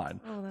more than fine.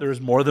 There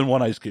is more than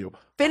one ice cube.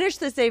 Finish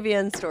this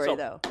AVN story,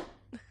 though.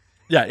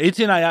 Yeah, AT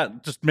and I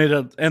just made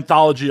an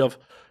anthology of,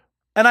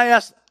 and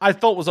I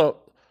thought was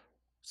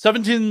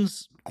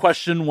 17's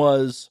question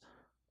was,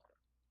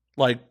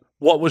 like,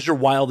 what was your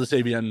wildest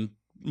AVN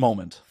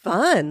moment?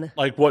 Fun.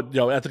 Like what,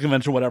 at the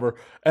convention, whatever.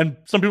 And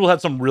some people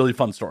had some really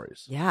fun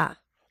stories. Yeah.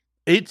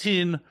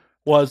 18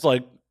 was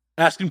like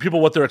asking people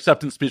what their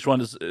acceptance speech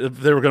was, if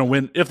they were going to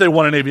win, if they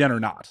won an AVN or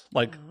not.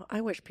 Like,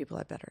 I wish people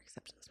had better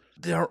acceptance.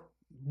 The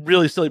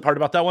really silly part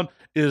about that one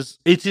is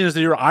 18 is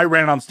the year I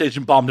ran on stage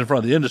and bombed in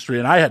front of the industry,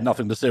 and I had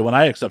nothing to say when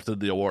I accepted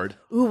the award.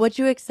 Ooh, what'd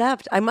you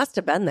accept? I must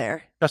have been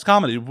there. Best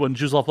comedy when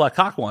Jews Love Black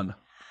Cock won.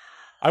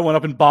 I went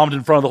up and bombed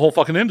in front of the whole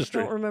fucking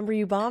industry. I don't remember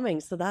you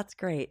bombing, so that's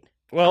great.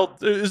 Well,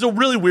 it's a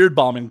really weird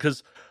bombing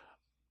because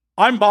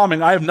I'm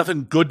bombing. I have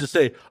nothing good to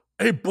say.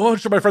 A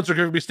bunch of my friends are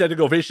giving me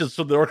standing ovations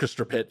from the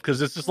orchestra pit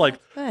because it's just like,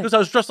 because I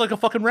was dressed like a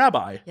fucking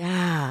rabbi.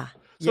 Yeah.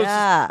 So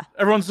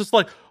everyone's just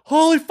like,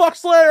 holy fuck,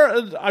 Slayer.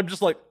 And I'm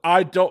just like,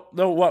 I don't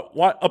know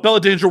what,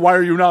 Abella Danger, why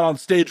are you not on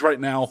stage right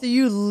now? So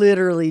you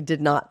literally did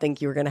not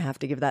think you were going to have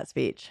to give that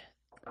speech?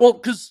 Well,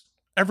 because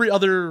every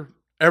other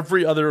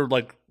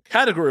like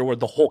category where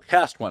the whole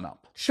cast went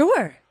up.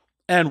 Sure.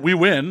 And we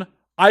win.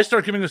 I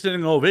start giving a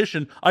standing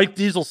ovation. Ike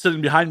Diesel's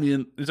sitting behind me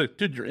and he's like,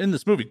 dude, you're in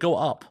this movie. Go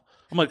up.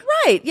 I'm like,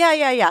 right.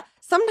 Yeah.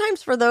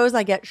 Sometimes for those,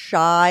 I get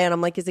shy and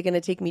I'm like, is it going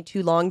to take me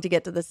too long to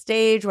get to the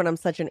stage when I'm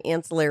such an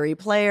ancillary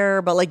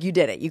player? But like, you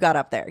did it. You got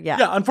up there. Yeah.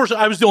 Yeah.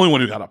 Unfortunately, I was the only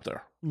one who got up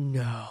there.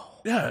 No.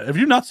 Yeah. Have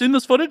you not seen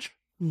this footage?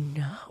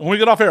 No. When we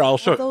get off air, I'll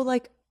show you. Although,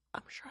 like,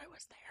 I'm sure I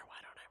was there. Why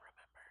don't I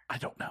remember? I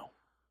don't know.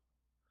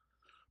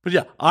 But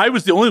yeah, I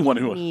was the only one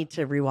who... I need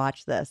to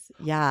rewatch this.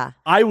 Yeah.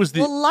 I was the...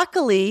 Well,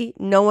 luckily,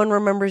 no one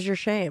remembers your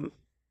shame.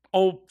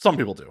 Oh, some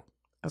people do.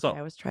 Okay,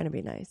 I was trying to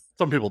be nice.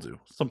 Some people do.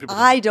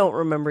 I don't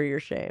remember your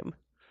shame.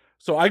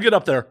 So I get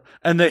up there,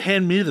 and they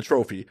hand me the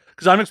trophy,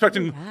 because I'm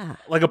expecting...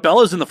 Like,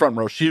 Abella's in the front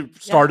row. She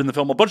starred in the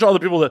film. A bunch of other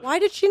people that... Why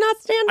did she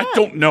not stand up? I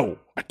don't know.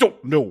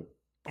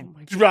 Oh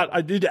my God.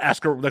 I need to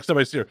ask her next time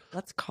I see her.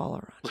 Let's call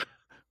her on.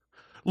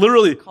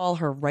 Literally. Call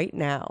her right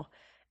now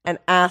and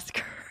ask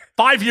her.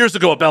 5 years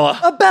ago,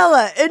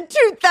 Abella, in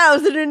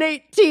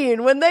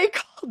 2018, when they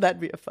called, that'd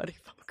be a funny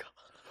phone call.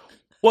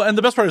 Well, and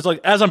the best part is,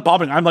 like, as I'm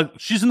bobbing, I'm like,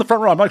 she's in the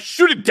front row. I'm like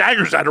shooting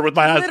daggers at her with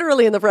my hands.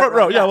 Literally in the front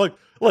row. Yeah,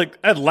 like,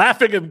 and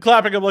laughing and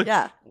clapping. I'm like,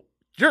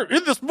 you're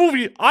in this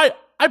movie. I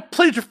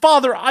played your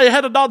father. I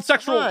had a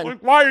non-sexual. Like,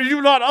 why are you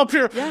not up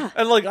here? Yeah.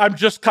 And like, I'm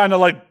just kind of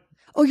like,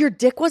 oh, your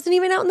dick wasn't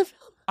even out in the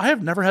film? I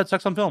have never had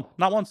sex on film.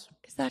 Not once.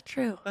 Is that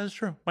true? That is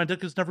true. My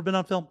dick has never been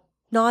on film.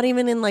 Not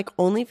even in like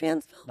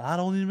OnlyFans film? Not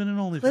even in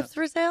OnlyFans. Clips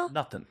for sale?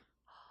 Nothing.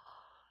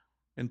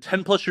 In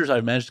 10 plus years,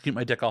 I've managed to keep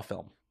my dick off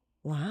film.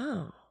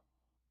 Wow.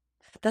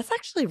 That's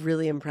actually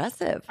really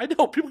impressive. I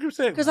know people keep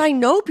saying Because I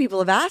know people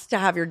have asked to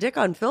have your dick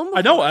on film before.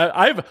 I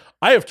know.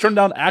 I have turned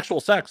down actual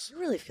sex. You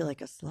really feel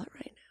like a slut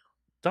right now.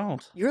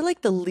 Don't. You're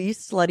like the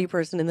least slutty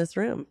person in this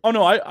room. Oh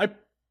no, I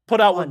put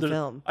out On with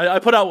film. I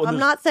put out with I'm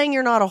not saying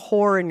you're not a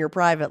whore in your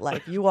private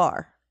life. You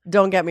are.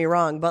 Don't get me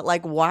wrong. But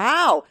like,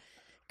 wow.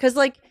 Because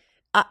like,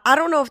 I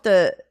don't know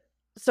if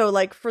so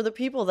like for the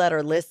people that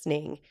are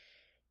listening,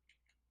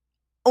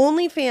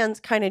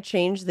 OnlyFans kind of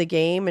changed the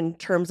game in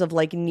terms of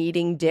like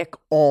needing dick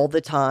all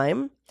the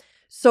time.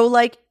 So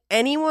like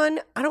anyone,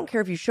 I don't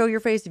care if you show your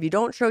face, if you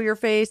don't show your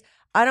face,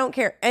 I don't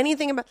care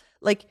anything about,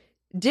 like,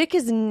 dick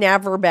has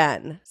never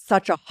been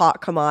such a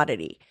hot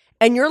commodity.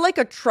 And you're like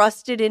a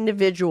trusted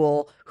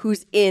individual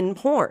who's in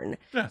porn.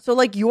 Yeah. So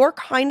like you're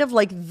kind of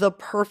like the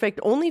perfect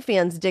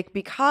OnlyFans dick,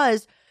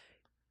 because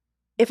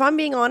if I'm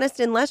being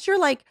honest, unless you're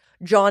like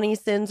Johnny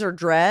Sins or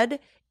Dread,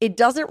 it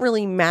doesn't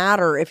really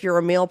matter if you're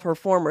a male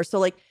performer. So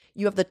like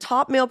you have the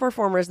top male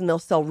performers and they'll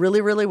sell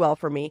really, really well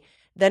for me.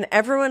 Then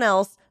everyone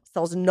else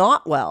sells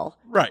not well.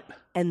 Right.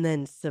 And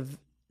then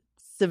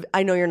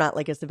I know you're not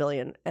like a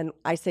civilian, and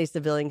I say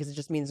civilian because it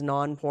just means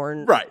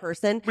non-porn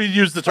person. We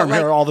use the term But, like,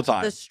 here all the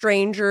time. The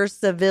stranger,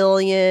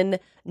 civilian,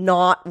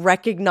 not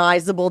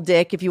recognizable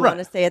dick, if you want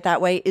to say it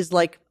that way, is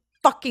like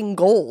fucking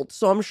gold.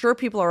 So I'm sure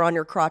people are on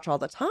your crotch all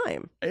the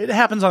time. It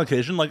happens on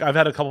occasion. Like I've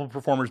had a couple of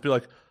performers be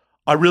like,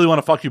 I really want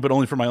to fuck you, but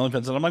only for my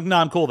OnlyFans. And I'm like,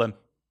 nah, I'm cool then.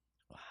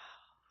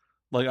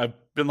 Like I've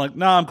been like,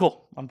 nah, I'm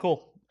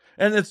cool.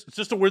 And it's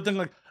just a weird thing.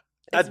 Like,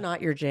 It's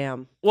not your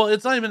jam. well,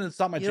 it's not my You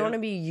jam. don't want to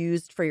be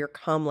used for your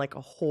cum like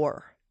a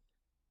whore.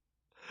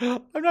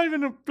 I'm not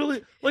even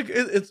really like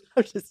it's.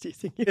 I'm just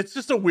teasing you. It's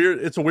just a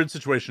weird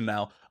situation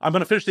now. I'm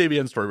gonna finish the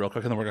AVN story real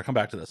quick, and then we're gonna come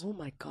back to this. Oh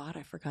my God,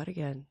 I forgot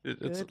again.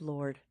 Good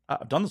Lord.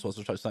 I've done this once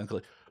or twice,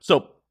 thankfully.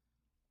 So,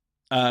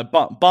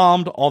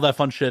 bombed, all that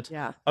fun shit.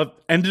 Yeah. I've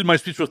ended my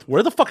speech with,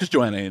 "Where the fuck is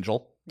Joanna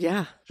Angel?"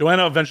 Yeah.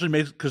 Joanna eventually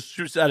makes, because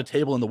she was at a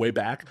table in the way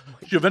back.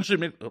 She eventually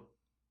makes.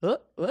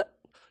 What?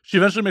 She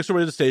eventually makes her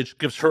way to the stage,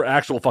 gives her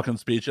actual fucking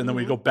speech, and then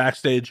we go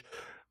backstage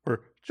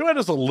where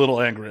Joanna's a little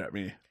angry at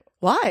me.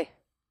 Why?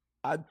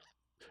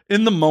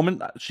 In the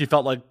moment, she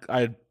felt like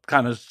I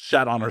kind of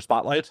shat on her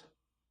spotlight.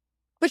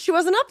 But she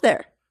wasn't up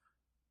there.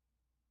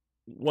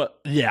 What?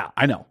 Yeah,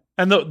 I know.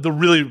 And the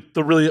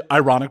really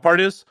ironic part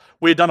is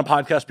we had done a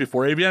podcast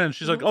before AVN, and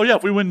she's like, "Oh yeah,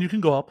 if we win, you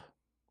can go up."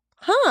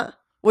 Huh?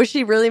 Was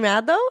she really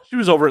mad though? She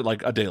was over it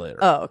like a day later.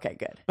 Oh, okay,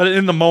 good. But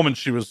in the moment,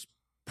 she was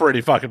pretty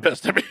fucking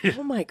pissed at me.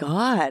 Oh my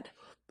God.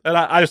 And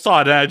I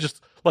saw it, and I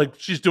just, like,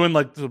 she's doing,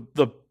 like, the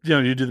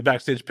you do the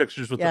backstage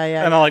pictures with Yeah,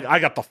 yeah, and I'm like, I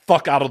got the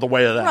fuck out of the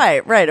way of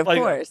that. Right, of Like,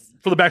 course.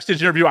 For the backstage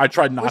interview, I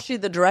tried not. Was she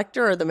the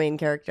director or the main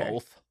character?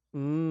 Both.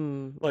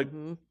 Like,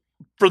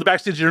 For the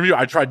backstage interview,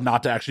 I tried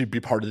not to actually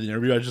be part of the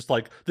interview. I just,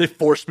 like, they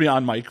forced me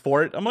on mic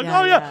for it. I'm like, Yeah,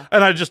 oh, yeah. yeah.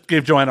 And I just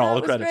gave Joanna all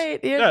the was credits.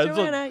 great. Yeah, it's like-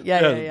 Joanna.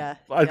 Yeah.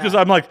 Because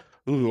I'm like,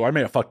 ooh, I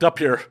may have fucked up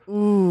here.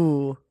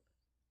 Ooh.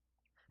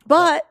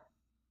 But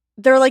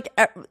they're like,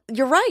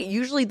 you're right.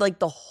 Usually, like,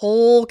 the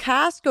whole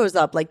cast goes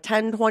up, like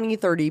 10, 20,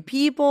 30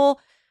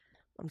 people.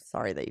 I'm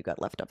sorry that you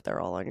got left up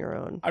there all on your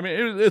own. I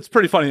mean, it's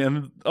pretty funny.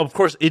 And, of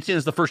course, 18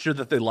 is the first year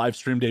that they live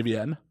streamed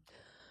AVN.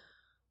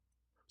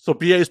 So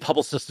BA's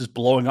publicist is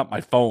blowing up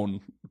my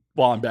phone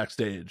while I'm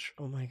backstage.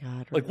 Oh, my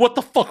God. Like, what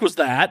the fuck was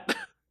that?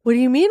 What do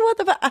you mean? What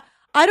the fuck?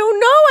 I don't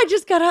know. I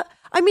just got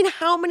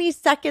how many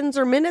seconds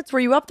or minutes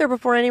were you up there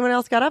before anyone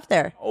else got up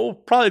there? Oh,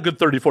 probably a good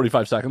 30,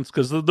 45 seconds.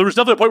 Because there was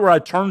definitely a point where I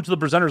turned to the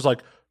presenters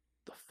like,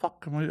 the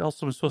fuck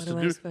else am I supposed What to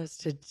am do? I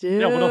supposed to do?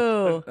 Yeah,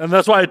 well, and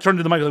that's why I turned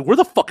to the mic like, where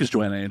the fuck is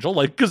Joanna Angel?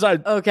 Like, because I...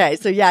 Okay,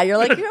 so yeah, you're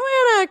like,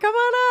 Joanna, come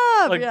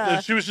on up. Like, yeah.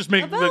 she was just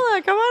making...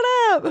 Bella, come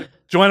on up.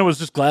 Joanna was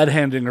just glad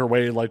handing her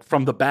way, like,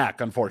 from the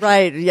back, unfortunately.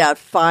 Right, yeah,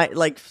 fine,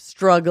 like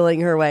struggling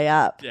her way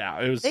up. Yeah,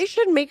 it was... They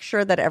should make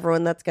sure that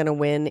everyone that's going to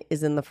win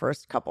is in the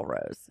first couple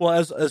rows. Well,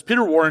 as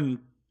Peter Warren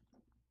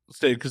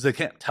stated, because they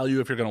can't tell you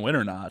if you're going to win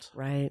or not.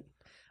 Right.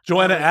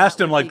 Joanna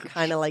asked him, like...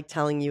 kind of like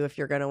telling you if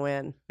you're going to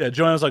win. Yeah,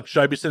 Joanna's like,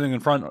 should I be sitting in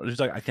front? She's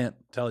like, I can't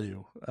tell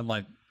you. And,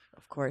 like...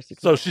 Of course you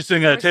can. So she's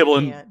sitting at a table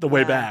in the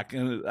way back.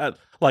 And,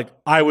 like,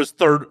 I was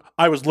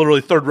literally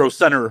third row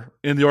center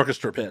in the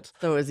orchestra pit.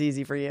 So it was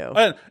easy for you.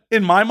 And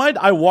in my mind,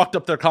 I walked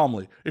up there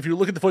calmly. If you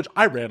look at the footage,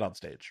 I ran on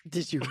stage.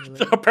 Did you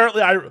really?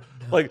 Apparently,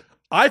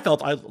 I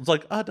felt I was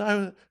like,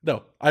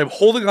 no, I'm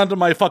holding onto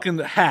my fucking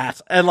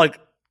hat and like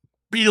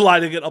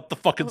beelining it up the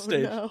fucking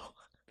stage. No.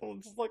 I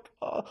was just like,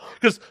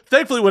 because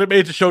thankfully, when it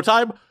made it to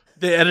Showtime,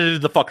 they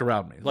edited the fuck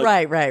around me.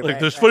 Like, Right. Like,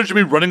 there's footage of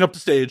me running up the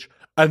stage,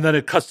 and then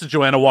it cuts to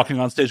Joanna walking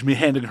on stage, me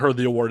handing her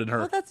the award and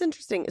her. Oh, that's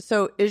interesting.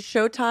 So is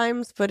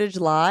Showtime's footage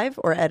live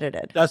or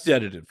edited? That's the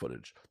edited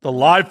footage. The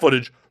live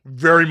footage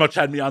very much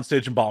had me on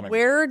stage and bombing.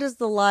 Where does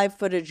the live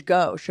footage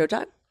go?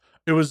 Showtime?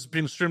 It was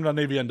being streamed on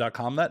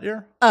avn.com that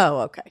year.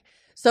 Oh, okay.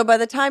 So by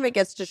the time it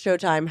gets to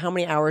Showtime, how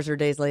many hours or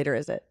days later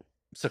is it?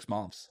 6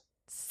 months.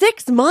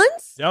 6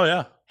 months? Oh,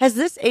 yeah. Has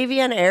this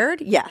AVN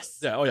aired? Yes.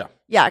 Yeah, oh, yeah.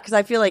 Yeah, because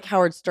I feel like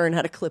Howard Stern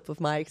had a clip of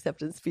my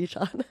acceptance speech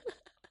on.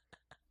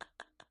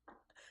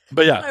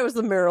 But yeah. I was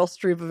the Meryl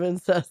Streep of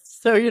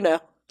incest, so you know.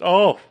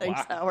 Oh,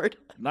 Thanks, wow. Howard.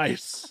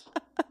 Nice.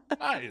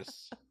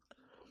 Nice.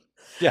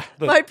 Yeah.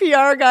 My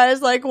PR guy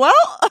is like,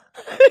 well,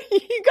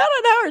 you got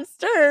on Howard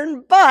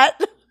Stern,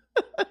 but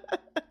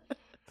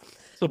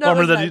It's a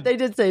bummer that they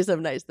did say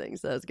some nice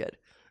things. So that was good.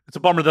 it's a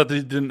bummer that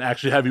they didn't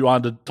actually have you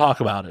on to talk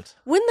about it.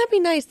 Wouldn't that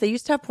be nice? They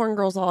used to have porn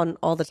girls on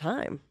all the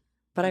time,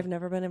 but I've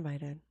never been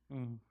invited.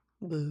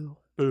 Boo.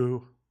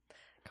 Boo.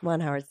 Come on,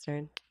 Howard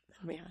Stern.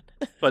 Let me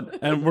on.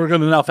 And we're going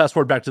to now fast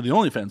forward back to the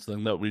OnlyFans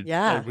thing that we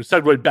we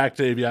segued back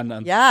to AVN.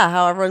 And yeah,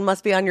 how everyone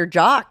must be on your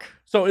jock.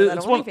 So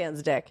it's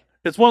OnlyFans dick.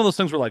 It's one of those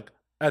things where, like,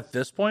 at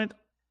this point,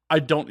 I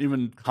don't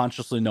even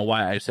consciously know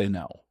why I say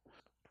no.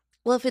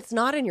 Well, if it's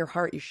not in your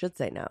heart, you should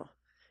say no.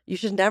 You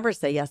should never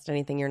say yes to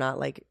anything you're not,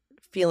 like,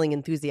 feeling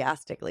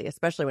enthusiastically,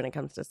 especially when it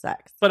comes to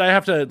sex. But I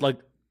have to, like,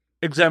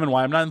 examine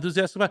why I'm not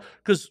enthusiastic about it.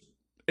 Because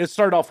it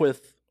started off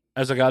with,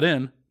 as I got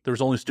in, there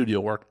was only studio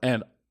work,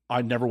 and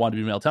I never wanted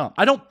to be male talent.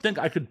 I don't think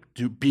I could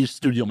be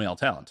studio male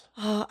talent.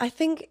 I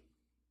think,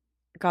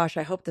 gosh,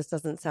 I hope this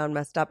doesn't sound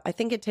messed up. I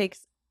think it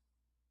takes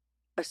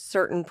a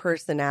certain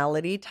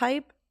personality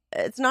type.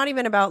 It's not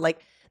even about,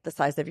 like, the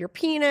size of your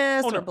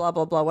penis or blah,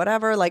 blah, blah,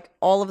 whatever. Like,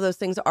 all of those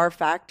things are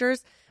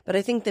factors. But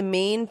I think the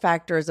main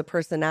factor is a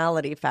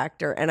personality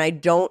factor. And I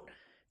don't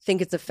think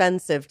it's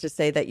offensive to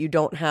say that you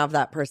don't have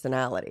that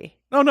personality.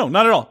 No,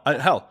 not at all.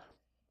 Hell,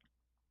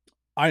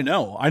 I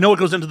know what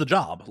goes into the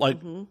job. Like,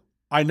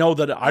 I know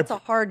that it's a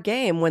hard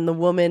game when the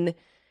woman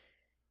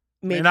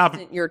maybe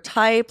isn't your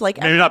type,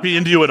 like maybe not be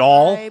into you at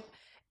all,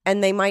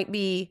 and they might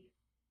be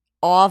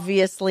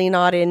obviously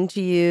not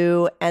into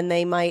you, and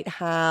they might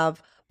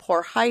have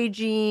poor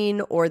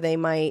hygiene, or they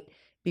might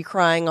be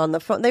crying on the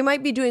phone. They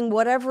might be doing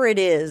whatever it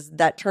is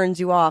that turns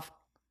you off,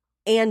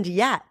 and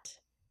yet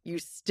you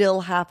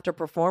still have to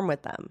perform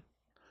with them.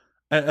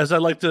 As I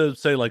like to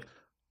say, like,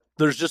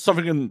 there's just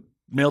something in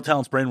male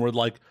talent's brain where,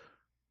 like,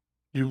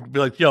 you be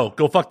like, yo,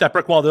 go fuck that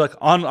brick wall. They're like,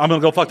 I'm going to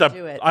go fuck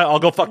that. I'll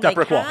go fuck that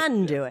brick wall. They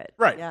can do it.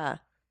 Right. Yeah.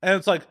 And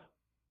it's like,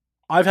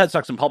 I've had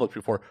sex in public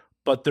before,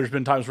 but there's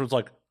been times where it's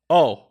like,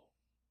 oh,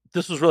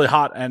 this was really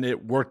hot and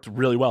it worked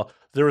really well.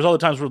 There was other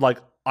times where, like,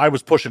 I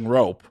was pushing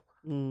rope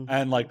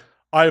and, like,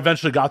 I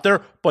eventually got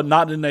there, but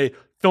not in a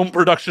film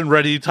production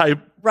ready type.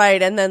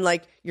 Right. And then,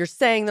 like, you're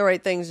saying the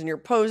right things and you're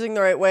posing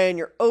the right way and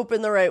you're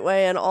open the right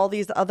way and all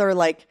these other,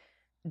 like,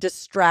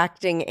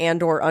 distracting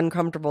and or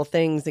uncomfortable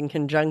things in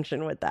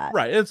conjunction with that.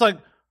 Right. It's like,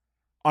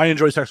 I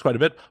enjoy sex quite a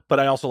bit, but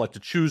I also like to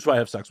choose who I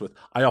have sex with.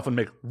 I often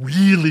make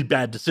really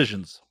bad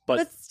decisions.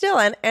 But still,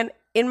 and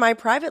in my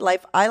private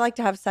life, I like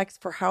to have sex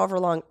for however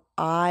long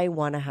I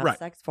want to have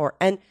sex for.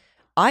 And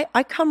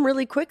I come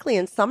really quickly,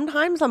 and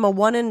sometimes I'm a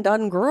one and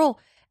done girl,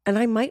 and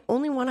I might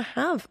only want to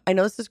have, I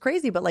know this is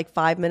crazy, but like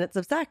 5 minutes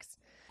of sex.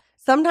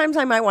 Sometimes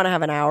I might want to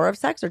have an hour of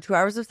sex or 2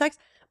 hours of sex,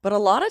 but a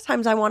lot of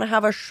times I want to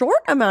have a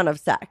short amount of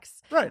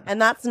sex. Right.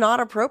 And that's not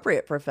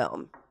appropriate for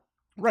film.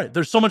 Right.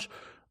 There's so much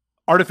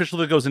artificial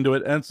that goes into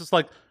it. And it's just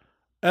like,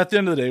 at the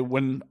end of the day,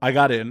 when I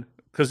got in,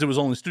 because it was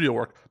only studio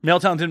work, male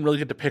talent didn't really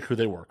get to pick who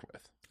they worked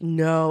with.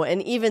 No.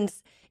 And even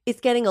it's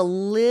getting a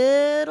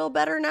little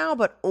better now,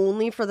 but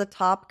only for the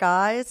top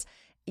guys.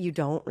 You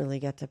don't really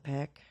get to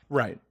pick.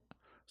 Right.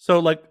 So,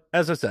 like,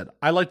 as I said,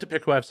 I like to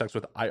pick who I have sex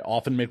with. I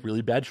often make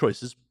really bad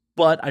choices,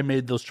 but I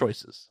made those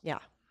choices. Yeah.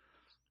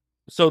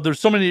 So there's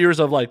so many years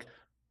of, like,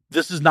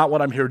 this is not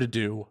what I'm here to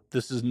do.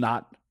 This is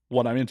not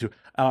what I'm into.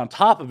 And on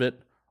top of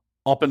it,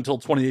 up until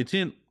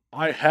 2018,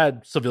 I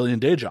had civilian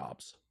day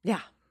jobs. Yeah.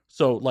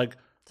 So, like...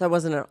 So it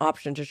wasn't an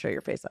option to show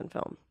your face on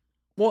film.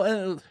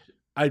 Well,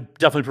 I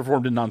definitely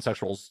performed in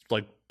non-sexuals,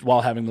 like,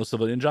 while having those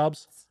civilian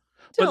jobs.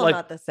 Still but, like,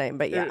 not the same,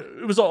 but yeah.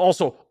 It was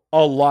also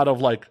a lot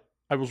of, like,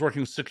 I was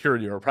working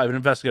security or a private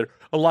investigator.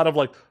 A lot of,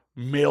 like,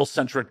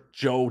 male-centric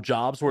Joe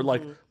jobs where,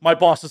 like, my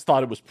bosses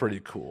thought it was pretty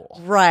cool.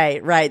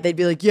 Right. They'd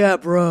be like, yeah,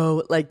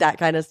 bro, like that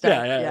kind of stuff.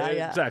 Yeah,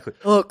 exactly.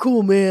 Oh,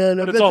 cool,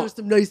 man. I bet there's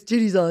some nice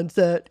titties on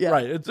set. Yeah.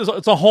 Right. It's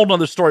a whole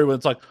nother story when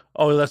it's like,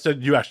 oh, that's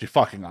you actually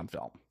fucking on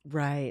film.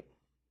 Right.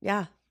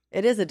 Yeah.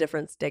 It is a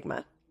different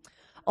stigma.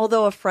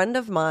 Although a friend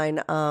of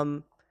mine,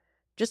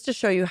 just to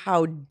show you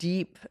how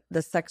deep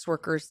the sex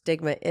worker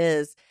stigma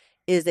is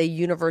a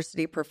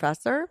university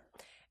professor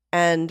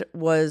and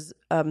was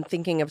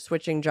thinking of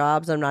switching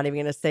jobs. I'm not even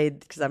going to say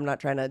because I'm not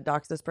trying to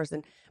dox this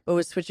person, but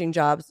was switching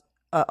jobs,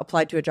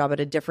 applied to a job at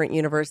a different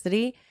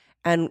university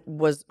and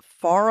was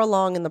far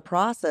along in the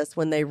process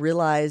when they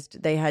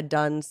realized they had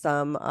done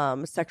some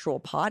sexual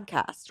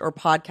podcasts or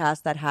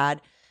podcasts that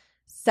had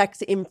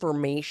sex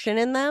information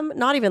in them.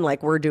 Not even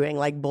like we're doing,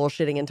 like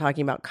bullshitting and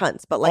talking about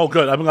cunts, but like... Oh,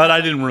 good. I'm glad I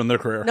didn't ruin their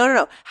career.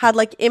 No. Had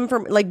like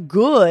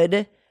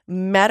good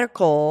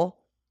medical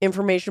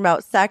information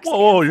about sex.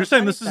 Whoa, you're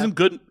saying this isn't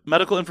good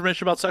medical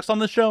information about sex on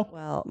this show?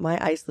 Well, my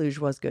ice luge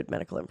was good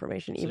medical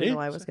information, even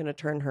though I was going to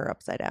turn her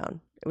upside down.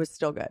 It was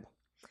still good.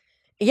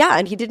 Yeah,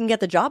 and he didn't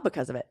get the job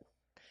because of it.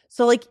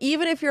 So, like,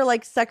 even if you're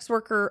like sex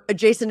worker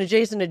adjacent,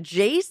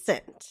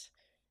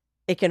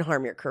 it can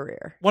harm your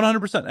career.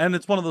 100%. And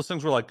it's one of those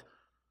things where, like,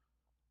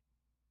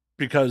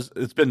 because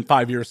it's been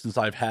 5 years since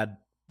I've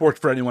worked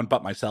for anyone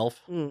but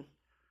myself.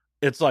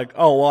 it's like,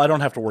 oh, well, I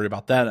don't have to worry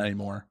about that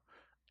anymore.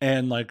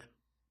 And like,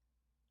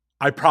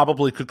 I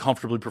probably could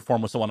comfortably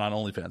perform with someone on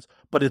OnlyFans,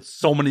 but it's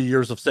so many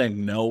years of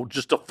saying no,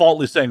 just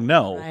defaultly saying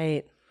no.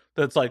 Right.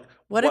 That's like,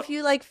 What if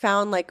you like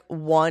found like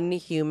one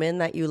human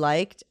that you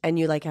liked and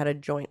you like had a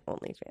joint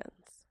OnlyFans?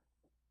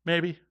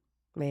 Maybe.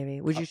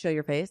 Would you show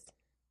your face?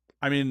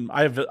 I mean,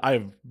 I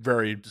have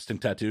very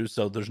distinct tattoos,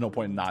 so there's no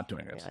point in not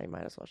doing it. Yeah, you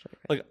might as well show your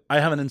face. Like, I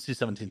have an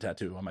NC-17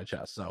 tattoo on my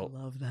chest, I so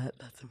love that.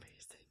 That's amazing.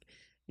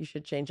 You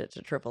should change it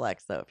to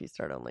XXX though if you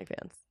start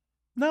OnlyFans.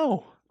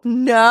 no.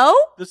 No?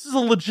 This is a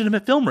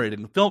legitimate film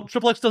rating.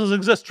 XXX doesn't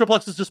exist.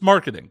 XXX is just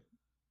marketing.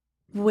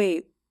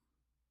 Wait,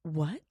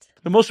 what?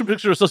 The Motion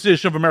Picture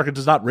Association of America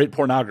does not rate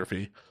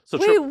pornography. So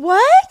Wait,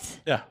 what?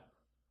 yeah.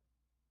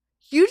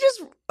 You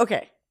just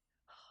okay.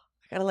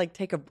 I gotta like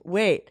take a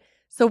wait.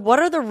 So what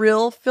are the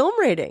real film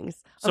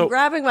ratings? So- I'm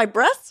grabbing my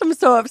breasts. I'm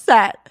so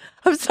upset.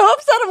 I'm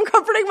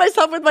comforting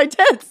myself with my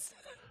tits.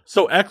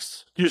 So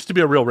X used to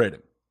be a real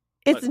rating.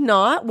 It's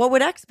not. What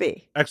would X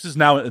be? X is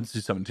now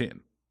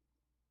NC-17.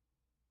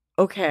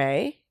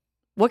 Okay.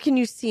 What can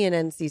you see in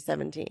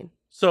NC-17?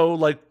 So,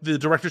 like, the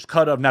director's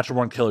cut of Natural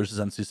Born Killers is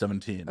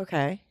NC-17.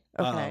 Okay.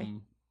 Okay.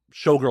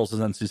 Showgirls is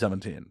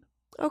NC-17.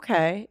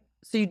 Okay.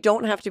 So you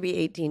don't have to be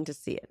 18 to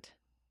see it.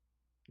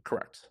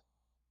 Correct.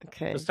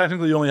 Okay. Because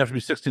technically you only have to be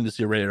 16 to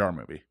see a rated R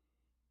movie.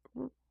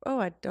 Oh,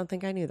 I don't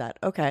think I knew that.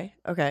 Okay.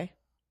 Okay.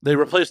 They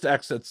replaced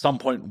X at some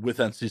point with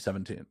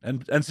NC-17.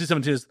 And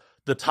NC-17 is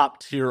the top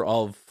tier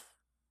of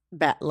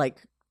Like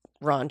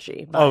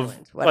raunchy,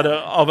 violent,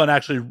 of an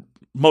actually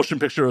Motion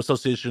Picture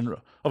Association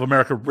of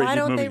America rated movie. Why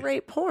don't they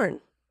rate porn?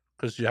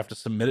 Because you have to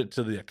submit it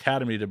to the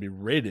Academy to be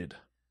rated.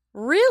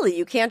 Really?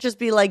 You can't just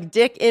be like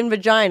dick in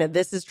vagina.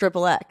 This is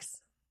XXX.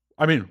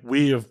 I mean,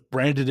 we have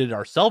branded it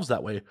ourselves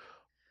that way.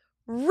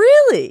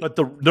 Really? But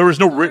there is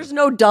no There's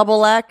no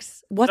double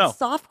X. What's No.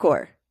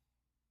 softcore?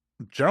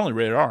 generally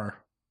rated R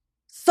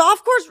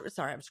Softcore's.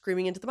 Sorry, I'm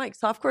screaming into the mic.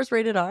 Softcore's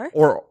rated R.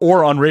 or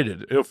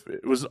unrated. If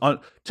it was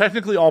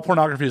technically all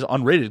pornography is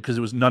unrated because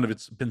it was none of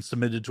it's been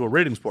submitted to a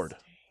ratings board.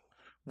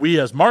 We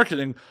as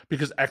marketing,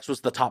 because X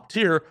was the top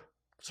tier,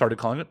 started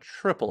calling it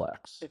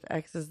XXX. If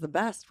X is the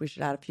best, we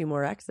should add a few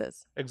more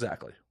X's.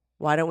 Exactly.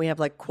 Why don't we have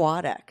like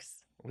quad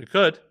X? We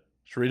could.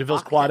 Cherie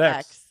Deville's Quad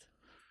X.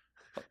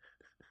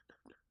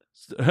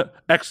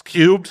 X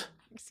cubed.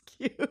 X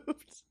cubed.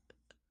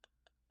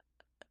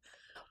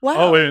 Wow.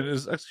 Oh, wait,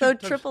 is X So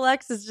cubed?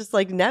 XXX is just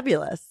like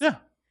nebulous. Yeah.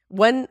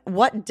 In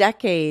what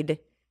decade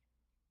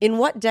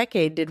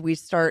did we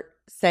start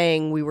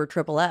saying we were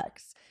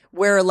XXX?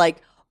 Where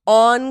like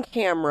on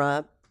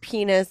camera,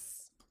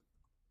 penis.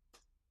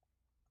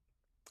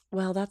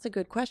 Well, that's a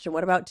good question.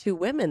 What about two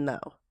women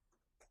though?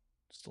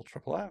 Still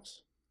XXX.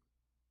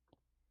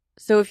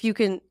 So if you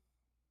can,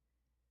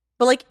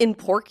 but like in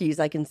Porky's,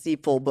 I can see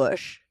full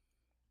bush.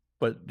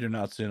 But you're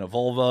not seeing a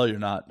vulva. You're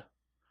not.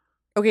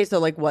 Okay, so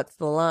like what's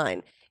the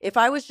line? If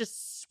I was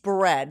just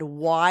spread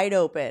wide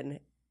open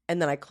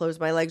and then I closed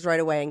my legs right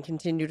away and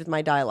continued with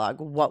my dialogue,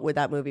 what would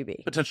that movie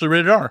be? Potentially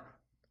rated R.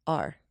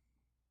 R.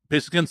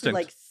 Basic Instinct.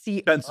 Like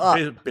see Basic,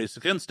 up.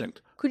 Basic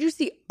Instinct. Could you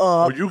see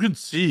up? Well, you can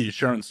see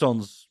Sharon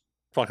Stone's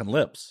fucking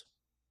lips.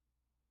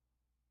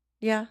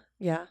 Yeah.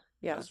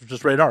 It's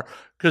just rated R.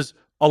 Because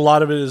a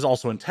lot of it is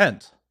also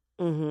intent.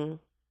 Mm-hmm.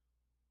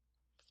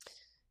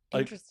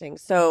 Like- Interesting.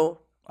 So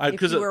if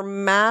Because you were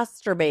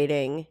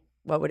masturbating,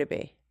 what would it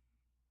be?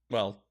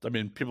 well, I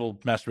mean, people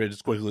masturbate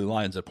to squiggly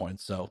lines at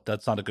points, so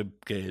that's not a good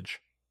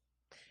gauge.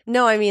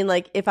 No, I mean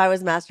like if I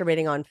was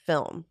masturbating on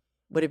film,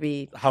 would it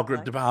be How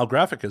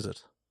graphic is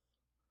it?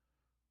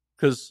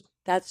 Because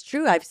That's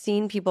true. I've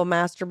seen people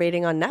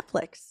masturbating on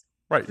Netflix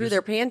right, through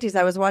their panties.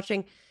 I was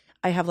watching,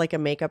 I have like a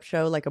makeup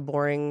show, like a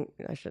boring,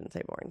 I shouldn't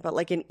say boring, but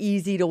like an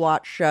easy to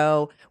watch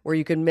show where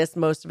you can miss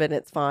most of it and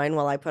it's fine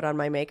while I put on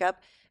my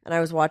makeup. And I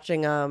was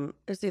watching,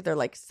 it's either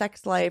like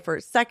Sex Life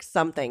or Sex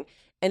something.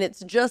 And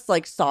it's just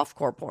like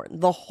softcore porn.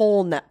 The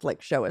whole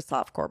Netflix show is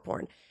softcore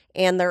porn.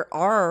 And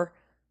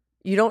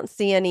you don't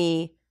see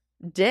any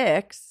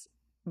dicks,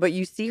 but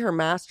you see her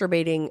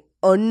masturbating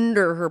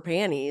under her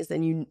panties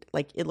and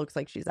it looks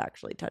like she's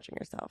actually touching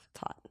herself. It's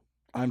hot.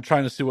 I'm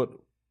trying to see what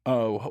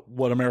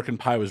American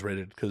Pie was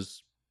rated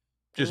because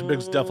Jason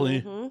Biggs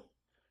definitely. Mhm.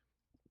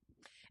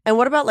 And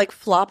what about like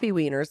floppy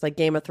wieners, like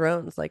Game of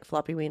Thrones, like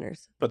floppy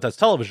wieners? But that's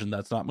television.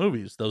 That's not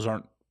movies. Those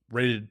aren't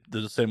rated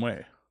the same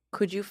way.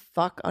 Could you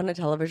fuck on a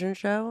television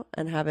show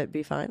and have it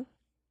be fine?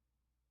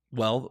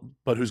 Well,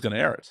 but who's going to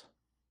air it?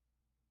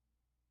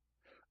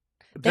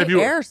 They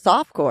air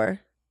softcore.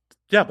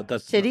 Yeah, but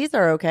that's Titties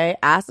are okay.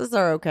 Asses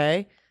are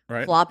okay.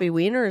 right. Floppy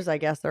wieners, I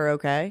guess, are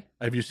okay.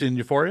 Have you seen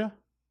Euphoria?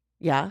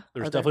 Yeah.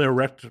 There's definitely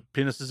erect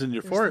penises in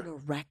Euphoria. There's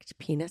an erect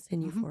penis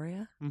in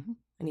Euphoria? Mhm.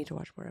 I need to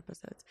watch more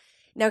episodes.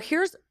 Now,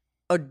 here's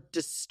a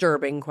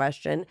disturbing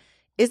question.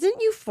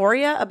 Isn't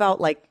Euphoria about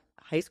like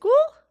high school?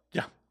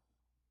 Yeah.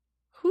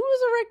 Whose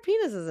erect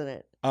penis is in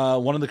it?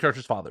 One of the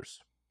characters'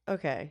 fathers.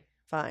 Okay,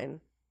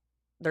 fine.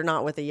 They're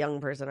not with a young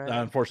person, are they?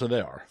 Unfortunately,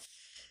 they are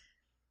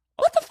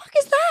What the fuck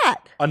is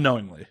that?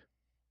 unknowingly.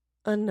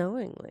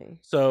 Unknowingly.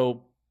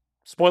 So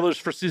spoilers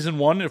for season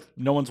 1, if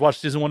no one's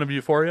watched season 1 of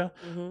Euphoria,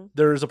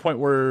 there's a point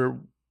where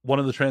one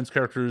of the trans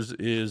characters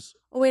is...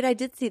 Oh, wait, I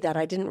did see that.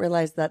 I didn't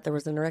realize that there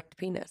was an erect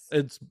penis.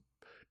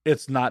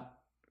 It's not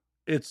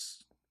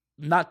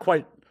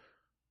quite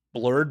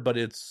blurred, but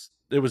it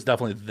was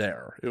definitely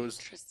there. It was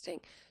Interesting.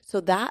 So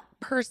that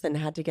person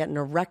had to get an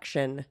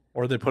erection.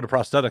 Or they put a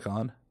prosthetic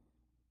on.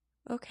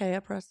 Okay,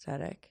 a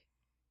prosthetic.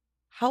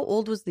 How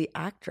old was the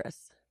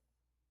actress?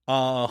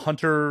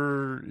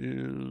 Hunter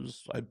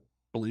is, I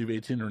believe,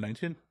 18 or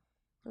 19.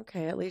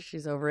 Okay, at least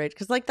she's overage.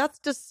 Because, like, that's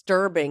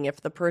disturbing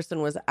if the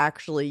person was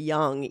actually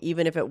young,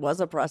 even if it was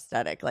a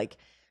prosthetic. Like,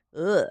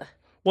 ugh.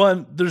 Well,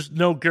 and there's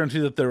no guarantee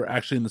that they're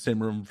actually in the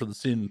same room for the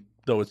scene,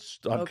 though it's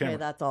on camera. Okay,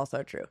 that's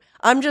also true.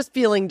 I'm just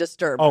feeling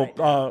disturbed. right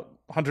now.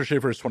 Hunter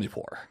Schafer is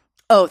 24.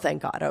 Oh,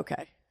 thank God.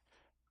 Okay.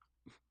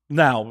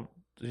 Now,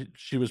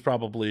 she was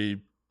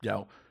probably,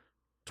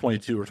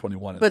 22 or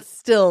 21. But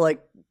still, like,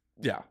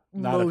 yeah,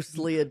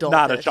 mostly adult.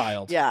 Not a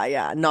child.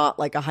 Yeah. Not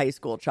like a high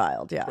school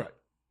child. Yeah. Right.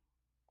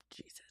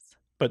 Jesus.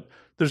 But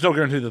there's no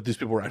guarantee that these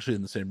people were actually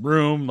in the same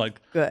room. Like,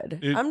 Good.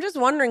 I'm just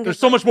wondering. There's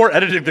so much more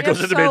editing that we have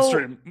goes into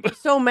mainstream.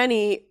 So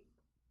many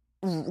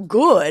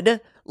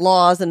good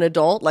laws in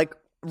adult, like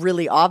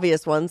really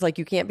obvious ones, like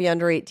you can't be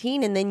under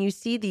 18. And then you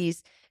see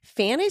these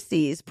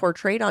fantasies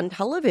portrayed on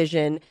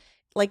television.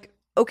 Like,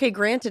 okay,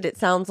 granted, it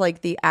sounds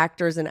like the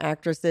actors and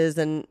actresses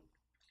and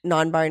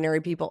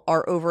non-binary people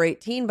are over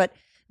 18, but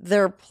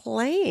they're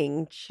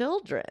playing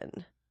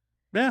children.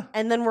 Yeah.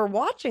 And then we're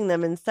watching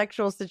them in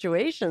sexual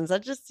situations.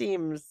 That just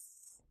seems...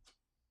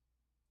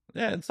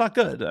 Yeah, it's not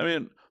good. I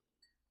mean,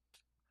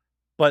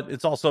 but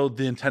it's also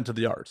the intent of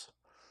the art.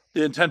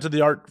 The intent of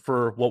the art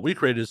for what we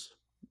create is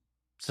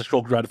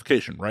sexual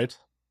gratification, right?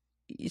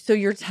 So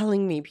you're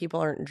telling me people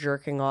aren't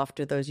jerking off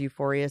to those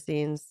Euphoria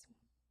scenes?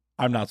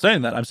 I'm not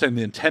saying that. I'm saying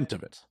the intent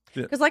of it.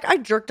 Because, like, I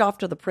jerked off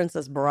to The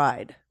Princess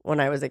Bride when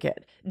I was a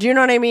kid. Do you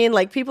know what I mean?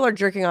 Like, people are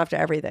jerking off to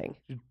everything.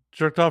 You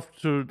jerked off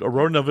to a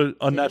rodent of an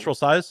unnatural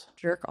size?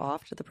 Jerk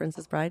off to The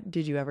Princess Bride?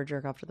 Did you ever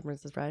jerk off to The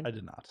Princess Bride? I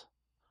did not.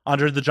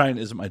 Andre the Giant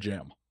isn't my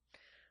jam.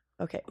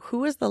 Okay,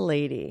 who is the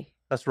lady?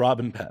 That's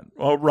Robin Penn.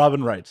 Oh,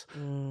 Robin Wright.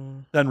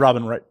 Then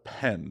Robin Wright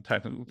Penn,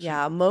 technically.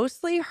 Yeah,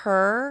 mostly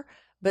her,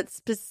 but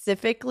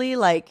specifically,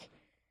 like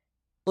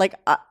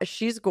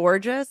she's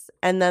gorgeous.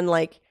 And then,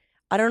 like,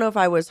 I don't know if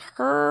I was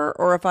her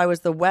or if I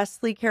was the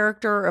Wesley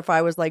character or if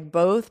I was, like,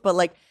 both. But,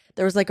 like,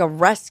 there was, like, a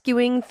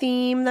rescuing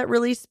theme that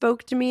really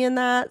spoke to me in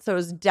that. So it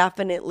was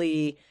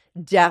definitely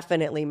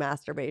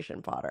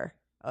masturbation fodder.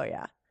 Oh,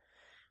 yeah.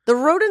 The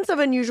rodents of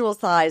unusual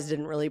size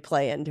didn't really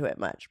play into it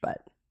much,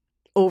 but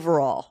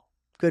overall,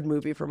 good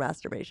movie for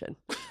masturbation.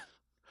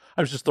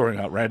 I was just throwing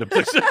out random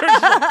things.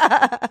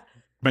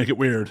 Make it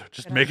weird.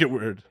 Just make it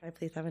weird. Can I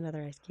please have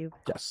another ice cube?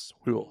 Yes,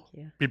 we will.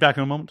 Be back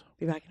in a moment.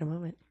 Be back in a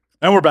moment.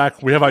 And we're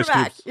back. We have ice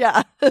cubes.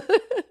 Yeah.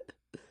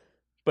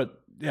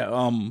 But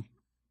yeah,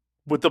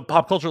 with the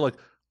pop culture, like,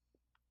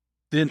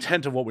 the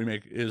intent of what we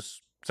make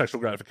is sexual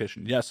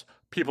gratification. Yes,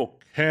 people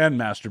can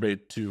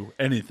masturbate to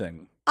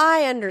anything.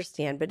 I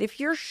understand, but if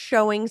you're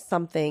showing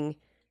something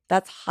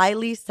that's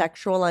highly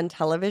sexual on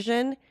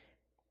television,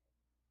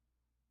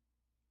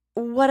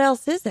 what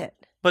else is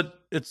it?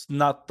 But it's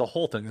not the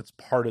whole thing. It's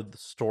part of the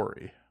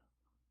story.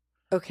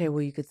 Okay,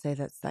 well, you could say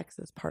that sex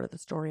is part of the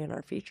story in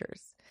our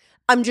features.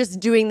 I'm just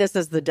doing this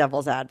as the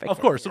devil's advocate.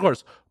 Of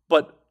course.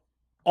 But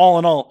all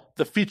in all,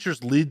 the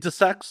features lead to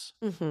sex.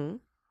 Mm-hmm.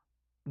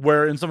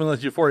 Where in something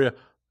like Euphoria,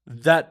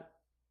 that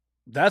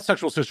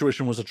sexual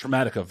situation was a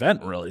traumatic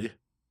event, really.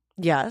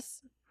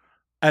 Yes.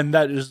 And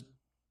that is...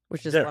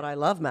 Which is what I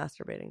love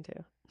masturbating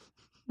to.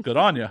 Good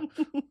on you.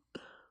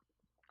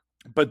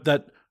 But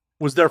that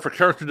was there for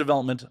character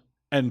development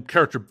and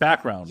character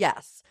background.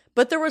 Yes.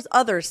 But there was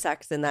other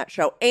sex in that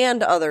show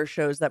and other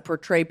shows that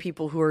portray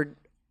people who are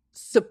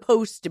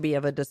supposed to be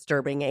of a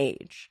disturbing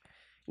age,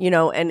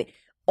 and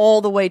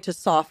all the way to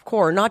soft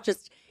core, not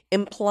just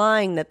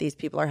implying that these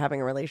people are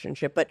having a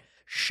relationship, but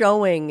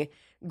showing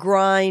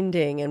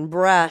grinding and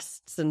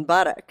breasts and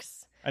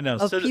buttocks I know.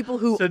 of people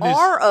who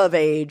are of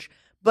age,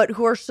 but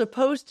who are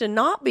supposed to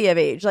not be of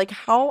age. Like,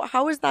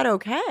 how is that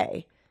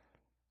okay?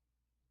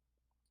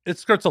 It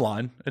skirts a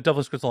line. It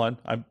definitely skirts a line.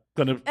 I'm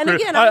gonna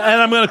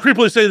I'm gonna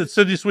creepily say that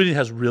Sydney Sweeney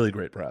has really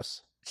great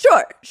press.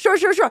 Sure.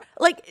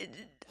 Like,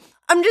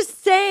 I'm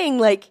just saying,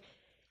 like,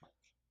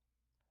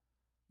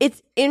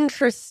 it's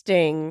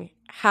interesting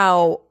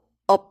how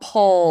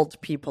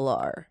appalled people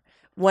are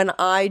when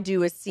I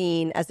do a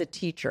scene as a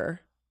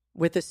teacher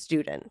with a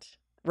student,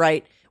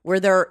 right? Where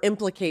there are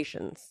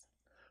implications.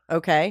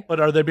 Okay. But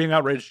are they being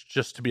outraged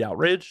just to be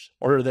outraged,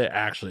 or are they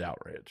actually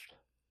outraged?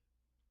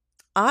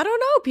 I don't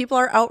know. People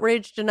are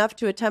outraged enough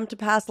to attempt to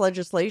pass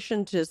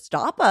legislation to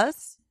stop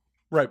us.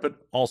 Right. But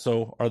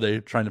also, are they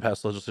trying to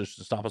pass legislation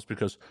to stop us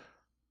because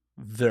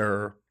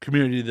their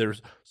community,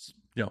 there's,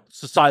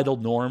 societal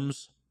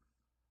norms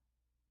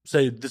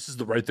say this is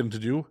the right thing to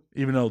do,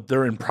 even though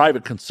they're in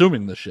private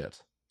consuming the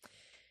shit?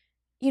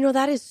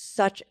 That is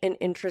such an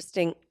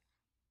interesting...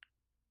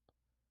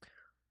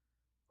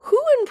 Who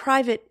in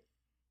private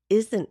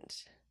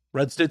isn't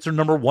Red states are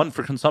number 1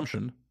 for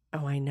consumption.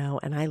 Oh, I know.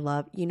 And I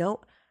love,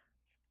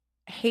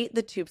 hate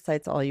the tube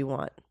sites all you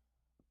want.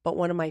 But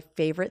one of my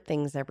favorite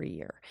things every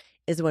year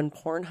is when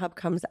Pornhub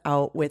comes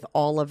out with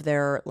all of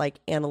their like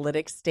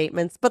analytics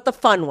statements, but the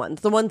fun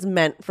ones, the ones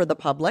meant for the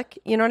public,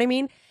 you know what I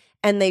mean?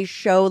 And they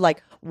show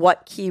like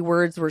what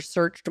keywords were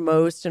searched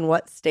most in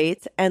what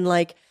states. And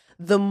like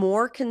the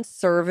more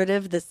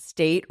conservative the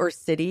state or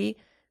city,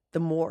 the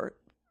more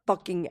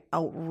fucking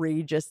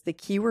outrageous the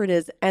keyword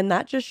is. And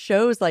that just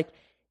shows like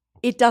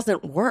it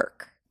doesn't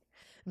work.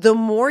 The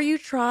more you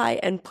try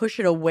and push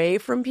it away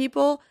from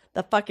people,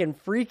 the fucking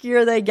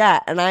freakier they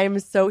get. And I am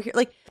so here.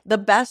 Like the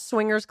best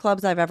swingers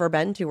clubs I've ever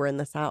been to were in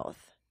the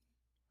South.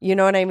 You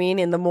know what I mean?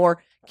 In the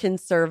more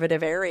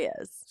conservative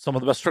areas. Some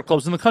of the best strip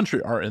clubs in the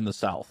country are in the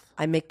South.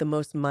 I make the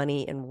most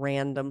money in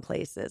random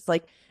places.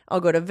 Like I'll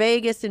go to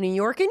Vegas and New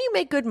York and you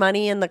make good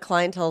money and the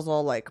clientele's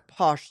all like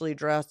poshly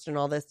dressed and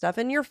all this stuff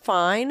and you're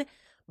fine.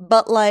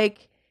 But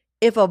like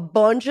if a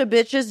bunch of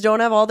bitches don't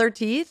have all their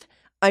teeth,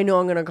 I know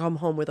I'm going to come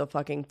home with a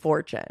fucking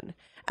fortune.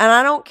 And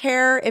I don't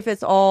care if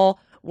it's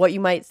all what you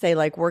might say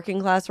like working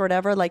class or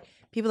whatever. Like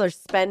people are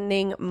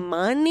spending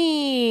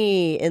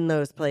money in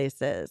those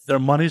places. Their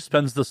money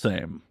spends the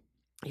same.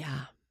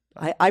 Yeah.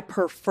 I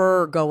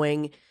prefer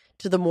going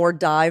to the more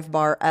dive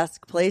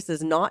bar-esque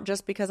places, not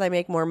just because I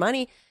make more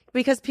money,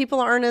 because people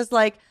aren't as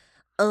like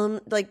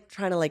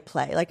trying to like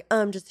play. Like,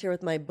 I'm just here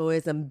with my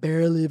boys. I'm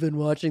barely even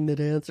watching the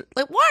dancer.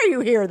 Like, why are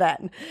you here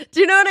then? Do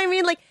you know what I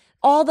mean? Like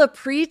all the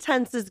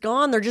pretense is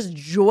gone. They're just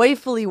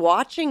joyfully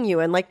watching you.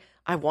 And like,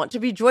 I want to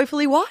be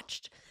joyfully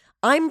watched.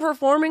 I'm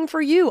performing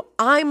for you.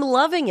 I'm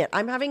loving it.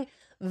 I'm having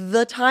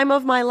the time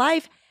of my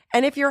life.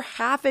 And if you're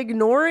half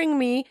ignoring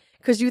me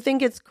because you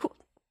think it's cool,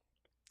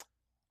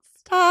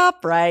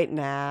 stop right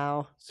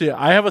now. See,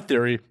 I have a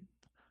theory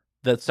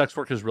that sex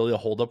work is really a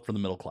holdup for the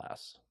middle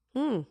class.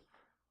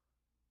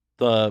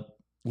 The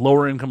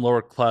lower income,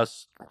 lower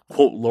class,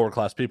 quote, lower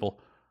class people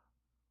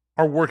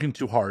are working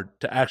too hard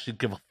to actually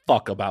give a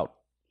fuck about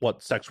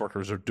what sex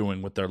workers are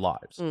doing with their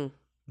lives.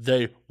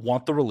 They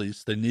want the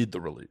release. They need the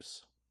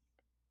release.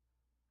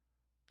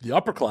 The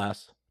upper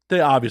class, they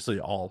obviously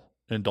all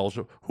indulge.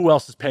 Who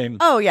else is paying?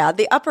 Oh, yeah.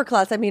 The upper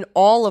class, I mean,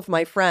 all of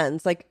my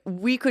friends, like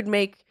we could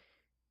make,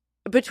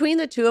 between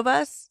the two of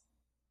us,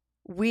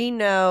 we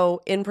know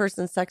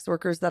in-person sex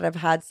workers that have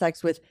had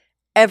sex with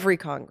every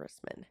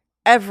congressman,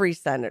 every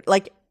senator,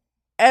 like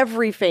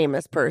every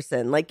famous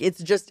person. Like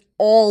it's just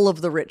all of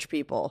the rich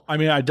people. I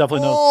mean, I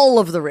definitely know all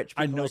of the rich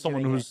people. I know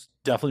someone who's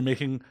definitely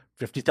making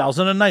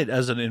 $50,000 a night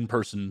as an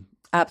in-person.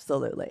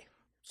 Absolutely.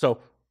 So,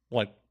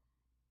 like,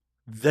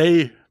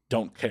 they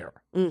don't care.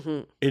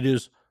 Mm-hmm. It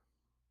is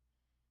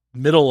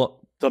the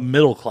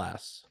middle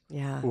class,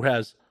 Yeah, who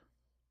has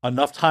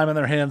enough time in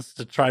their hands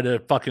to try to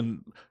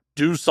fucking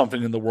do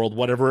something in the world,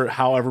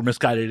 however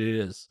misguided it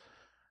is,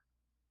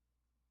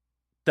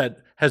 that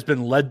has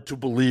been led to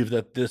believe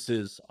that this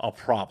is a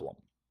problem.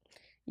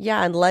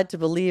 Yeah, and led to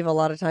believe a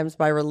lot of times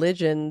by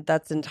religion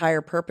that's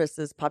entire purpose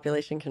is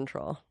population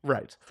control.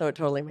 Right. So it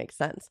totally makes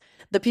sense.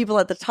 The people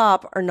at the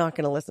top are not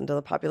going to listen to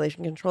the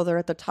population control. They're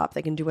at the top.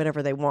 They can do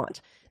whatever they want.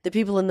 The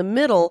people in the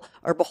middle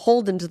are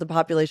beholden to the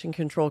population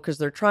control because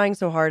they're trying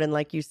so hard. And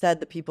like you said,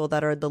 the people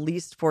that are the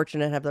least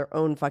fortunate have their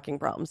own fucking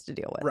problems to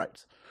deal with.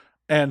 Right.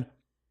 And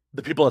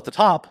the people at the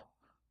top,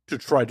 to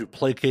try to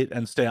placate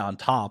and stay on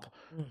top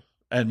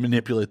and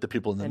manipulate the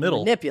people in the middle.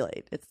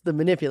 Manipulate. It's the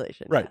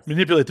manipulation. Right. Yes.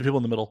 Manipulate the people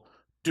in the middle.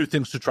 Do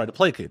things to try to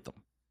placate them.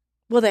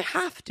 Well, they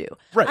have to.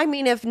 Right. I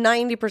mean, if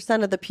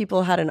 90% of the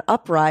people had an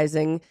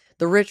uprising,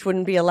 the rich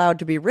wouldn't be allowed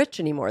to be rich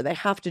anymore. They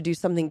have to do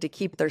something to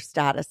keep their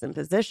status and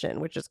position,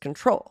 which is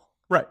control.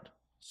 Right.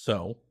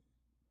 So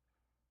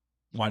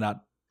why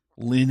not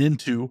lean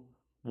into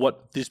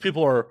what these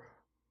people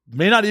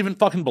may not even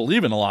fucking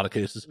believe in a lot of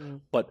cases,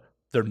 but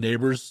their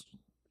neighbors.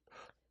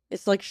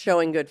 It's like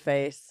showing good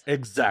face.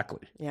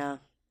 Exactly. Yeah.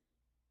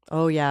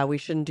 Oh, yeah, we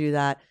shouldn't do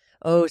that.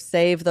 Oh,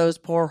 save those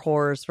poor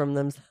whores from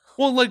themselves.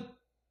 Well, like,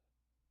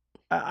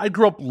 I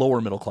grew up lower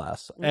middle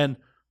class, and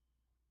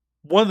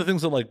one of the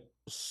things that, like,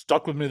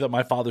 stuck with me that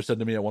my father said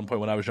to me at one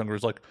point when I was younger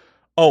was like,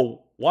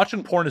 oh,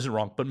 watching porn isn't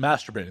wrong, but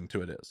masturbating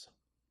to it is.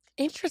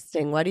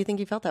 Interesting. Why do you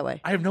think you felt that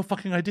way? I have no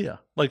fucking idea.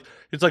 Like,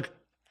 it's like...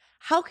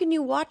 How can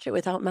you watch it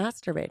without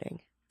masturbating?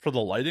 For the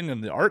lighting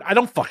and the art? I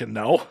don't fucking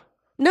know.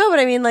 No, but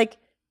I mean, like,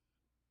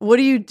 what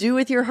do you do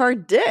with your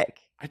hard dick?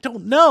 I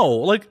don't know.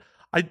 Like,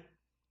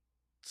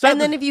 and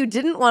then if you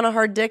didn't want a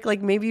hard dick,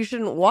 like maybe you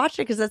shouldn't watch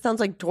it because that sounds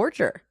like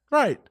torture.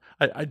 Right.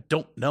 I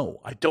don't know.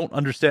 I don't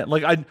understand.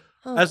 Like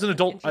as an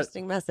adult,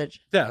 interesting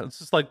message. Yeah, it's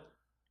just like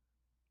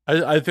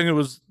I think it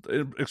was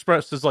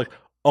expressed as like,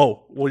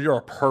 oh, well, you're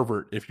a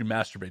pervert if you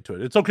masturbate to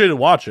it. It's okay to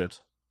watch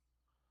it.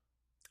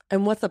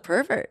 And what's a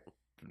pervert?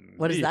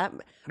 What does that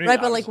mean? Right,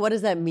 but like, what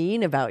does that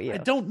mean about you? I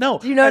don't know.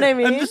 Do you know what I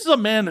mean? And this is a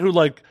man who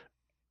like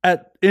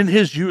in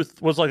his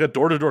youth was like a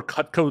door-to-door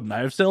Cutco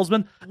knife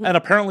salesman, and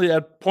apparently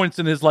at points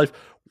in his life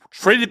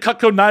traded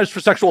Cutco knives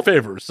for sexual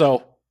favors.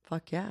 So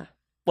fuck yeah.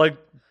 Like,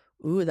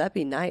 ooh, that'd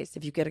be nice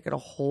if you get a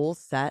whole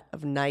set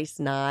of nice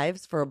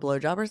knives for a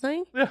blowjob or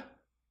something. Yeah.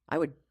 I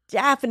would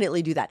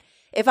definitely do that.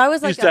 If I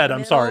was like He's dead, I'm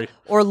middle sorry.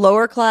 or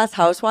lower class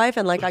housewife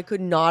and like I could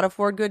not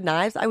afford good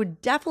knives, I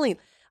would definitely,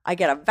 I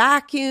get a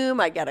vacuum,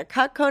 I get a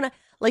Cutco.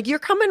 Like you're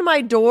coming to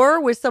my door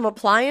with some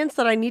appliance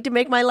that I need to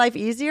make my life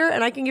easier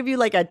and I can give you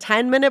like a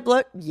 10-minute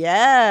blow.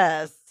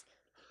 Yes.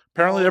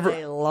 Apparently, All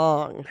day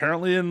long.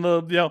 apparently in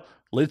the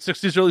late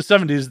 60s, early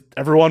 70s,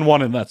 everyone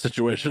won in that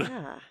situation.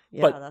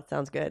 Yeah, But- that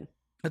sounds good.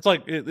 It's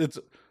like it's.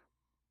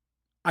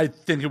 I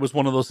think it was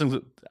one of those things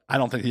that I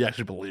don't think he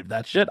actually believed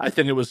that shit. I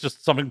think it was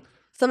just something.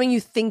 Something you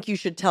think you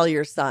should tell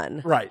your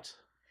son. Right.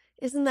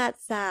 Isn't that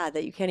sad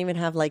that you can't even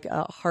have like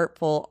a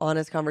heartful,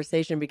 honest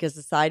conversation because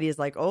society is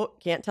like, oh,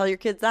 can't tell your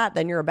kids that,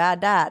 then you're a bad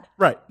dad.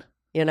 Right.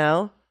 You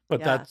know?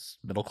 But Yeah. that's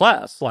middle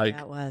class. Like,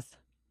 That was.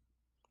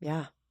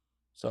 Yeah.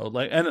 so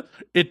like, and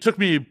it took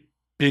me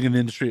being in the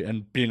industry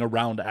and being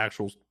around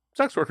actual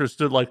sex workers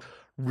to like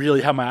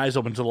really have my eyes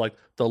open to like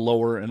the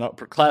lower and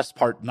upper class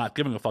part, not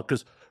giving a fuck.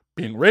 Because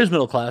being raised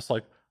middle class,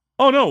 like,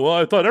 oh no, well,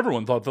 I thought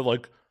everyone thought that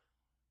like,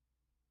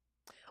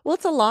 Well,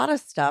 it's a lot of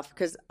stuff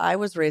because I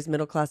was raised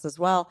middle class as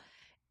well.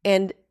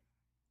 And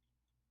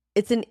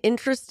it's an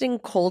interesting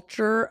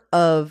culture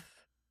of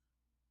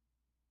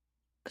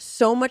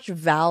so much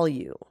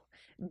value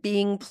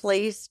being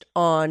placed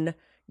on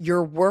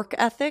your work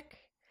ethic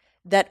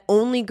that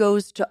only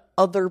goes to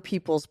other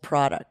people's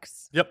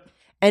products. yep,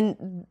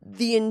 And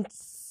the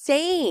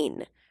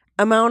insane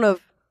amount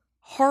of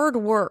hard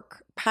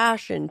work,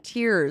 passion,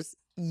 tears,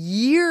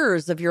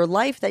 years of your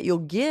life that you'll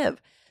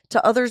give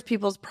to others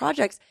people's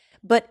projects.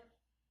 But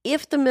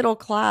if the middle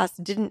class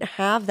didn't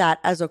have that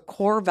as a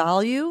core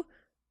value,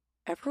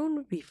 everyone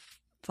would be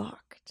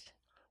fucked.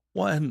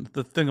 well, and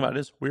the thing about it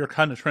is we are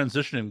kind of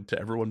transitioning to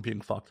everyone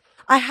being fucked.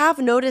 I have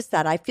noticed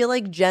that. I feel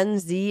like Gen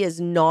Z is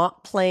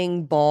not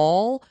playing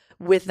ball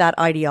with that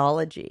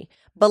ideology.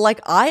 But like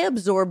I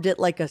absorbed it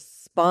like a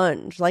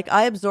sponge. Like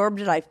I absorbed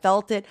it. I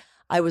felt it.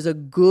 I was a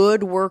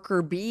good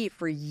worker bee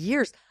for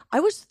years. I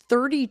was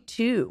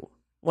 32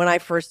 when I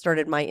first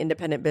started my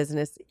independent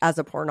business as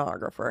a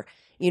pornographer.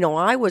 You know,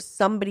 I was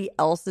somebody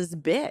else's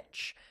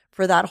bitch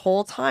for that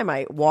whole time.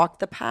 I walked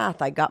the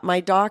path. I got my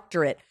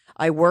doctorate.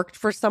 I worked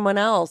for someone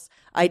else.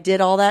 I did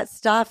all that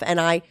stuff and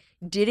I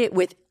did it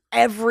with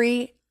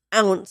every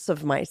ounce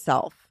of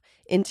myself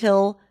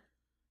until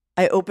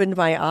I opened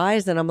my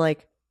eyes and I'm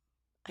like,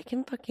 I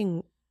can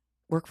fucking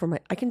work for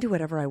I can do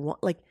whatever I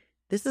want. Like,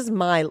 this is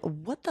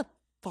what the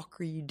fuck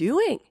are you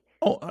doing?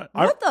 Oh,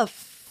 What the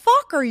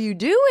fuck are you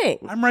doing?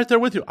 I'm right there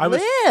with you. I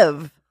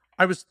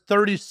was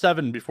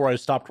 37 before I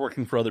stopped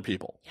working for other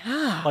people.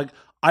 Yeah. Like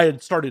I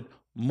had started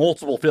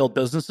multiple failed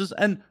businesses,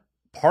 and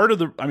part of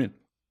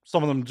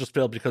some of them just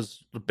failed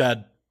because of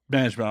bad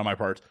management on my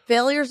part.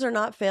 Failures are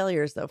not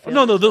failures, though.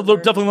 No, Failures they're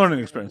are definitely learning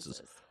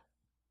experiences.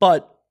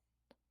 But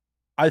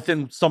I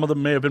think some of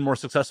them may have been more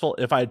successful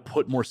if I had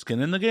put more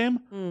skin in the game.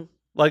 Mm.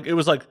 Like it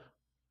was like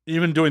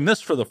even doing this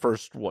for the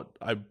first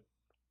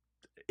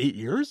 8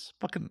 years,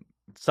 fucking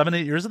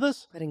 7-8 years of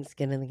this. Putting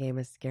skin in the game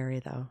is scary,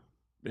 though.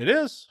 It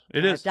is.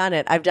 It is.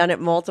 I've done it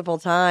multiple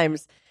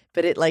times,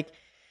 but it like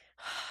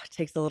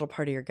takes a little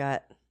part of your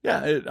gut.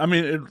 Yeah,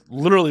 it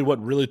literally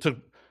what really took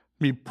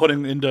me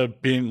putting into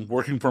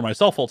working for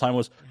myself full time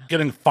was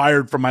getting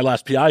fired from my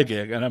last PI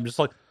gig, and I'm just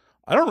like,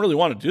 I don't really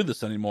want to do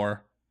this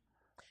anymore.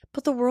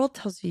 But the world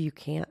tells you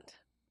can't.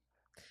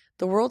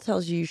 The world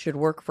tells you should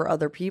work for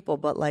other people,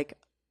 but like,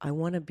 I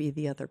want to be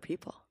the other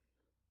people.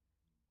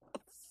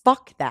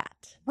 Fuck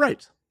that.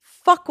 Right.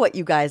 Fuck what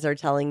you guys are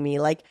telling me.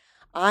 Like,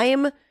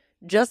 I'm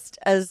just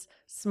as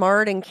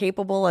smart and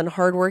capable and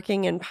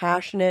hardworking and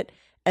passionate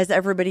as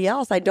everybody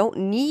else. I don't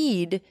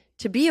need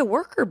to be a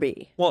worker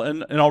bee. Well,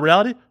 in all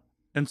reality,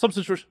 in some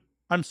situations,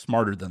 I'm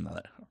smarter than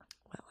that. Well,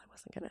 I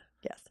wasn't going to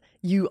guess.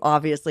 You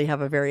obviously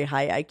have a very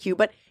high IQ,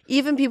 but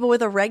even people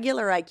with a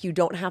regular IQ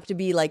don't have to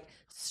be like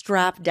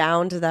strapped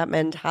down to that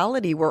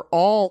mentality. We're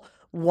all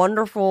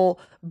wonderful,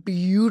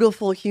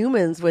 beautiful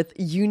humans with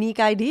unique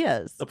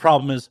ideas. The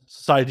problem is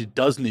society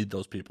does need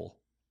those people.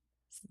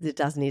 It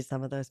does need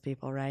some of those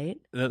people, right?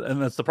 And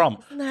that's the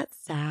problem. Isn't that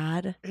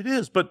sad? It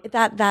is, but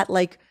That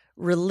like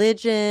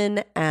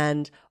religion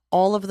and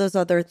all of those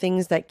other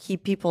things that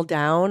keep people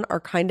down are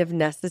kind of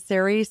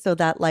necessary so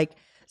that like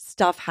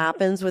stuff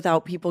happens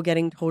without people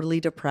getting totally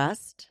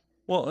depressed.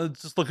 well,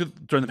 just look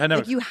at during the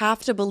pandemic. Like you have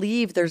to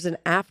believe there's an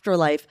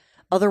afterlife.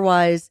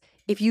 Otherwise,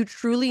 if you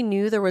truly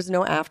knew there was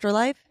no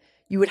afterlife,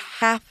 you would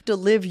have to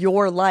live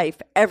your life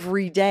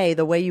every day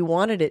the way you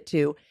wanted it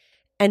to.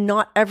 And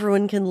not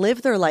everyone can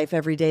live their life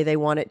every day they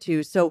want it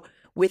to. So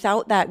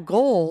without that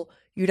goal,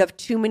 you'd have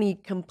too many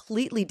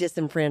completely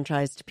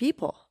disenfranchised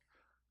people.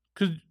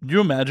 Could you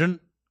imagine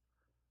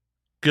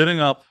getting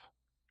up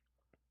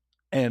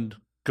and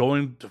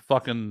going to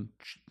fucking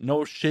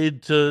no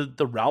shade to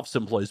the Ralph's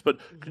employees, but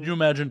could you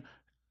imagine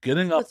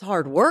getting up, It's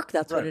hard work.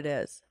 That's what Right. it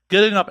is.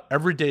 getting up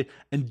every day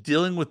and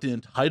dealing with the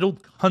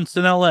entitled cunts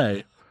in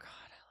LA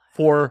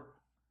for,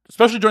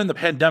 especially during the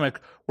pandemic,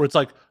 where it's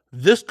like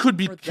this could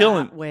be For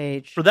killing that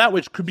wage. for that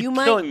which could be You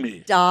killing might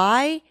me.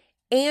 die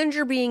and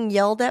you're being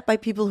yelled at by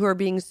people who are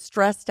being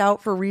stressed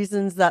out for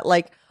reasons that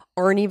like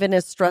aren't even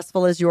as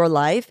stressful as your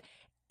life,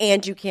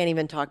 and you can't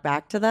even talk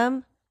back to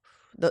them.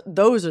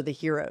 Those are the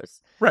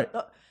heroes. Right.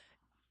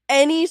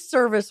 Any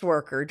service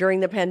worker during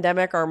the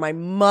pandemic are my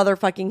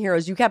motherfucking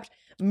heroes. You kept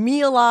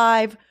me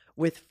alive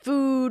with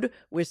food,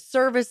 with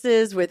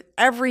services, with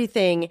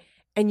everything,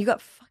 and you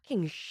got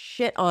fucking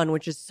shit on,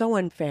 which is so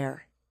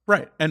unfair.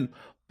 Right.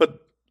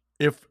 But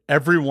if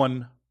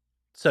everyone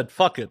said,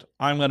 fuck it,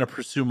 I'm going to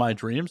pursue my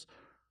dreams.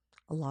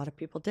 A lot of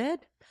people did.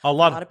 A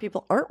lot of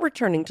people aren't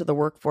returning to the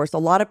workforce. A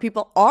lot of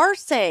people are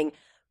saying,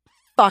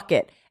 fuck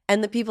it.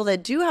 And the people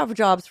that do have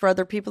jobs for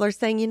other people are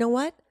saying, you know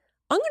what?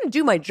 I'm going to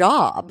do my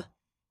job,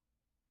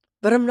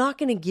 but I'm not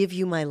going to give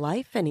you my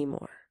life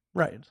anymore.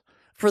 Right.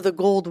 For the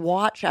gold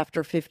watch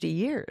after 50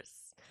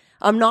 years.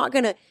 I'm not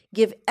going to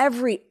give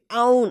every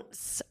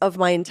ounce of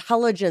my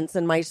intelligence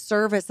and my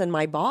service and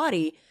my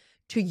body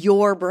to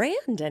your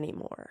brand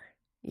anymore.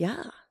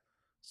 Yeah.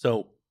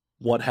 So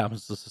what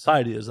happens to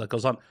society as that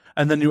goes on?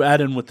 And then you add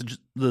in with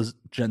the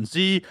Gen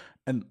Z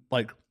and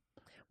like...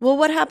 Well,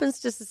 what happens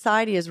to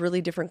society is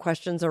really different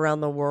questions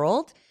around the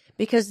world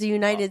because the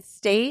United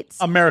States...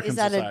 American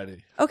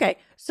society. Okay.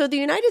 So the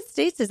United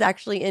States is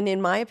actually,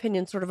 in my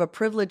opinion, sort of a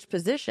privileged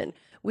position.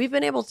 We've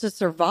been able to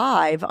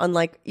survive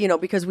unlike,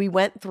 because we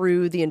went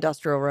through the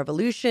Industrial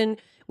Revolution.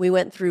 We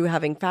went through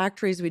having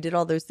factories. We did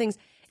all those things.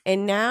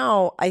 And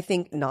now I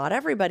think not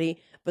everybody,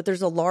 but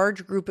there's a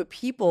large group of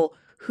people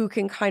who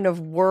can kind of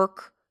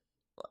work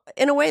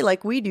in a way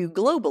like we do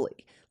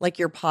globally. Like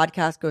your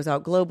podcast goes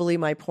out globally.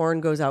 My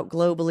porn goes out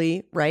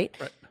globally, right?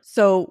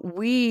 So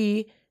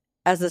we,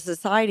 as a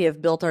society,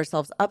 have built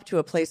ourselves up to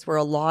a place where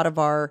a lot of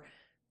our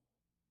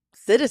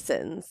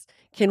citizens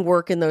can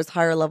work in those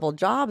higher level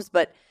jobs.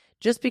 But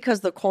just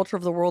because the culture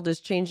of the world is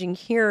changing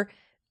here,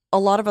 a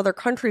lot of other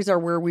countries are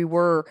where we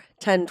were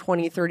 10,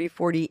 20, 30,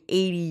 40,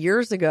 80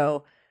 years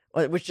ago,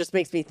 which just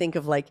makes me think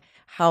of like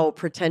how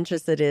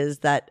pretentious it is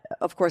that,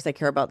 of course, I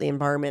care about the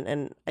environment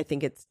and I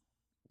think it's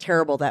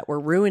terrible that we're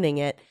ruining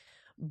it.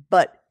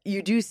 But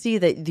you do see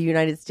that the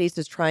United States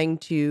is trying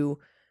to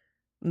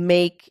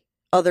make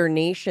other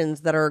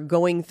nations that are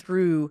going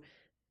through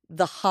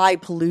the high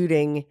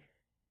polluting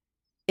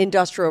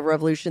industrial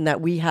revolution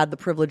that we had the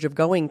privilege of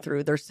going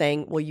through. They're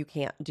saying, well, you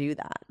can't do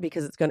that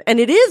because and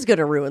it is going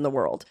to ruin the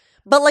world.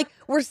 But like,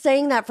 we're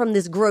saying that from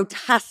this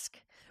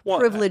grotesque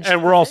privilege.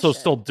 And we're also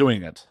still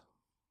doing it.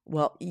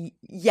 Well,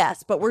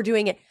 yes, but we're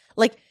doing it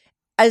like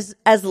as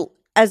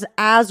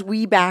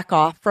we back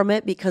off from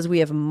it because we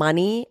have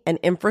money and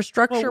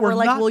infrastructure. We're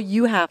like, well,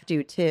 you have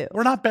to too.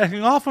 We're not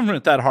backing off from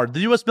it that hard. The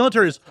U.S.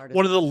 military is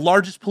one of the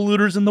largest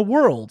polluters in the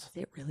world.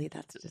 Is it really?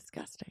 That's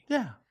disgusting.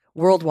 Yeah.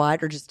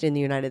 Worldwide or just in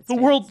the United States?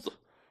 The world.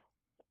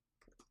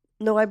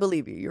 No, I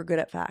believe you. You're good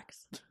at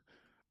facts.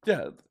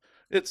 Yeah.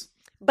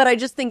 But I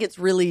just think it's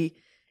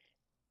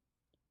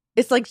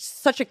like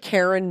such a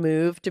Karen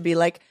move to be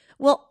like,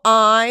 well,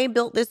 I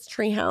built this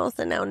treehouse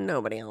and now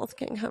nobody else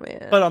can come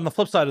in. But on the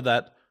flip side of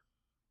that,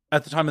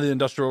 at the time of the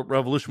Industrial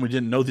Revolution, we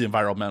didn't know the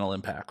environmental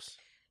impacts.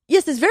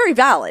 Yes, it's very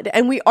valid.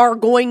 And we are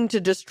going to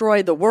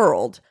destroy the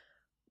world.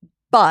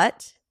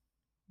 But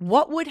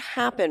what would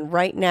happen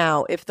right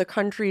now if the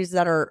countries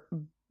that are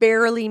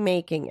barely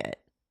making it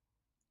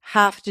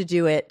have to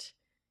do it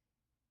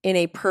in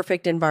a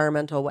perfect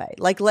environmental way?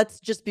 Like, let's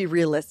just be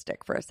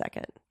realistic for a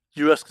second.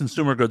 U.S.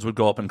 consumer goods would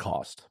go up in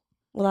cost.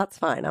 Well, that's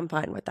fine. I'm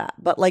fine with that.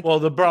 But like, well,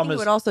 the problem it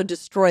would also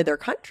destroy their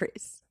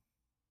countries.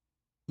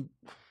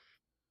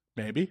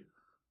 Maybe.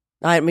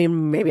 I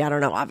mean, maybe, I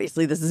don't know.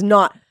 Obviously, this is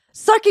not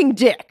sucking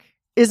dick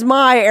is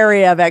my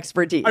area of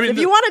expertise. I mean, if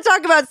you want to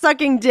talk about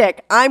sucking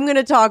dick, I'm going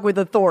to talk with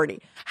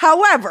authority.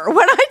 However,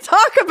 when I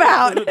talk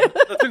about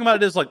the thing about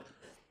it is like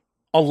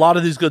a lot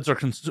of these goods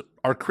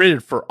are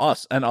created for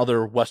us and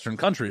other Western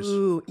countries.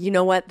 Ooh, you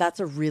know what?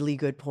 That's a really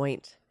good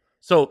point.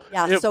 So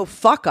yeah, so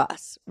fuck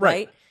us,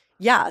 right?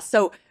 Yeah.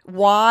 So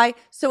why?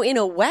 So in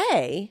a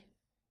way,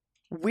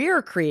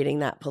 we're creating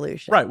that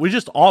pollution, right? We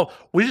just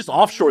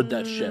offshored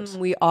that shit.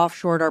 We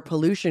offshored our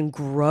pollution.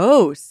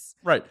 Gross,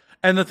 right?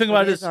 And the thing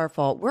about it is our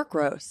fault. We're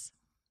gross.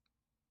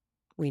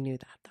 We knew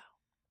that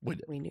though.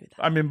 We knew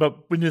that. I mean,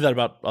 but we knew that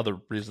about other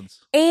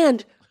reasons.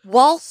 And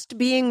whilst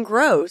being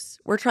gross,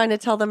 we're trying to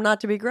tell them not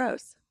to be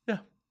gross. Yeah.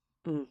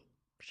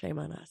 Shame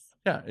on us.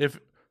 Yeah.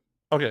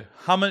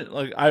 How many?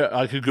 Like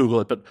I could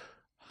Google it, but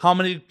how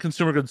many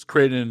consumer goods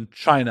created in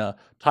China,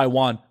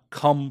 Taiwan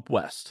come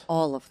west?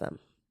 All of them.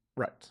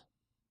 Right.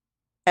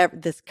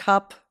 This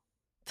cup,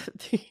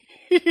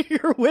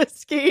 your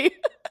whiskey.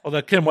 Well,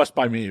 that came west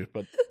by me,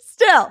 but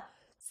still.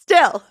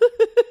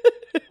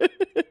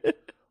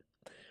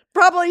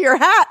 Probably your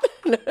hat.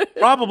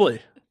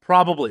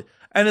 Probably.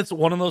 And it's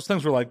one of those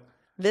things where like,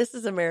 this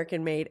is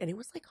American made, and it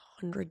was like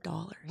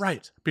 $100.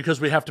 Right, because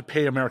we have to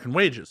pay American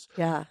wages.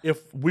 Yeah.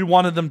 If we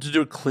wanted them to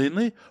do it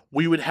cleanly,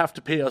 we would have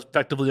to pay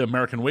effectively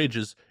American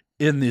wages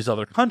in these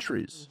other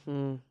countries.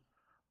 Mm-hmm.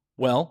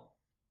 Well,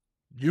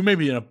 you may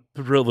be in a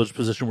privileged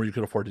position where you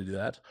could afford to do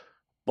that,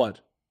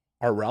 but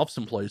our Ralph's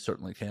employees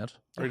certainly can't.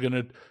 Are you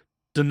going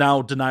to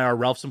now deny our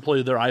Ralph's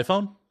employee their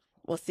iPhone?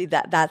 Well, see,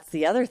 that's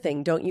the other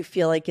thing. Don't you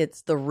feel like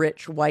it's the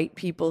rich white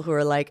people who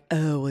are like,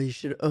 oh, well, you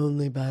should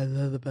only buy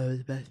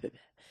the.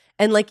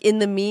 And like in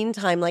the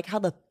meantime, like how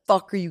the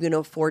fuck are you going to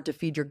afford to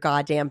feed your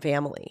goddamn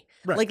family?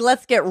 Right. Like,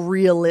 let's get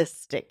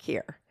realistic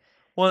here.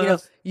 Well, You know,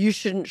 you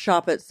shouldn't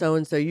shop at so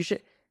and so. You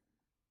should.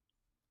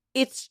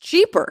 It's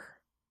cheaper.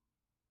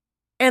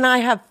 And I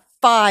have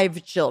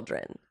 5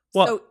 children.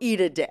 Well- So eat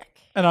a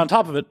dick. and on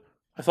top of it,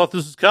 I thought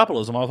this is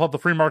capitalism. I thought the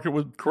free market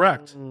would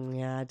correct.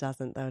 Yeah, it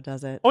doesn't though,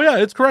 does it? Oh yeah,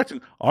 it's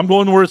correcting. I'm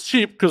going where it's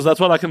cheap because that's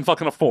what I can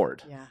fucking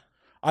afford. Yeah.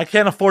 I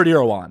can't afford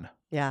Erewhon.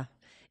 Yeah.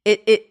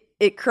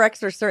 It corrects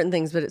for certain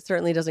things, but it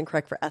certainly doesn't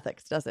correct for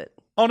ethics, does it?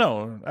 Oh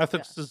no,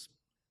 ethics is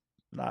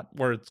not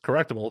where it's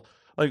correctable.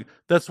 Like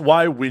that's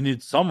why we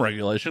need some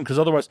regulation because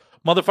otherwise,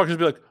 motherfuckers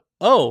be like,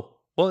 oh,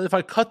 well, if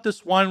I cut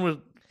this wine with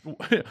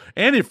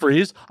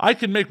antifreeze, I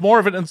can make more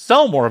of it and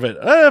sell more of it.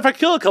 If I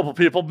kill a couple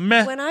people,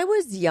 meh. When I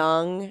was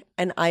young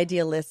and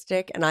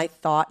idealistic and I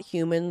thought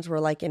humans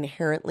were like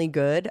inherently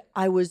good,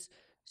 I was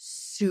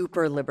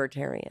super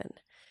libertarian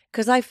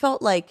because I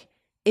felt like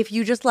if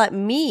you just let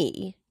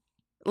me,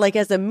 like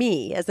as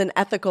an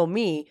ethical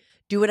me,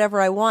 do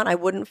whatever I want, I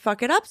wouldn't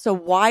fuck it up. So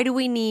why do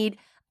we need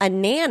a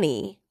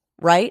nanny,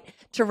 right,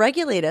 to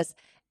regulate us?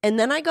 And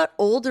then I got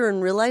older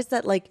and realized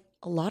that like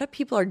a lot of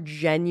people are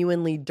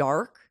genuinely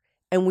dark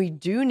and we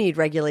do need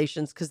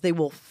regulations because they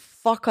will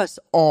fuck us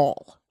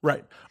all.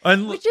 Right.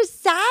 And Which is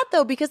sad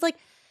though, because like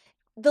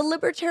the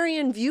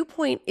libertarian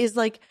viewpoint is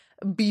like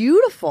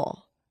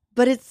beautiful,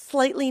 but it's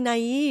slightly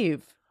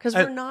naive because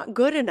we're not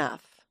good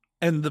enough.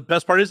 And the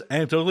best part is,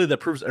 anecdotally, that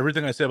proves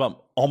everything I say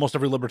about almost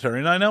every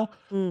libertarian I know,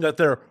 that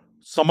they're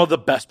some of the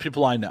best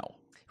people I know.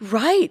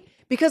 Right.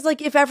 Because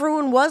like if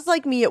everyone was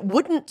like me, it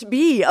wouldn't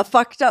be a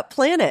fucked up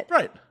planet.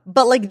 Right.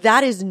 But like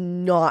that is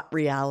not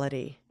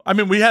reality. I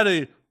mean, we had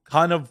a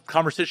kind of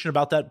conversation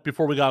about that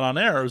before we got on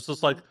air. It was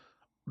just like,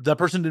 that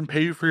person didn't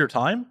pay you for your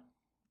time?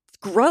 It's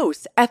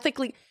gross.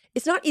 Ethically,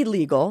 it's not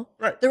illegal.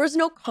 Right. There was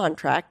no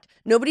contract.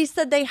 Nobody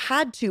said they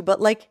had to,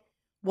 but like,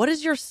 what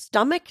does your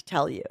stomach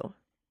tell you?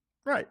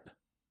 Right.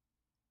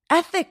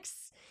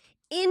 Ethics,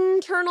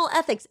 internal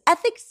ethics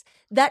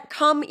that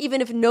come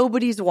even if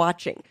nobody's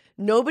watching.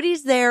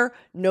 Nobody's there.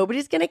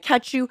 Nobody's going to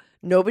catch you.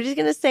 Nobody's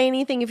going to say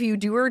anything if you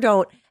do or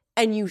don't,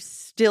 and you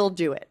still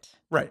do it.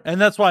 Right. And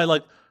that's why,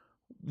 like,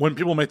 when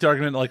people make the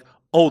argument, like,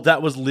 oh,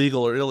 that was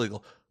legal or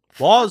illegal.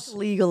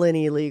 Legal and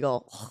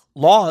illegal.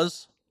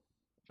 Laws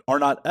are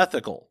not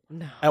ethical.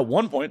 No. At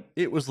one point,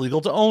 it was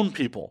legal to own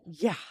people.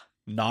 Yeah.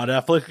 Not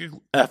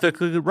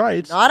ethically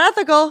right. Not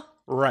ethical.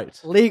 Right.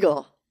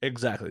 Legal.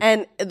 Exactly.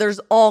 And there's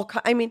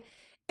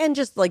and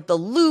just like the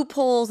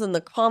loopholes and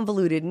the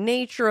convoluted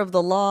nature of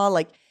the law,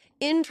 like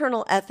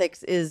internal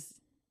ethics is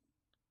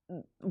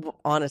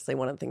honestly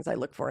one of the things I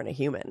look for in a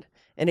human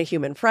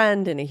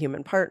friend, in a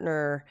human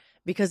partner,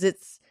 because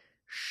it's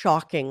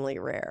shockingly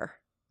rare.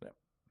 Yeah.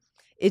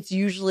 It's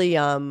usually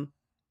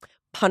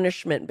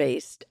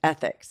punishment-based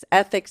ethics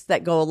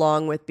that go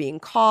along with being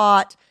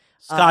caught.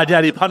 Sky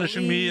Daddy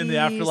punishing me in the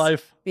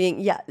afterlife.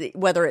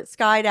 Whether it's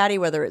Sky Daddy,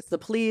 whether it's the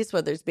police,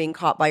 whether it's being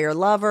caught by your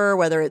lover,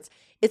 whether it's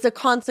a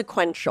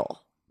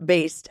consequential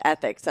based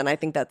ethics. And I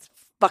think that's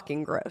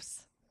fucking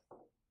gross.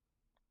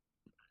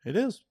 It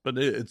is, but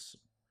it's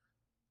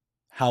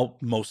how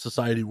most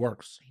society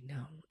works. I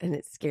know. And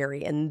it's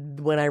scary. And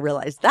when I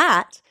realized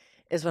that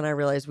is when I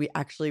realized we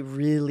actually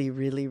really,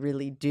 really,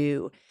 really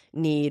do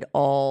need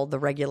all the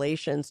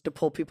regulations to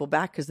pull people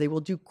back because they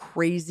will do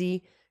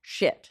crazy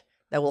shit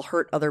that will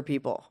hurt other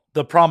people.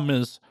 The problem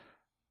is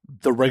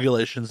the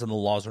regulations and the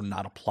laws are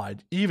not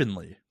applied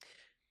evenly.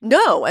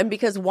 No, and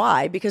because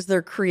why? Because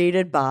they're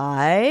created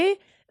by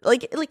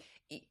like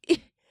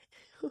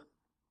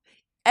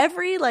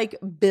every like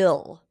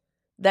bill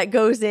that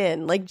goes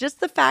in, like just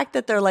the fact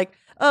that they're like,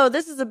 oh,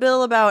 this is a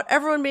bill about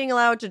everyone being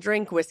allowed to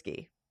drink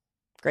whiskey.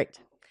 Great.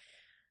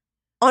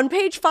 On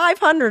page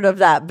 500 of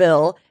that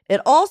bill,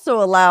 it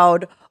also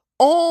allowed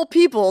all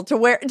people to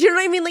wear, do you know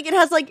what I mean? Like it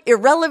has like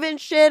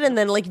irrelevant shit. And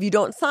then like, if you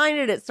don't sign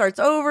it, it starts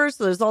over.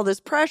 So there's all this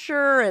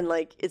pressure and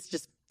like, it's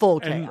just full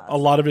chaos. And a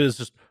lot of it is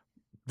just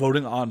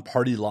voting on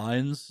party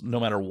lines, no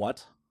matter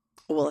what.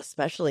 Well,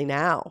 especially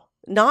now,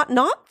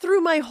 not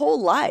through my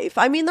whole life.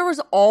 I mean, there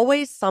was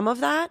always some of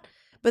that,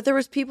 but there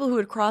was people who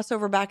would cross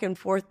over back and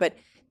forth, but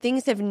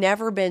things have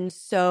never been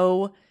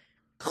so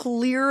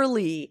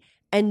clearly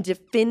and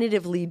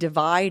definitively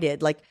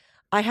divided. Like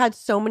I had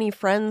so many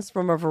friends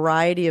from a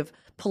variety of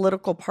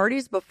political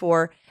parties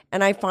before,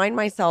 and I find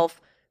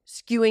myself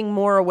skewing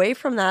more away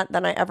from that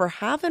than I ever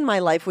have in my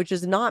life, which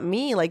is not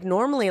me. Like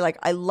normally, like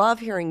I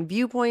love hearing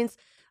viewpoints.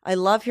 I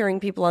love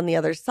hearing people on the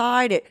other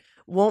side. It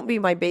won't be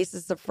my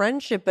basis of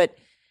friendship, but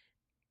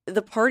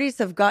the parties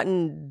have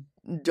gotten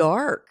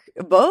dark,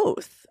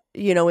 both,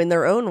 in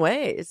their own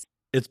ways.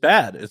 It's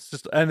bad. It's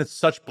just, and it's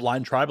such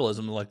blind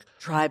tribalism. Like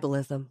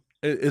Tribalism.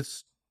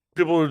 It's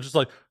people are just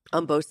like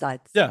on both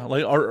sides. Yeah.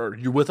 Like, are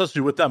you with us? Are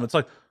you with them? It's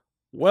like,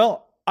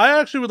 well, I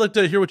actually would like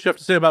to hear what you have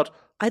to say about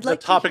the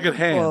topic at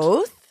hand.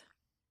 Both.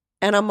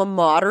 And I'm a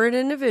moderate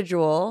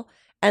individual.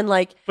 And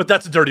like, but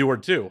that's a dirty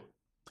word too.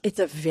 It's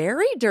a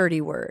very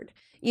dirty word,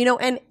 you know,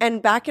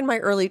 and back in my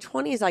early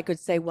 20s, I could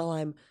say, well,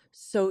 I'm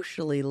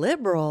socially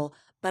liberal,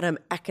 but I'm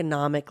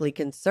economically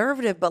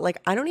conservative. But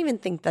like, I don't even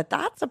think that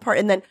that's a part.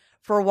 And then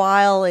for a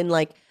while in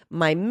like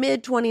my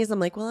mid 20s, I'm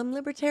like, well, I'm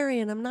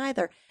libertarian. I'm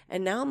neither.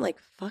 And now I'm like,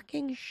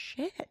 fucking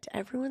shit.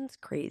 Everyone's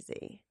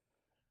crazy.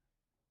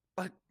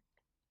 Like,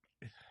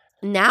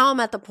 now I'm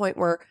at the point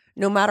where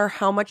no matter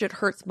how much it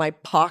hurts my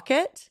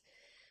pocket,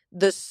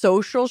 the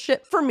social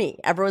shit for me,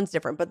 everyone's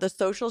different, but the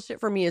social shit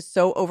for me is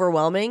so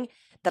overwhelming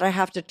that I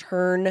have to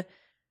turn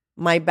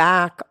my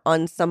back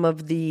on some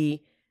of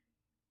the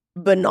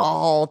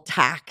banal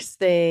tax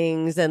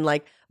things and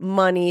like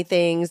money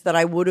things that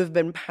I would have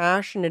been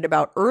passionate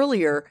about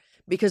earlier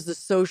because the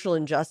social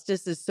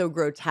injustice is so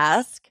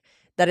grotesque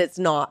that it's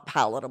not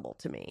palatable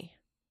to me.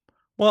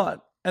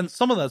 well, and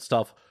some of that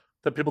stuff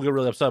that people get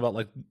really upset about,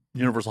 like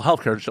universal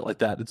healthcare and shit like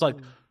that, it's like,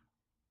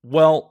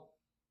 well,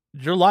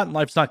 your lot in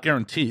life's not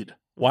guaranteed.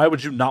 Why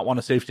would you not want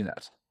a safety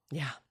net?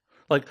 Yeah.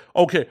 Like,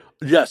 okay,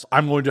 yes,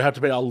 I'm going to have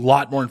to pay a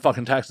lot more in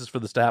fucking taxes for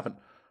this to happen.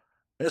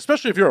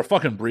 Especially if you're a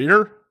fucking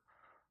breeder.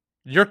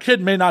 Your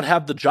kid may not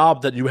have the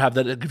job that you have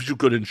that gives you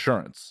good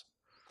insurance.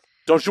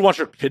 Don't you want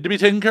your kid to be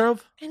taken care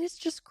of? And it's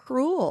just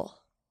cruel.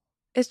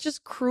 It's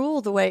just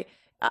cruel the way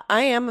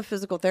I am a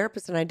physical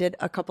therapist, and I did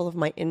a couple of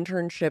my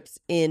internships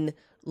in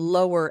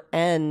lower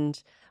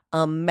end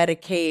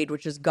Medicaid,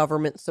 which is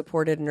government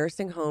supported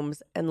nursing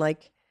homes. And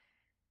like,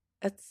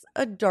 it's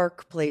a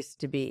dark place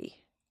to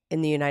be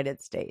in the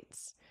United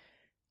States.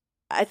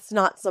 It's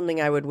not something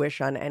I would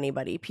wish on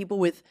anybody. People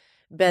with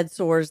bed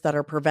sores that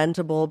are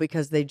preventable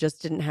because they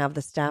just didn't have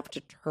the staff to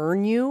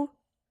turn you,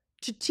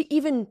 to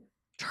even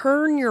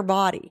turn your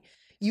body.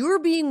 You are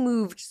being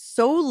moved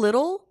so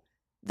little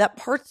that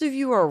parts of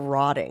you are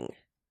rotting.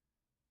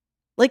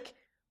 Like,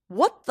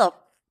 what the?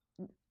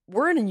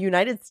 We're in the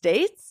United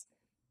States?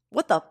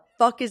 What the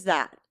fuck is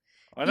that?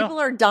 I know. People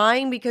are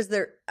dying because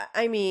they're,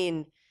 I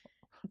mean,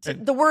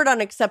 the word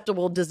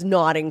unacceptable does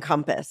not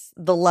encompass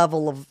the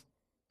level of.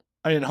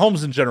 I mean,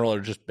 homes in general are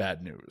just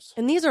bad news.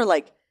 And these are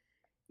like,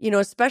 you know,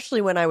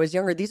 especially when I was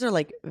younger, these are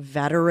like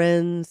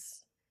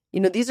veterans. You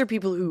know, these are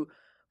people who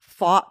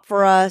fought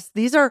for us.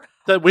 These are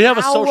That we have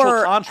a social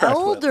our contract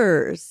with.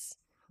 elders.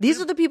 These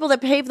are the people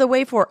that paved the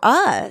way for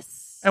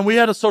us. And we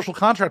had a social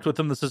contract with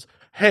them that says,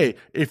 hey,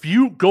 if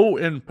you go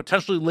and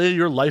potentially lay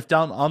your life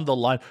down on the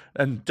line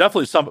and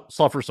definitely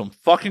suffer some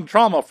fucking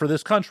trauma for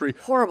this country,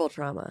 Horrible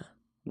trauma.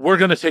 we're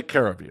going to take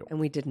care of you. And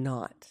we did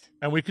not.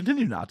 And we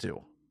continue not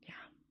to.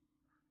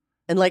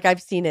 And like,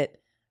 I've seen it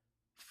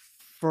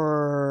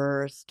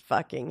first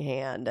fucking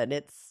hand. And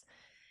it's,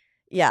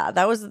 yeah,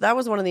 that was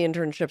one of the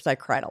internships I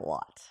cried a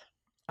lot.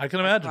 I can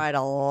imagine. Cried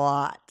a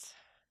lot.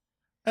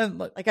 And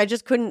Like, I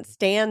just couldn't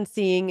stand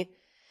seeing,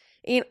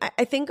 you know,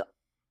 I think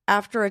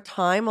after a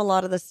time, a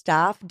lot of the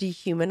staff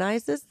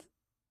dehumanizes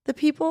the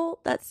people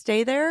that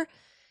stay there,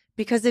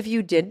 because if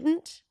you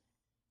didn't,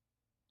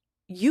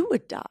 you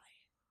would die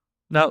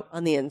now,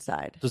 on the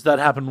inside. does that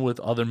happen with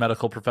other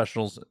medical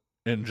professionals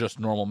in just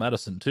normal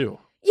medicine too?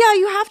 Yeah,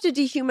 you have to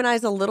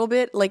dehumanize a little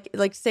bit. Like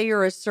say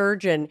you're a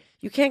surgeon,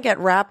 you can't get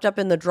wrapped up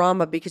in the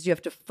drama because you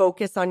have to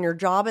focus on your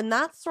job. And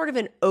that's sort of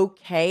an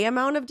okay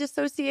amount of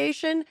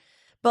dissociation.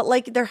 But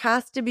like, there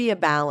has to be a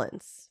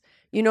balance.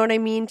 You know what I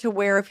mean? To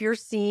where if you're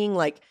seeing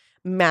like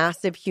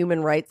massive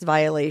human rights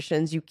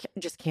violations, you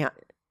just can't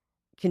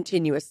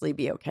continuously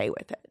be okay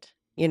with it.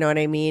 You know what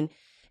I mean?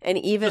 And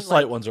even The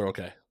slight ones are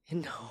okay.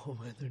 no,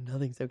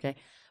 nothing's okay.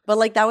 But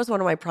like, that was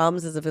one of my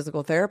problems as a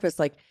physical therapist.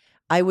 Like,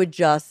 I would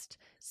just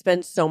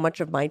spend so much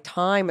of my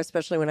time,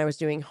 especially when I was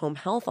doing home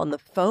health, on the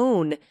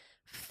phone,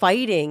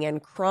 fighting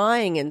and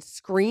crying and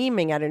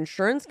screaming at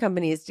insurance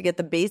companies to get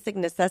the basic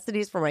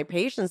necessities for my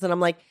patients. And I'm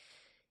like,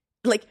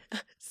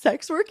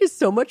 sex work is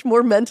so much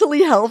more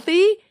mentally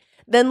healthy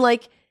than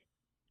like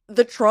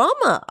the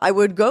trauma I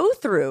would go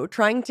through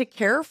trying to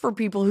care for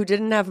people who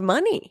didn't have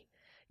money.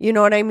 You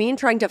know what I mean?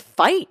 Trying to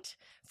fight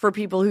for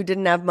people who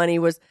didn't have money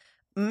was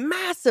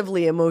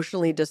massively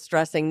emotionally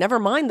distressing. Never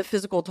mind the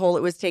physical toll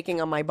it was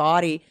taking on my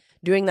body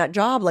doing that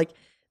job. Like,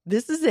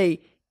 this is a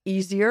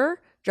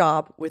easier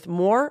job with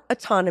more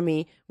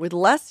autonomy, with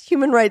less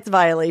human rights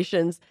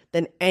violations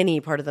than any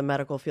part of the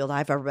medical field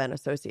I've ever been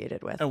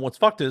associated with. And what's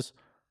fucked is,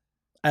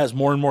 as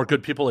more and more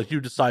good people like you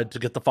decide to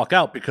get the fuck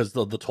out because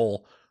of the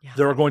toll,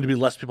 there are going to be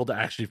less people to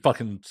actually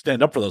fucking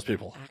stand up for those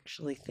people.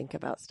 Actually think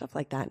about stuff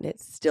like that, and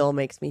it still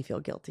makes me feel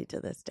guilty to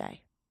this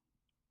day.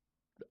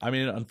 I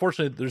mean,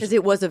 unfortunately, Because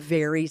it was a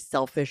very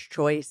selfish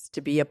choice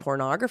to be a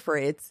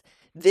pornographer.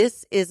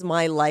 This is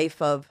my life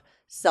of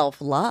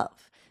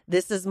self-love.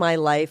 This is my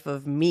life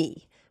of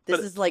me.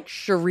 This is like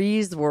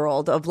Cherie's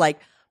world of like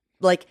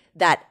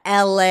that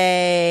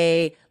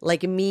LA,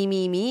 like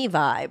me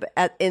vibe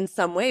in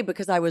some way,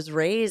 because I was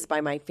raised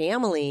by my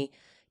family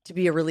to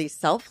be a really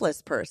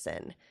selfless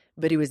person,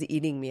 but he was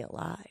eating me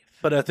alive.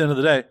 But at the end of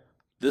the day,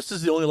 this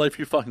is the only life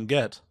you fucking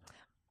get.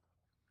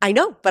 I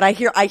know, but I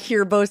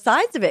hear both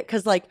sides of it,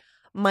 because like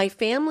my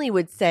family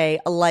would say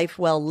a life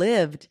well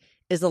lived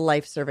is a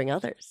life serving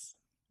others.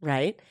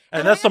 right?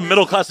 And that's some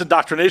middle class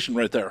indoctrination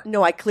right there.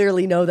 No, I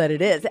clearly know that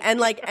it is.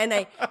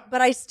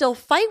 But I still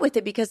fight with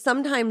it because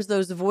sometimes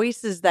those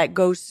voices that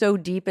go so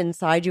deep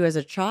inside you as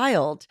a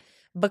child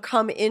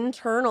become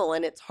internal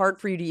and it's hard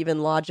for you to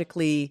even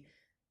logically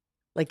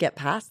like get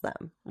past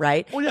them,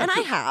 right? Well, yeah, and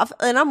I have,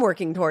 and I'm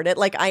working toward it.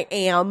 Like I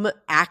am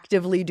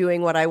actively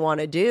doing what I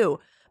want to do,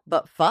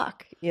 but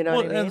fuck, you know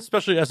what I mean? And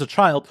especially as a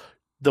child,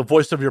 the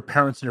voice of your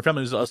parents and your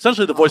family is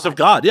essentially the voice of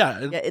God.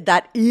 Yeah. Yeah,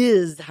 that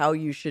is how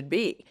you should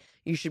be.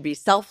 You should be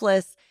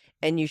selfless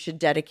and you should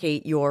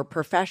dedicate your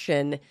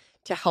profession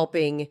to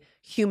helping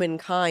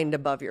humankind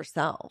above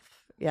yourself.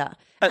 Yeah.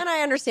 And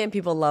I understand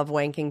people love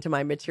wanking to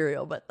my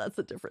material, but that's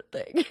a different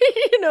thing.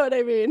 You know what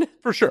I mean?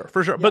 For sure.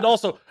 Yeah. But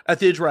also at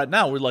the age we're at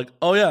now, we're like,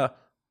 oh yeah,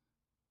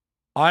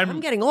 I'm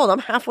getting old. I'm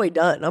halfway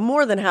done. I'm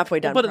more than halfway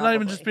done. But not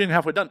even just being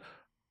halfway done.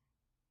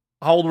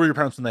 How old were your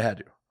parents when they had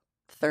you?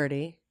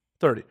 30.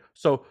 30.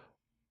 So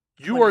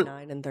you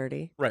 29 and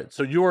 30. Right.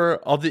 So you are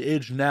of the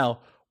age now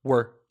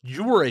where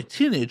you were a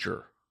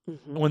teenager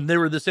when they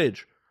were this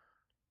age.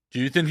 Do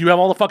you think you have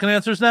all the fucking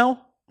answers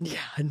now? Yeah,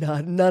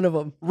 none of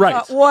them. Right.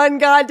 Not one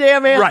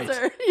goddamn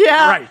answer. Right.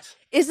 Yeah. Right.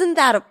 Isn't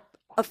that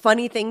a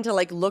funny thing to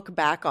like look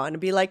back on and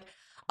be like,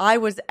 I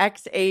was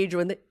X age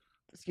when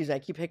excuse me, I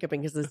keep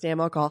hiccuping because of this damn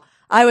alcohol.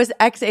 I was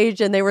X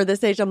age and they were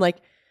this age. I'm like,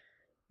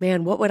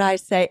 man, what would I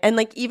say? And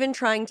like even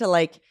trying to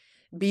like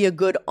be a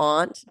good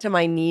aunt to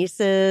my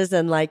nieces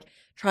and like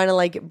trying to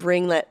like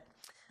bring that,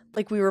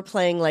 like we were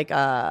playing like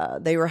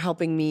they were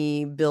helping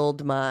me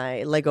build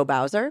my Lego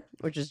Bowser,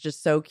 which is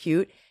just so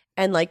cute.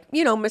 And like,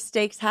 you know,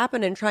 mistakes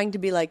happen and trying to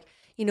be like,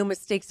 you know,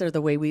 mistakes are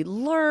the way we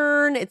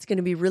learn. It's going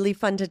to be really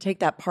fun to take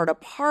that part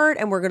apart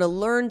and we're going to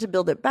learn to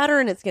build it better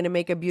and it's going to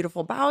make a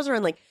beautiful Bowser.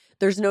 And like,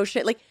 there's no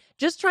shit. Like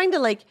just trying to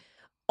like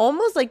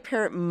almost like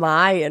parent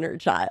my inner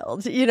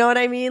child. You know what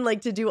I mean?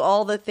 Like to do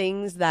all the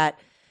things that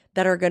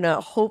are going to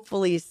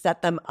hopefully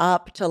set them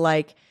up to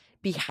like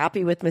be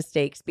happy with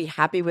mistakes, be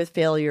happy with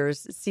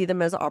failures, see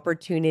them as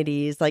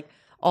opportunities, like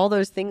all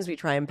those things we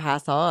try and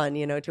pass on,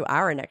 you know, to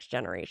our next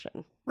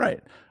generation. Right.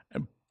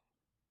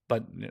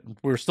 But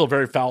we're still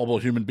very fallible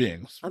human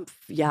beings.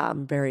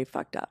 I'm very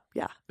fucked up.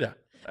 Yeah. Yeah.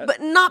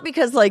 But not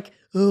because like,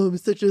 oh, I'm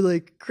such a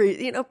like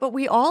crazy, you know, but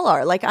we all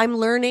are. Like I'm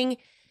learning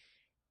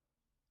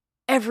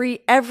every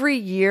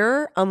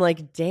year. I'm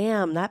like,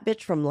 damn, that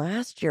bitch from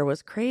last year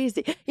was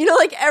crazy. You know,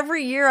 like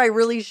every year I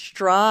really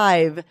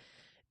strive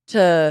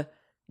to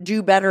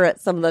do better at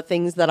some of the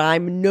things that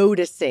I'm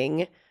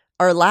noticing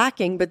are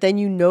lacking. But then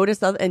you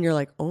notice other, and you're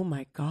like, oh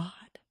my God,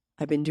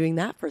 I've been doing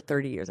that for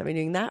 30 years. I've been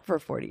doing that for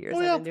 40 years.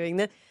 Well, yeah. I've been doing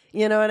this.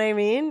 You know what I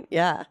mean?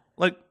 Yeah.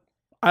 Like,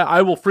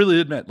 I will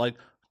freely admit, like,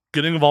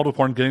 getting involved with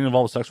porn, getting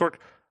involved with sex work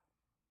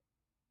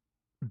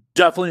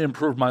definitely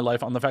improved my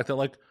life on the fact that,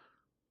 like,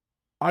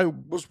 I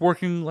was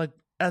working, like,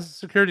 as a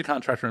security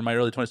contractor in my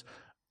early 20s,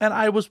 and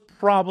I was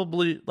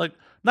probably, like,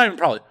 not even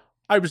probably,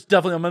 I was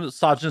definitely a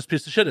misogynist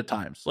piece of shit at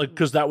times, like,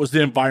 because that was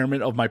the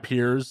environment of my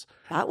peers.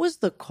 That was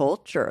the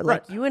culture.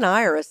 Like, Right. you and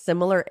I are a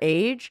similar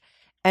age,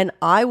 and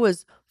I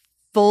was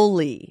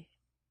fully,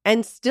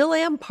 and still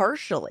am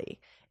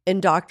partially,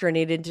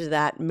 indoctrinated into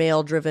that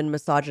male-driven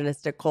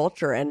misogynistic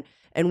culture and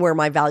where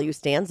my value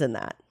stands in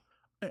that.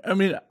 I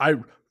mean, I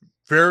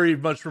very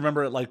much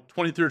remember at like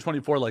 23 or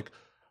 24, like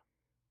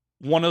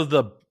one of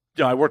the, you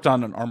know, I worked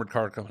on an armored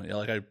car company.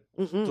 Like I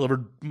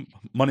delivered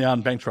money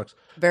on bank trucks.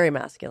 Very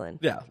masculine.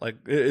 Yeah. Like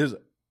it is.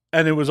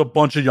 And it was a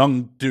bunch of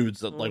young dudes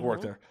that like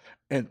worked there.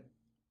 And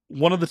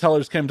one of the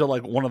tellers came to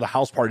like one of the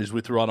house parties we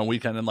threw on a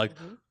weekend and like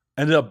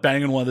ended up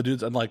banging one of the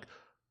dudes. And like,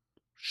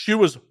 she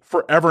was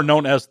forever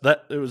known as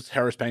that. It was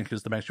Harris Bank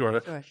is the bank she worked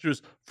at. Sure. She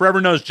was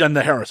forever known as Jen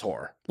the Harris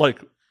whore. Like,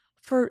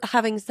 for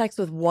having sex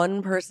with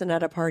one person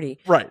at a party.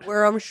 Right.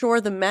 Where I'm sure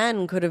the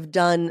men could have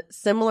done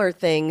similar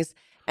things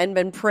and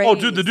been praised. oh,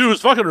 dude, the dude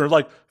was fucking her.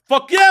 Like,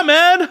 fuck yeah,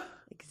 man.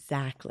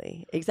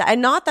 Exactly.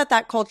 And not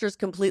that culture is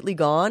completely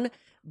gone,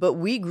 but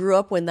we grew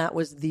up when that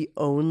was the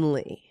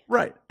only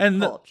Right.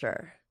 And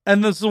culture.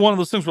 and this is one of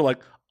those things where, like,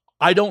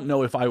 I don't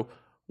know if I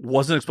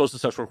wasn't exposed to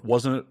sex work,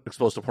 wasn't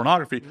exposed to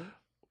pornography,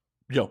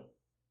 you know,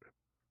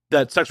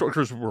 that sex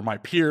workers were my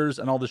peers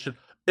and all this shit.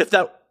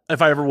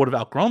 If I ever would have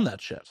outgrown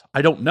that shit,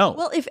 I don't know.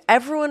 Well, if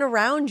everyone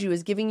around you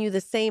is giving you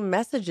the same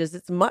messages,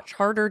 it's much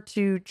harder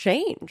to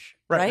change,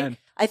 right? And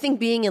I think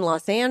being in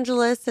Los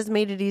Angeles has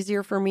made it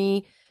easier for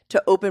me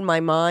to open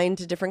my mind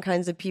to different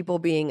kinds of people.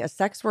 Being a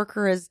sex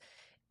worker is,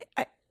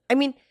 I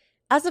mean,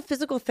 as a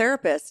physical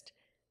therapist,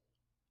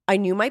 I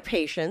knew my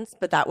patients,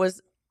 but that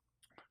was,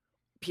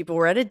 people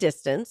were at a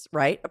distance,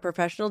 right? A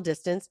professional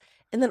distance.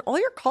 And then all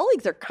your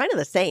colleagues are kind of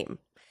the same.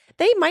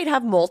 They might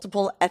have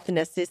multiple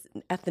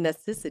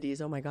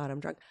ethnicities. Oh my God,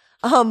 I'm drunk.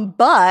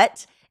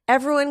 But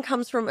everyone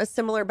comes from a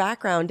similar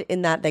background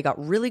in that they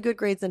got really good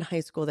grades in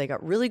high school. They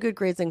got really good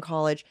grades in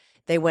college.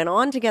 They went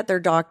on to get their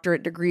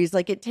doctorate degrees.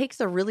 Like it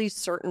takes a really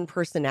certain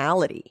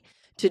personality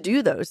to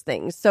do those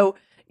things. So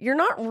you're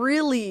not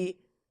really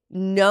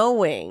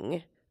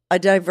knowing a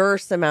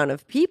diverse amount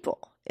of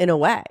people in a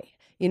way.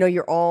 You know,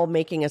 you're all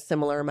making a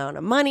similar amount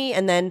of money.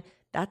 And then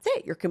that's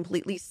it. You're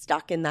completely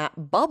stuck in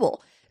that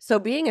bubble. So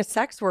being a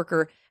sex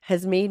worker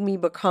has made me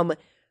become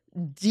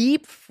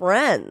deep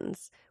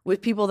friends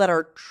with people that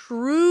are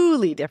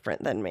truly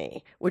different than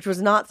me, which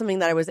was not something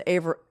that I was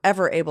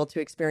ever able to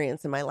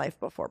experience in my life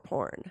before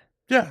porn.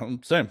 Yeah,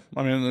 same.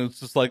 I mean, it's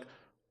just like,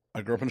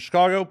 I grew up in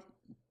Chicago,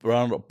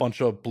 around a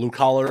bunch of blue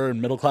collar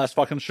and middle class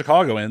fucking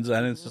Chicagoans,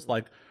 and it's just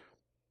like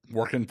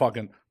working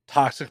fucking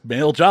toxic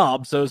male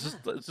jobs. So it's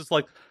just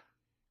like,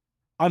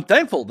 I'm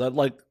thankful that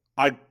like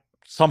I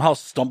somehow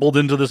stumbled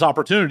into this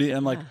opportunity,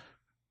 and like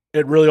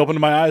it really opened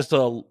my eyes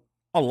to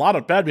a lot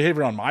of bad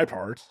behavior on my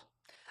part.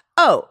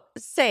 Oh,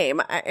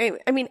 same. I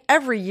mean,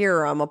 every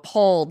year I'm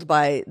appalled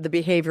by the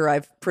behavior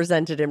I've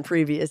presented in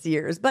previous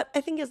years. But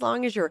I think as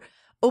long as you're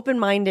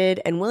open-minded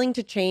and willing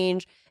to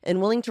change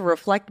and willing to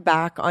reflect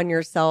back on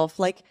yourself,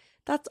 like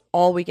that's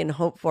all we can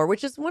hope for,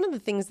 which is one of the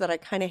things that I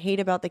kind of hate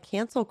about the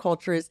cancel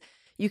culture is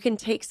you can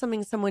take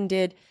something someone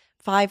did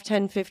 5,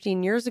 10,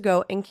 15 years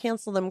ago and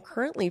cancel them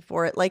currently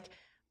for it. Like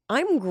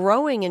I'm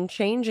growing and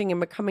changing and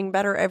becoming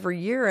better every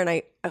year. And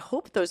I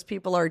hope those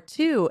people are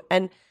too.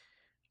 And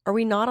are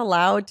we not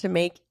allowed to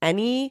make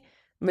any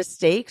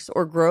mistakes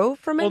or grow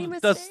from any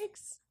mistakes?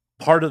 That's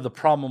part of the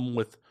problem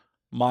with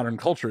modern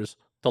culture is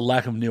the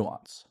lack of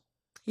nuance.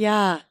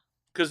 Yeah.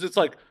 Because it's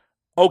like,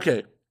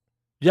 okay,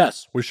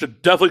 yes, we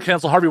should definitely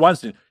cancel Harvey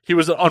Weinstein. He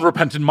was an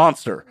unrepentant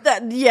monster.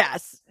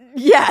 Yes.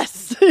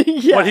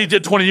 What he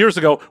did 20 years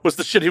ago was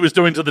the shit he was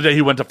doing to the day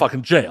he went to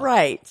fucking jail.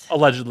 Right.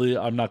 Allegedly,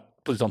 I'm not,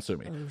 please don't sue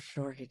me. I'm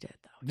sure he did,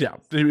 though. Yeah,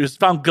 he was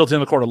found guilty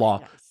in the court of law.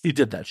 Yes. He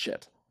did that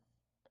shit.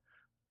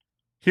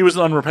 He was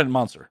an unrepentant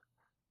monster.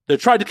 They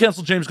tried to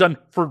cancel James Gunn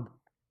for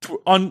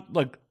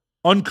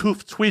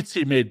uncouth tweets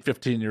he made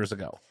 15 years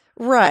ago.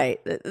 Right.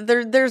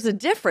 There's a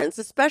difference,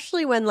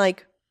 especially when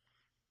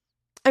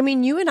I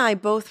mean, you and I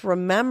both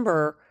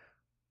remember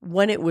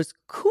when it was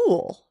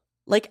cool,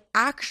 like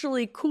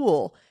actually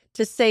cool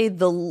to say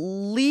the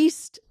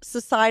least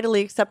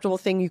societally acceptable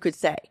thing you could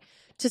say,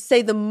 to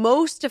say the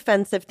most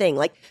offensive thing.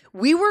 Like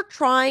we were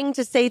trying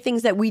to say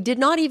things that we did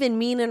not even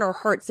mean in our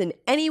hearts in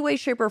any way,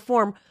 shape, or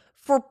form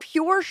for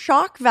pure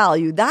shock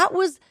value. That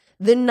was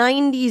the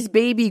 90s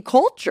baby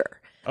culture.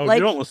 Oh,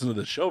 you don't listen to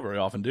this show very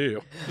often, do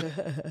you?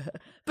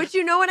 But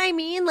you know what I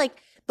mean?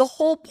 Like the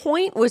whole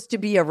point was to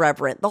be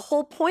irreverent. The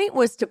whole point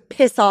was to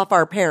piss off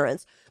our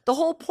parents. The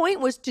whole point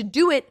was to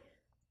do it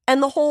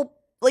and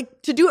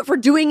to do it for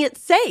doing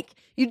its sake.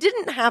 You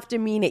didn't have to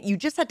mean it. You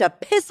just had to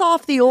piss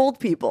off the old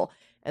people.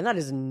 And that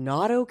is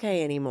not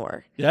okay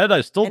anymore. Yeah,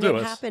 I still do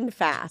it. It happened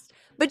fast.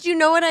 But you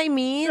know what I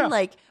mean?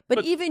 Yeah,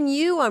 but even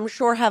you, I'm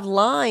sure, have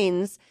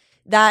lines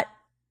that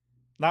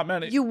not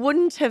many you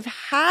wouldn't have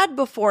had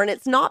before. And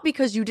it's not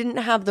because you didn't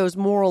have those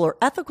moral or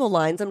ethical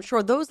lines. I'm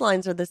sure those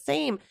lines are the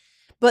same.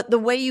 But the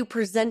way you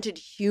presented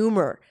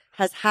humor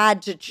has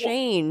had to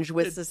change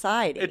with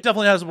society. It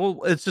definitely has.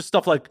 Well, it's just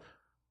stuff like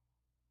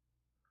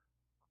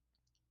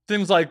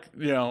things like,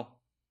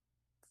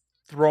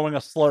 throwing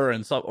a slur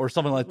and stuff or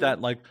something like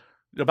that, like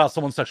about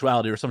someone's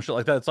sexuality or some shit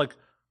like that. It's like,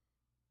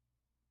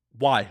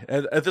 why?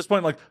 At this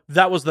point, like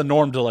that was the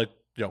norm to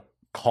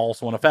call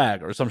someone a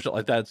fag or some shit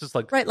like that. It's just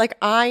like, right. Like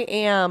I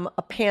am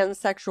a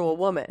pansexual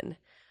woman,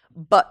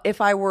 but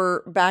if I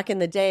were back in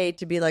the day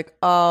to be like,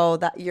 oh,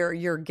 that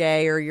you're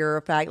gay or you're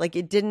a fag, like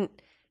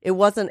it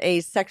wasn't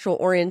a sexual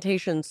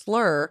orientation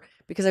slur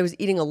because I was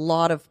eating a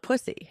lot of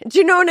pussy. Do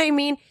you know what I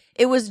mean?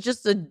 It was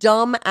just a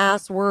dumb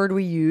ass word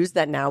we use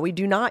that now we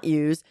do not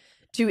use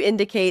to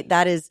indicate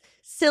that is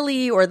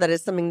silly or that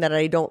is something that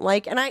I don't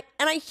like. And I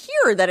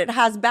hear that it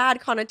has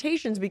bad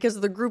connotations because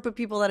of the group of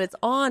people that it's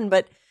on,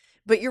 but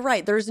you're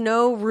right. There's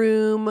no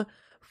room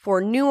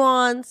for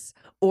nuance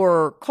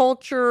or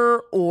culture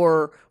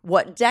or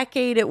what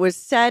decade it was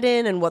set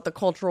in and what the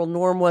cultural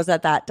norm was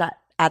at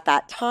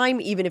that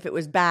time, even if it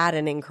was bad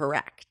and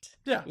incorrect.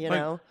 Yeah. You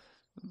know?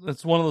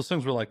 It's one of those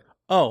things where like,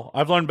 oh,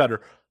 I've learned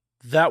better.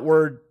 That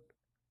word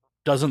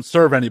doesn't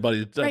serve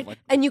anybody. Right. Like,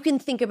 and you can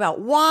think about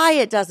why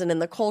it doesn't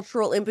and the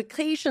cultural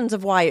implications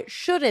of why it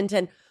shouldn't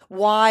and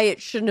why it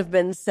shouldn't have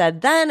been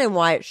said then and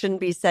why it shouldn't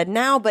be said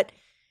now. But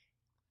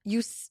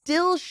you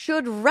still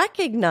should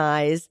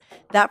recognize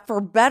that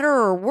for better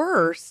or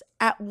worse,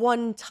 at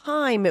one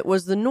time it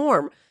was the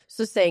norm.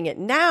 So saying it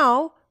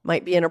now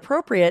might be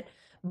inappropriate,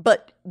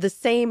 but the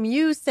same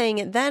you saying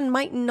it then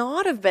might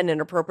not have been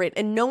inappropriate,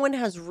 and no one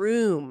has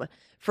room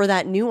for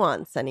that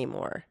nuance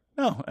anymore.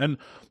 No, and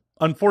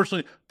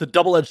unfortunately, the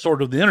double-edged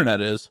sword of the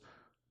internet is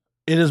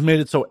it has made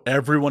it so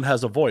everyone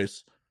has a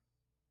voice.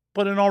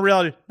 But in all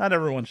reality, not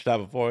everyone should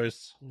have a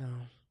voice. No.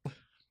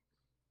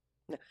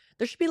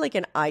 There should be like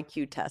an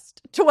IQ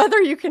test to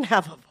whether you can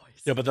have a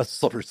voice. Yeah, but that's a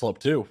slippery slope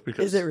too.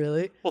 Because, is it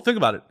really? Well, think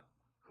about it.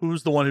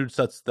 Who's the one who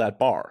sets that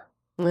bar?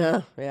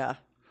 Yeah.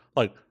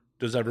 Like,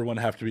 does everyone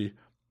have to be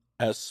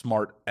as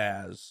smart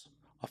as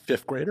a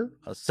fifth grader,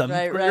 a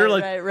seventh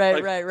grader?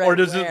 Right. Or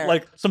does it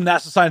like some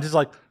NASA scientist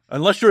like,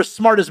 unless you're as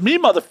smart as me,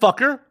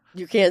 motherfucker,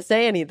 you can't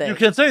say anything. You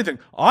can't say anything.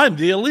 I'm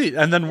the elite,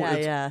 and then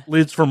it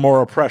leads for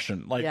more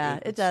oppression. Like,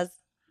 it does.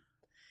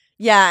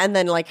 Yeah, and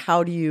then like,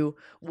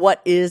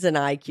 what is an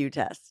IQ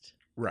test?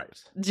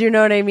 Right. Do you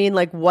know what I mean?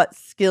 Like, what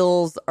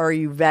skills are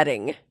you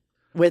vetting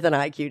with an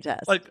IQ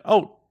test? Like,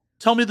 oh,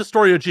 tell me the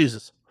story of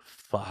Jesus.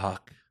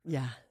 Fuck.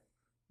 yeah.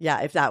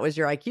 Yeah. If that was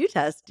your IQ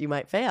test, you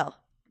might fail.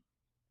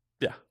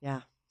 Yeah.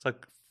 Yeah. It's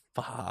like,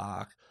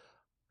 fuck.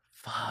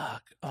 I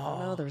don't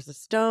know. Oh. There was a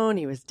stone.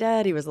 He was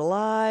dead. He was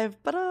alive.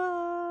 But,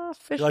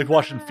 fish. You like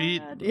washing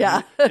feet?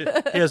 Yeah.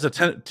 He has a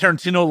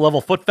Tarantino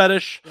level foot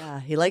fetish. Yeah.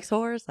 He likes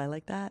horse. I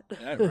like that.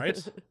 Yeah,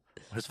 right.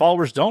 His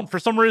followers don't for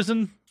some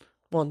reason.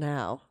 Well,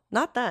 now.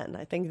 Not then.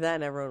 I think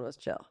then everyone was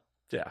chill.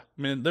 Yeah.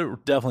 I mean, they were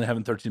definitely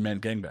having 13-man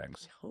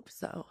gangbangs. I hope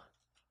so.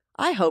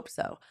 I hope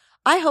so.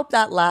 I hope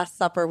that Last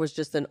Supper was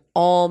just an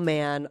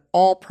all-man,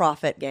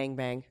 all-profit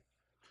gangbang.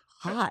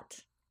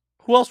 Hot.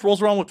 Who else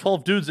rolls around with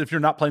 12 dudes if you're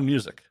not playing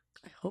music?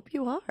 I hope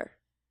you are.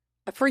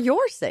 For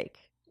your sake.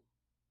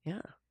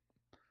 Yeah.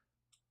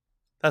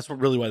 That's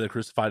really why they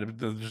crucified him.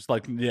 They're just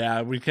like,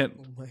 yeah, we Oh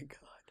my God.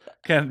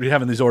 can't be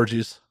having these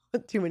orgies.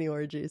 Too many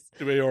orgies.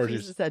 Too many orgies.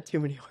 Jesus had too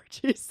many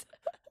orgies.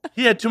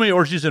 He had too many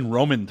orgies in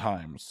Roman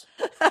times,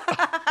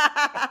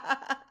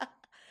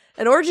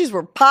 And orgies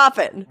were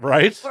popping.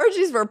 right?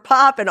 Orgies were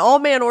popping.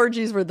 All-man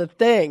orgies were the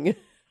thing.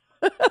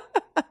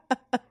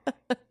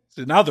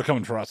 See, now they're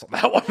coming for us on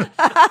that one.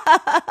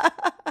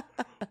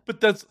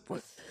 But it's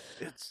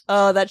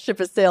Oh, that ship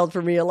has sailed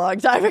for me a long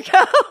time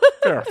ago.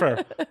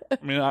 fair. I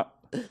mean,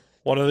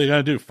 what are they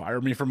going to do?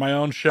 Fire me from my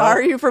own show?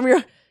 Are you from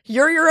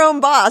you're your own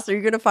boss. Are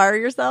you going to fire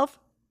yourself?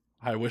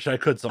 I wish I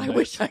could some I days.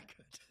 wish I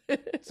could.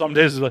 Some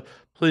days it's like,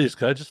 please,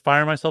 could I just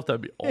fire myself?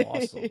 That'd be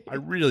awesome. I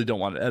really don't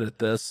want to edit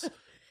this.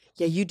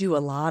 Yeah, you do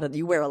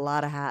you wear a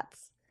lot of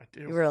hats. I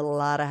You do. wear a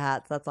lot of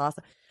hats. That's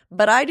awesome.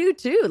 But I do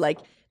too. Like,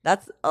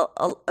 that's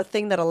a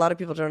thing that a lot of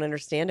people don't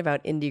understand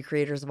about indie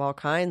creators of all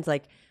kinds.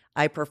 Like,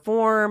 I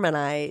perform and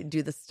I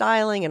do the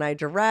styling and I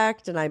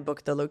direct and I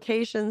book the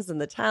locations and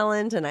the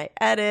talent and I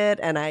edit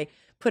and I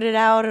put it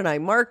out and I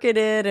market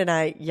it and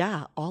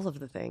all of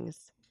the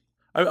things.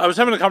 I was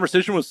having a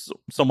conversation with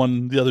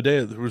someone the other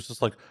day who was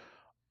just like,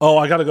 oh,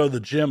 I got to go to the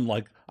gym.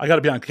 Like, I got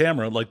to be on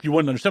camera. Like, you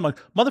wouldn't understand. I'm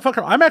like,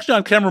 motherfucker, I'm actually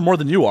on camera more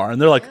than you are.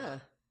 And they're like, Yeah.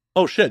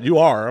 oh, shit, you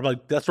are. I'm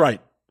like, that's right.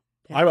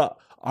 Yeah.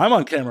 I'm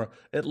on camera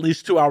at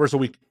least 2 hours a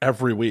week,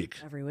 every week.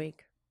 Every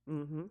week.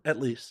 Mm-hmm. At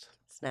least.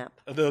 Snap.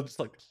 And they're just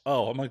like,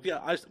 oh, I'm like,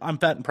 yeah, I'm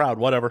fat and proud,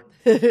 whatever.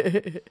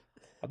 I'd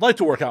like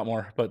to work out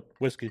more, but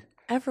whiskey.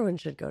 Everyone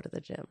should go to the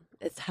gym.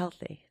 It's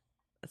healthy.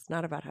 It's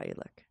not about how you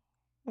look.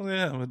 Well,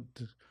 yeah,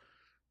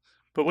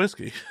 but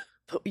whiskey.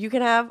 But you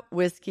can have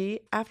whiskey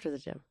after the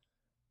gym.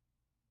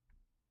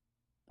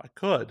 I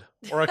could.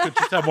 Or I could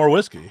just have more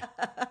whiskey.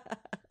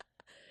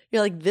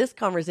 You're like, this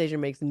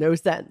conversation makes no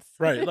sense.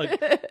 Right.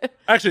 Like,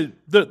 actually,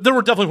 there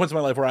were definitely points in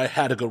my life where I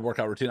had a good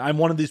workout routine. I'm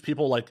one of these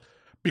people, like,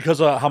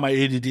 because of how my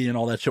ADD and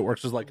all that shit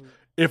works, is like,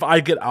 if I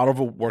get out of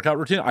a workout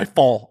routine, I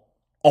fall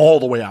all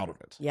the way out of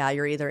it. Yeah,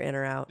 you're either in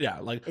or out. Yeah,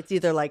 like, It's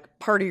either like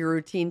part of your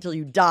routine till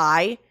you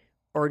die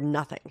or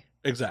nothing.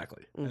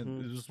 exactly. Mhm.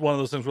 And it's one of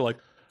those things where, like,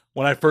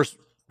 when I first,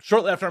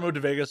 shortly after I moved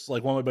to Vegas,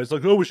 like, one of my buddies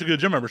like, oh, we should get a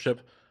gym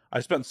membership. I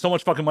spent so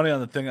much fucking money on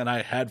the thing, and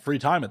I had free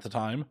time at the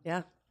time.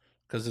 Yeah.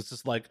 Because it's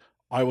just like,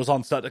 I was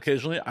on set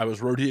occasionally. I was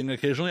roadieing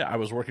occasionally. I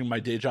was working my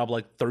day job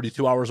like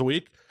 32 hours a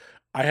week.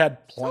 I had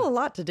Still a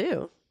lot to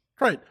do.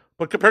 Right.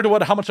 But compared to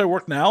how much I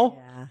work now,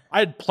 Yeah. I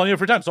had plenty of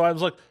free time. So I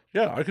was like,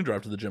 yeah, I can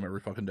drive to the gym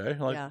every fucking day.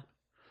 Like, Yeah.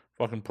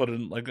 fucking put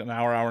in like an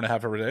hour and a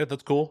half every day.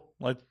 That's cool.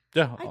 Like,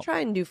 yeah. I try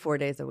and do 4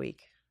 days a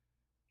week.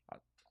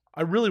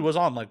 I really was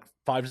on like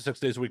 5 to 6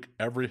 days a week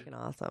Fucking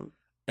awesome.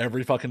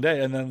 every fucking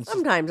day. And then,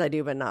 Sometimes I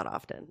do, but not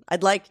often.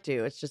 I'd like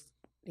to. It's just,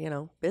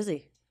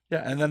 busy.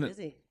 yeah. And then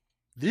Busy.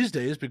 these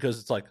days, because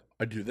it's like,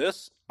 I do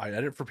this, I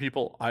edit for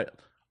people. I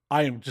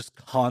am just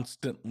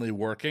constantly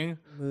working.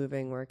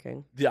 Moving,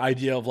 working. The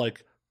idea of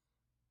like,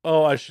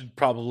 oh, I should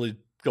probably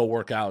go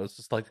work out. It's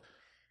just like,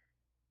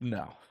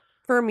 no.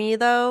 For me,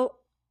 though,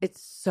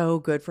 it's so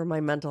good for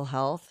my mental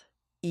health.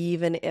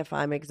 Even if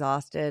I'm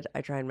exhausted,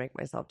 I try and make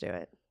myself do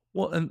it.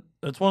 Well, and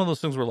it's one of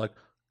those things where, like,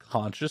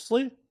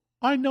 consciously,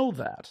 I know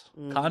that.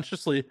 Mhm.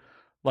 Consciously,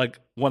 like,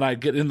 when I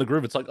get in the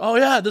groove, it's like, oh,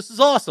 yeah, this is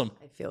awesome.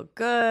 I feel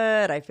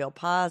good. I feel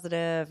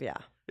positive. Yeah.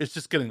 It's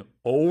just getting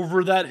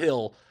over that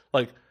hill.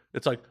 Like,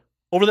 it's like,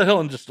 over the hill,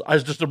 and I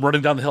just am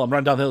running down the hill. I'm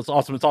running down the hill. It's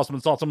awesome. It's awesome.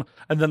 It's awesome.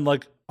 And then,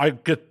 like, I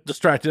get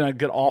distracted and I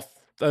get off.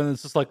 And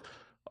it's just like,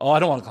 oh, I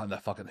don't want to climb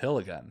that fucking hill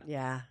again.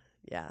 Yeah.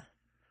 Yeah.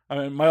 I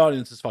mean, my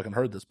audience has fucking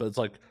heard this, but it's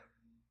like,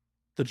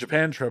 the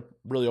Japan trip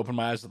really opened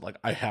my eyes that, like,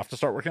 I have to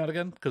start working out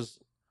again because,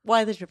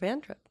 Why the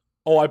Japan trip?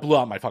 I blew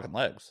out my fucking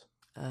legs.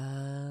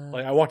 Like,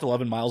 Like, I walked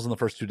 11 miles in the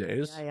first 2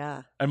 days,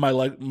 yeah. and my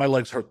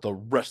legs hurt the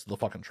rest of the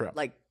fucking trip.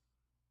 Like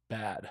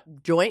Bad.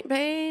 joint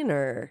pain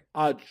or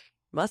Uh,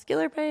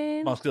 muscular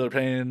pain? muscular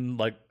pain,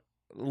 like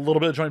a little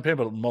bit of joint pain,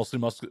 but mostly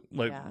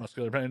Yeah.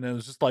 muscular pain. And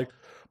it's just like,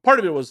 part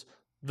of it was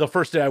the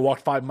first day I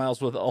walked 5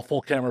 miles with a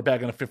full camera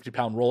bag and a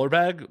 50-pound roller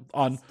bag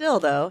Still,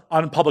 though.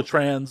 on public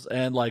trans,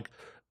 and like,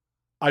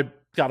 I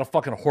got a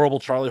fucking horrible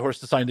Charlie horse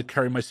deciding to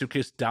carry my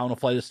suitcase down a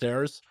flight of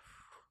stairs.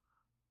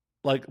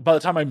 Like, by the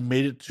time I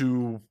made it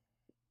to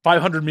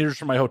 500 meters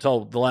from my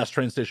hotel, the last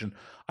train station.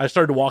 I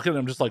started to walk in and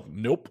I'm just like,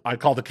 nope. I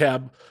called the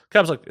cab.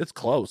 Cab's like, it's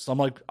close. I'm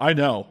like, I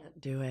know.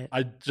 Can't do it.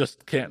 I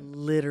just can't.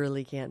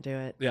 Literally can't do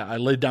it. Yeah, I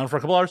laid down for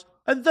a couple hours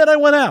and then I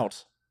went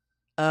out.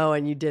 Oh,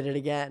 and you did it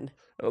again.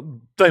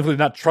 Thankfully,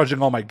 not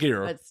trudging all my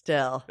gear. But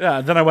still. Yeah,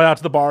 and then I went out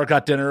to the bar,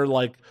 got dinner,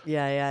 like.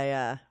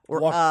 Yeah. We're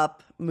Walk-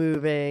 up,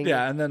 moving.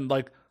 Yeah, and then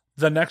like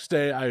the next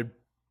day I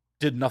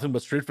did nothing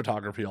but street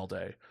photography all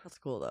day. That's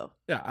cool though.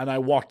 Yeah, and I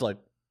walked like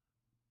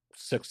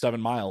 6-7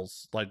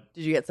 miles. Like,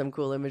 Did you get some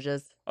cool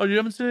images? oh, you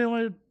haven't seen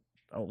anyone?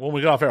 Oh, when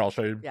we get off air, I'll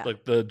show you Yeah.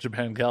 like the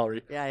Japan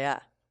gallery. Yeah.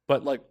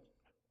 But like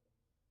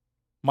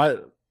I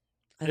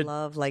It-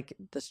 love like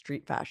the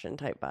street fashion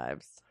type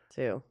vibes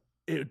too.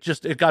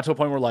 it got to a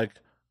point where like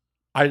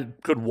I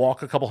could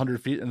walk a couple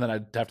hundred feet and then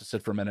I'd have to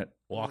sit for a minute,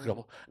 walk a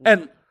couple.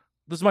 And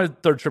this is my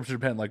third trip to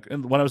Japan. Like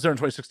when I was there in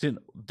 2016,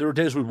 there were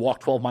days we'd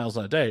walk 12 miles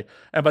in a day,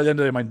 and by the end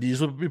of the day, my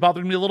knees would be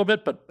bothering me a little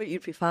bit, but But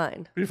you'd be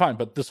fine. it'd be fine.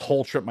 But this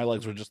whole trip, my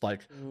legs were just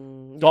like,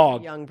 You're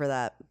Dog. young for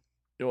that.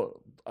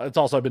 It's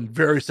also I've been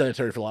very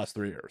sedentary for the last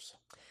 3 years.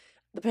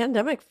 The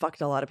pandemic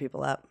fucked a lot of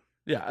people up.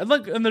 Yeah,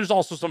 and there's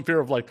also some fear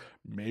of like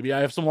maybe I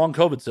have some long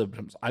COVID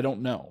symptoms. I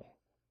don't know.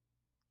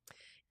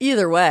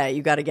 Either way,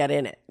 you got to get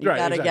in it. You Right,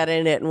 got to exactly. get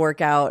in it and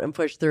work out and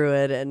push through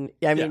it. And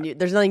I mean,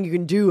 there's nothing you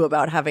can do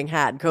about having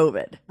had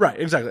COVID. Right,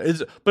 exactly.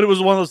 But it was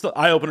one of those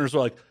eye openers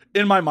where like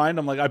in my mind,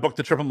 I'm like, I booked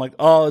the trip. I'm like,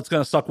 oh, it's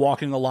gonna suck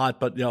walking a lot,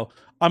 but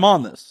I'm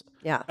on this.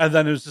 Yeah. And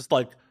then it was just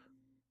like,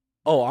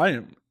 oh, I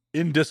am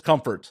in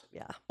discomfort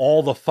Yeah.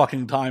 all the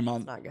fucking time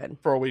It's not good.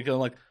 for a week. And I'm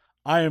like,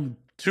 I am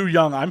too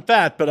young. I'm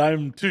fat, but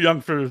I'm too young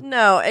for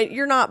No,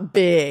 you're not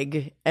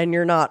big and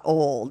you're not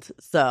old.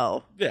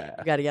 So yeah,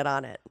 you got to get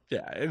on it.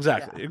 yeah,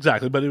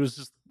 exactly. But it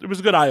was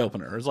a good eye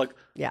opener. It was like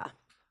Yeah.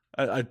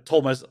 I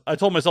told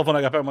myself when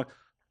I got back, I'm like,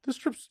 this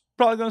trip's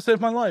probably gonna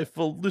save my life.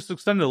 Well, at least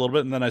extend it a little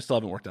bit, and then I still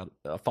haven't worked out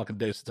a fucking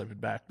day since I've been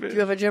back. Do you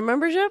have a gym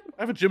membership?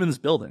 I have a gym in this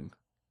building.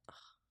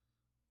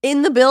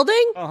 In the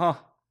building? Uh-huh.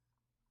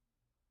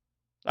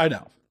 I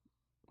know.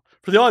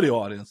 For the audio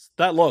audience,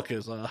 that look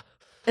is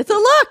It's a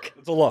look.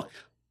 it's a look.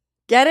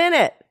 Get in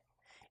it.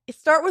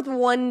 Start with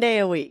 1 day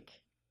a week.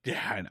 Yeah,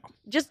 I know.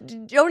 Just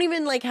don't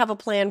even like have a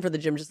plan for the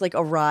gym. Just like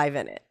arrive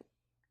in it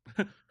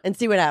and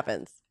see what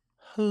happens.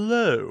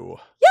 Hello.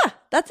 Yeah,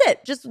 that's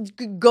it. Just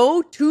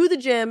go to the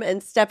gym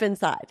and step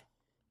inside.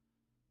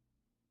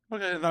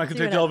 Okay, and then I can See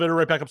take what the elevator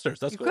right back upstairs.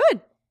 That's You cool.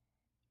 could,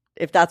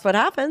 if that's what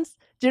happens.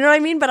 Do you know what I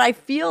mean? But I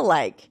feel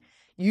like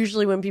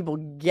usually when people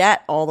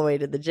get all the way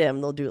to the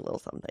gym, they'll do a little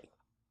something.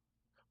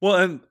 Well,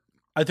 and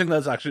I think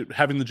that's actually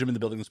having the gym in the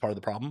building is part of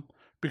the problem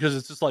because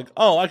it's just like,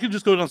 oh, I can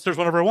just go downstairs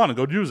whenever I want and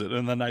go use it,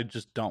 and then I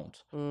just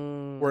don't.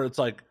 Where it's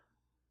like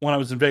when I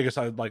was in Vegas,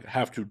 I'd like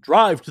have to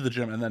drive to the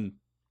gym and then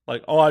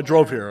like, oh, I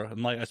drove here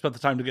and like I spent the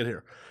time to get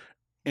here.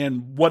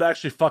 And what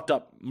actually fucked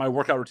up my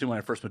workout routine when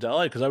I first moved to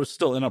LA, because I was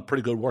still in a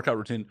pretty good workout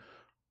routine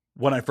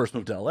when I first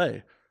moved to LA,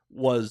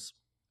 was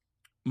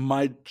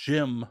my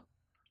gym,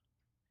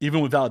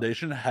 even with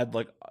validation, had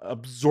like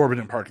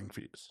absorbent parking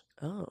fees.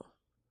 Oh,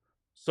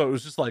 So it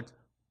was just like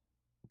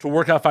to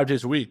work out 5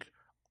 days a week,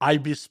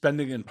 I'd be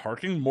spending in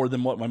parking more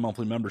than what my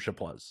monthly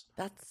membership was.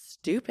 that's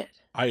stupid.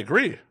 I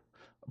agree.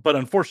 But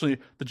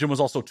unfortunately, the gym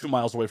was also 2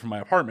 miles away from my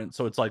apartment.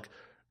 So it's like,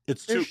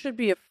 it's There too. should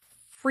be a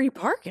free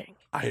parking.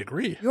 I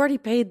agree. You already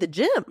paid the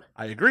gym.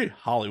 I agree.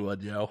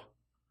 Hollywood, yo.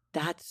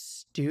 That's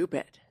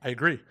stupid. I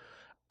agree.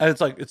 And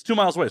it's like, it's 2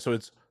 miles away. So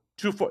it's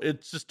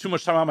it's just too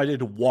much time out of my day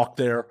to walk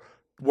there,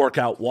 work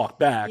out, walk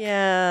back.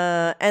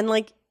 Yeah. And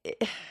like,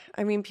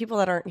 I mean, people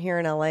that aren't here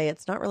in LA,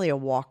 it's not really a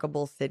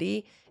walkable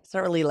city. It's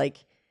not really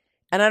like,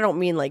 and I don't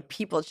mean like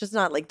people, it's just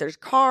not like there's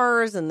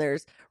cars and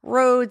there's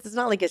roads. It's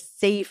not like a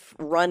safe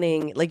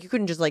running, like you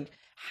couldn't just like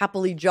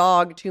happily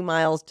jog 2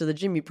 miles to the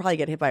gym. You'd probably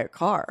get hit by a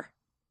car.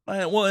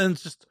 Well, and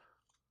it's just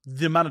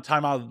the amount of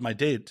time out of my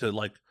day to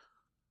like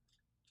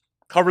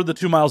cover the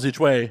 2 miles each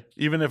way,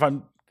 even if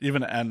I'm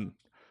even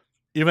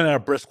at a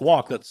brisk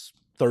walk, that's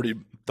 30,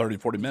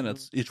 40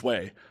 minutes each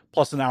way,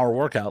 plus an hour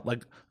workout.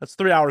 Like that's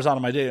 3 hours out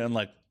of my day. And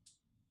like,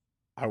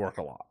 I work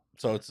a lot.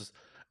 So it's just,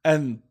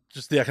 and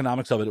just the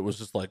economics of it, it was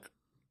just like,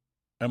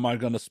 am I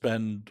going to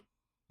spend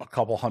a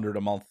couple $100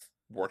 a month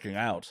working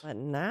out? But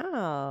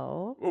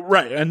now,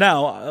 Right. And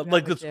now, you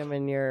like have a this gym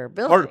in your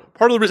building.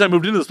 part of the reason I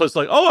moved into this place,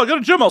 like, oh, I got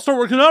a gym, I'll start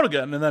working out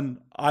again. And then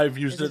I've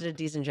used Is it. it a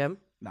decent gym?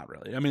 Not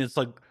really. I mean, it's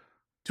like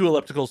 2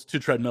 ellipticals, 2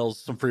 treadmills,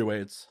 some free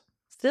weights.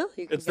 Still,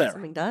 you can It's get there.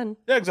 something done.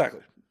 Yeah,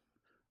 exactly.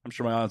 I'm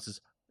sure my audience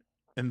is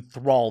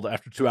enthralled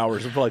after 2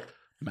 hours of like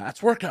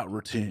Matt's workout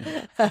routine.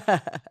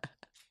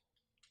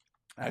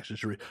 Actually,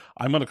 Cherie,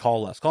 I'm going to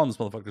call Les. Call this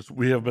motherfucker because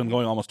we have been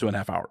going almost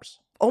 2.5 hours.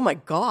 Oh my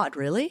God,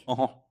 really? Uh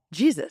huh.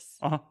 Jesus.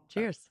 Uh huh.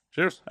 Cheers.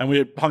 Cheers. And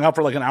we hung out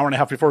for like an hour and a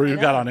half before we I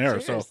got know. on air.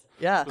 Cheers. So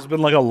Yeah. it's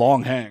been like a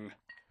long hang.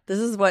 This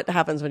is what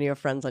happens when you have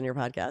friends on your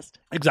podcast.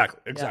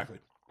 Exactly.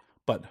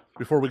 But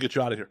before we get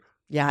you out of here,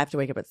 Yeah, I have to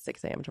wake up at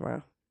 6 a.m.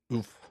 tomorrow.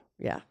 oof.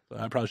 Yeah.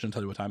 I probably shouldn't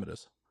tell you what time it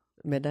is.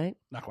 Midnight?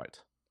 Not quite.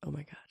 Oh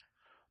my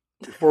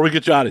God. Before we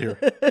get you out of here,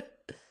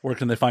 where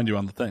can they find you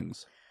on the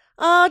things?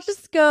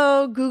 Just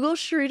go Google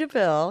Cherie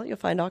Deville. You'll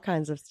find all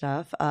kinds of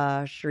stuff.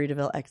 Cherie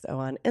Deville XO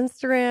on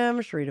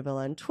Instagram, Cherie Deville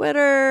on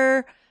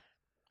Twitter,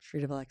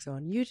 Cherie Deville XO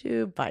on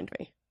YouTube. Find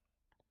me.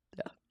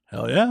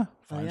 Hell yeah.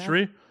 Find yeah.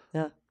 Cherie.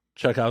 Yeah.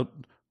 Check out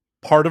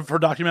part of her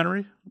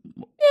documentary.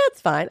 Yeah,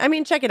 it's fine. I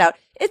mean, check it out.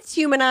 It's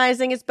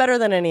humanizing. It's better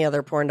than any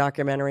other porn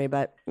documentary,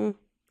 but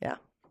yeah.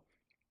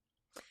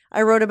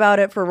 I wrote about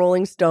it for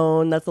Rolling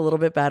Stone. That's a little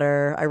bit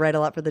better. I write a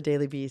lot for the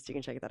Daily Beast. You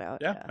can check that out.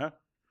 Yeah.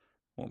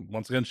 Well,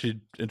 once again, she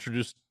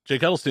introduced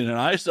Jake Edelstein and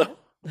I, so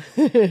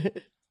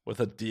with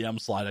a DM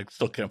slide. I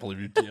still can't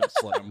believe you DM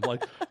slid him.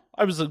 Like,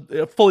 I was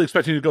fully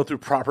expecting you to go through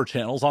proper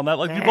channels on that.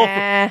 Like,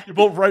 you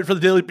both write for the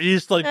Daily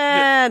Beast. Like,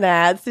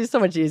 nah, it's so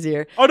much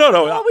easier. Oh, no.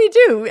 Well, we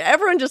do.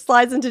 Everyone just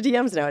slides into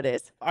DMs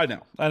nowadays. I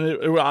know. And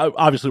it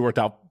obviously worked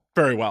out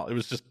very well. It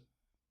was just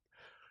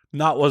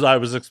not what I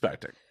was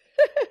expecting.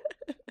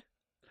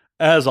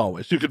 As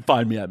always, you can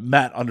find me at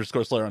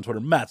Matt_Slayer on Twitter,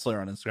 Matt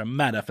Slayer on Instagram,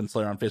 Matt F.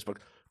 Slayer on Facebook,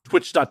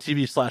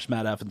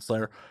 twitch.tv/Matt F.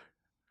 Slayer.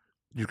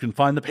 You can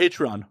find the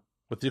Patreon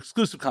with the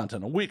exclusive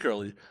content a week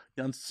early,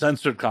 the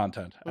uncensored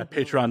content at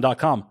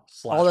patreon.com.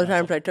 All the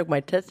times I took my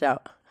tits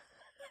out.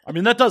 I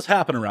mean, that does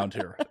happen around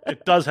here.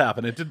 It does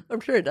happen. I'm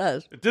sure it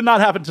does. It did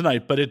not happen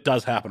tonight, but it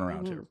does happen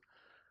around here.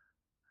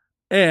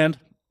 And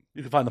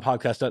you can find the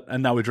podcast at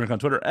And Now We Drink on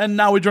Twitter, and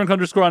Now We Drink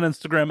 _ on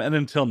Instagram. And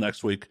until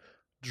next week,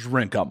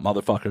 drink up,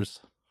 motherfuckers.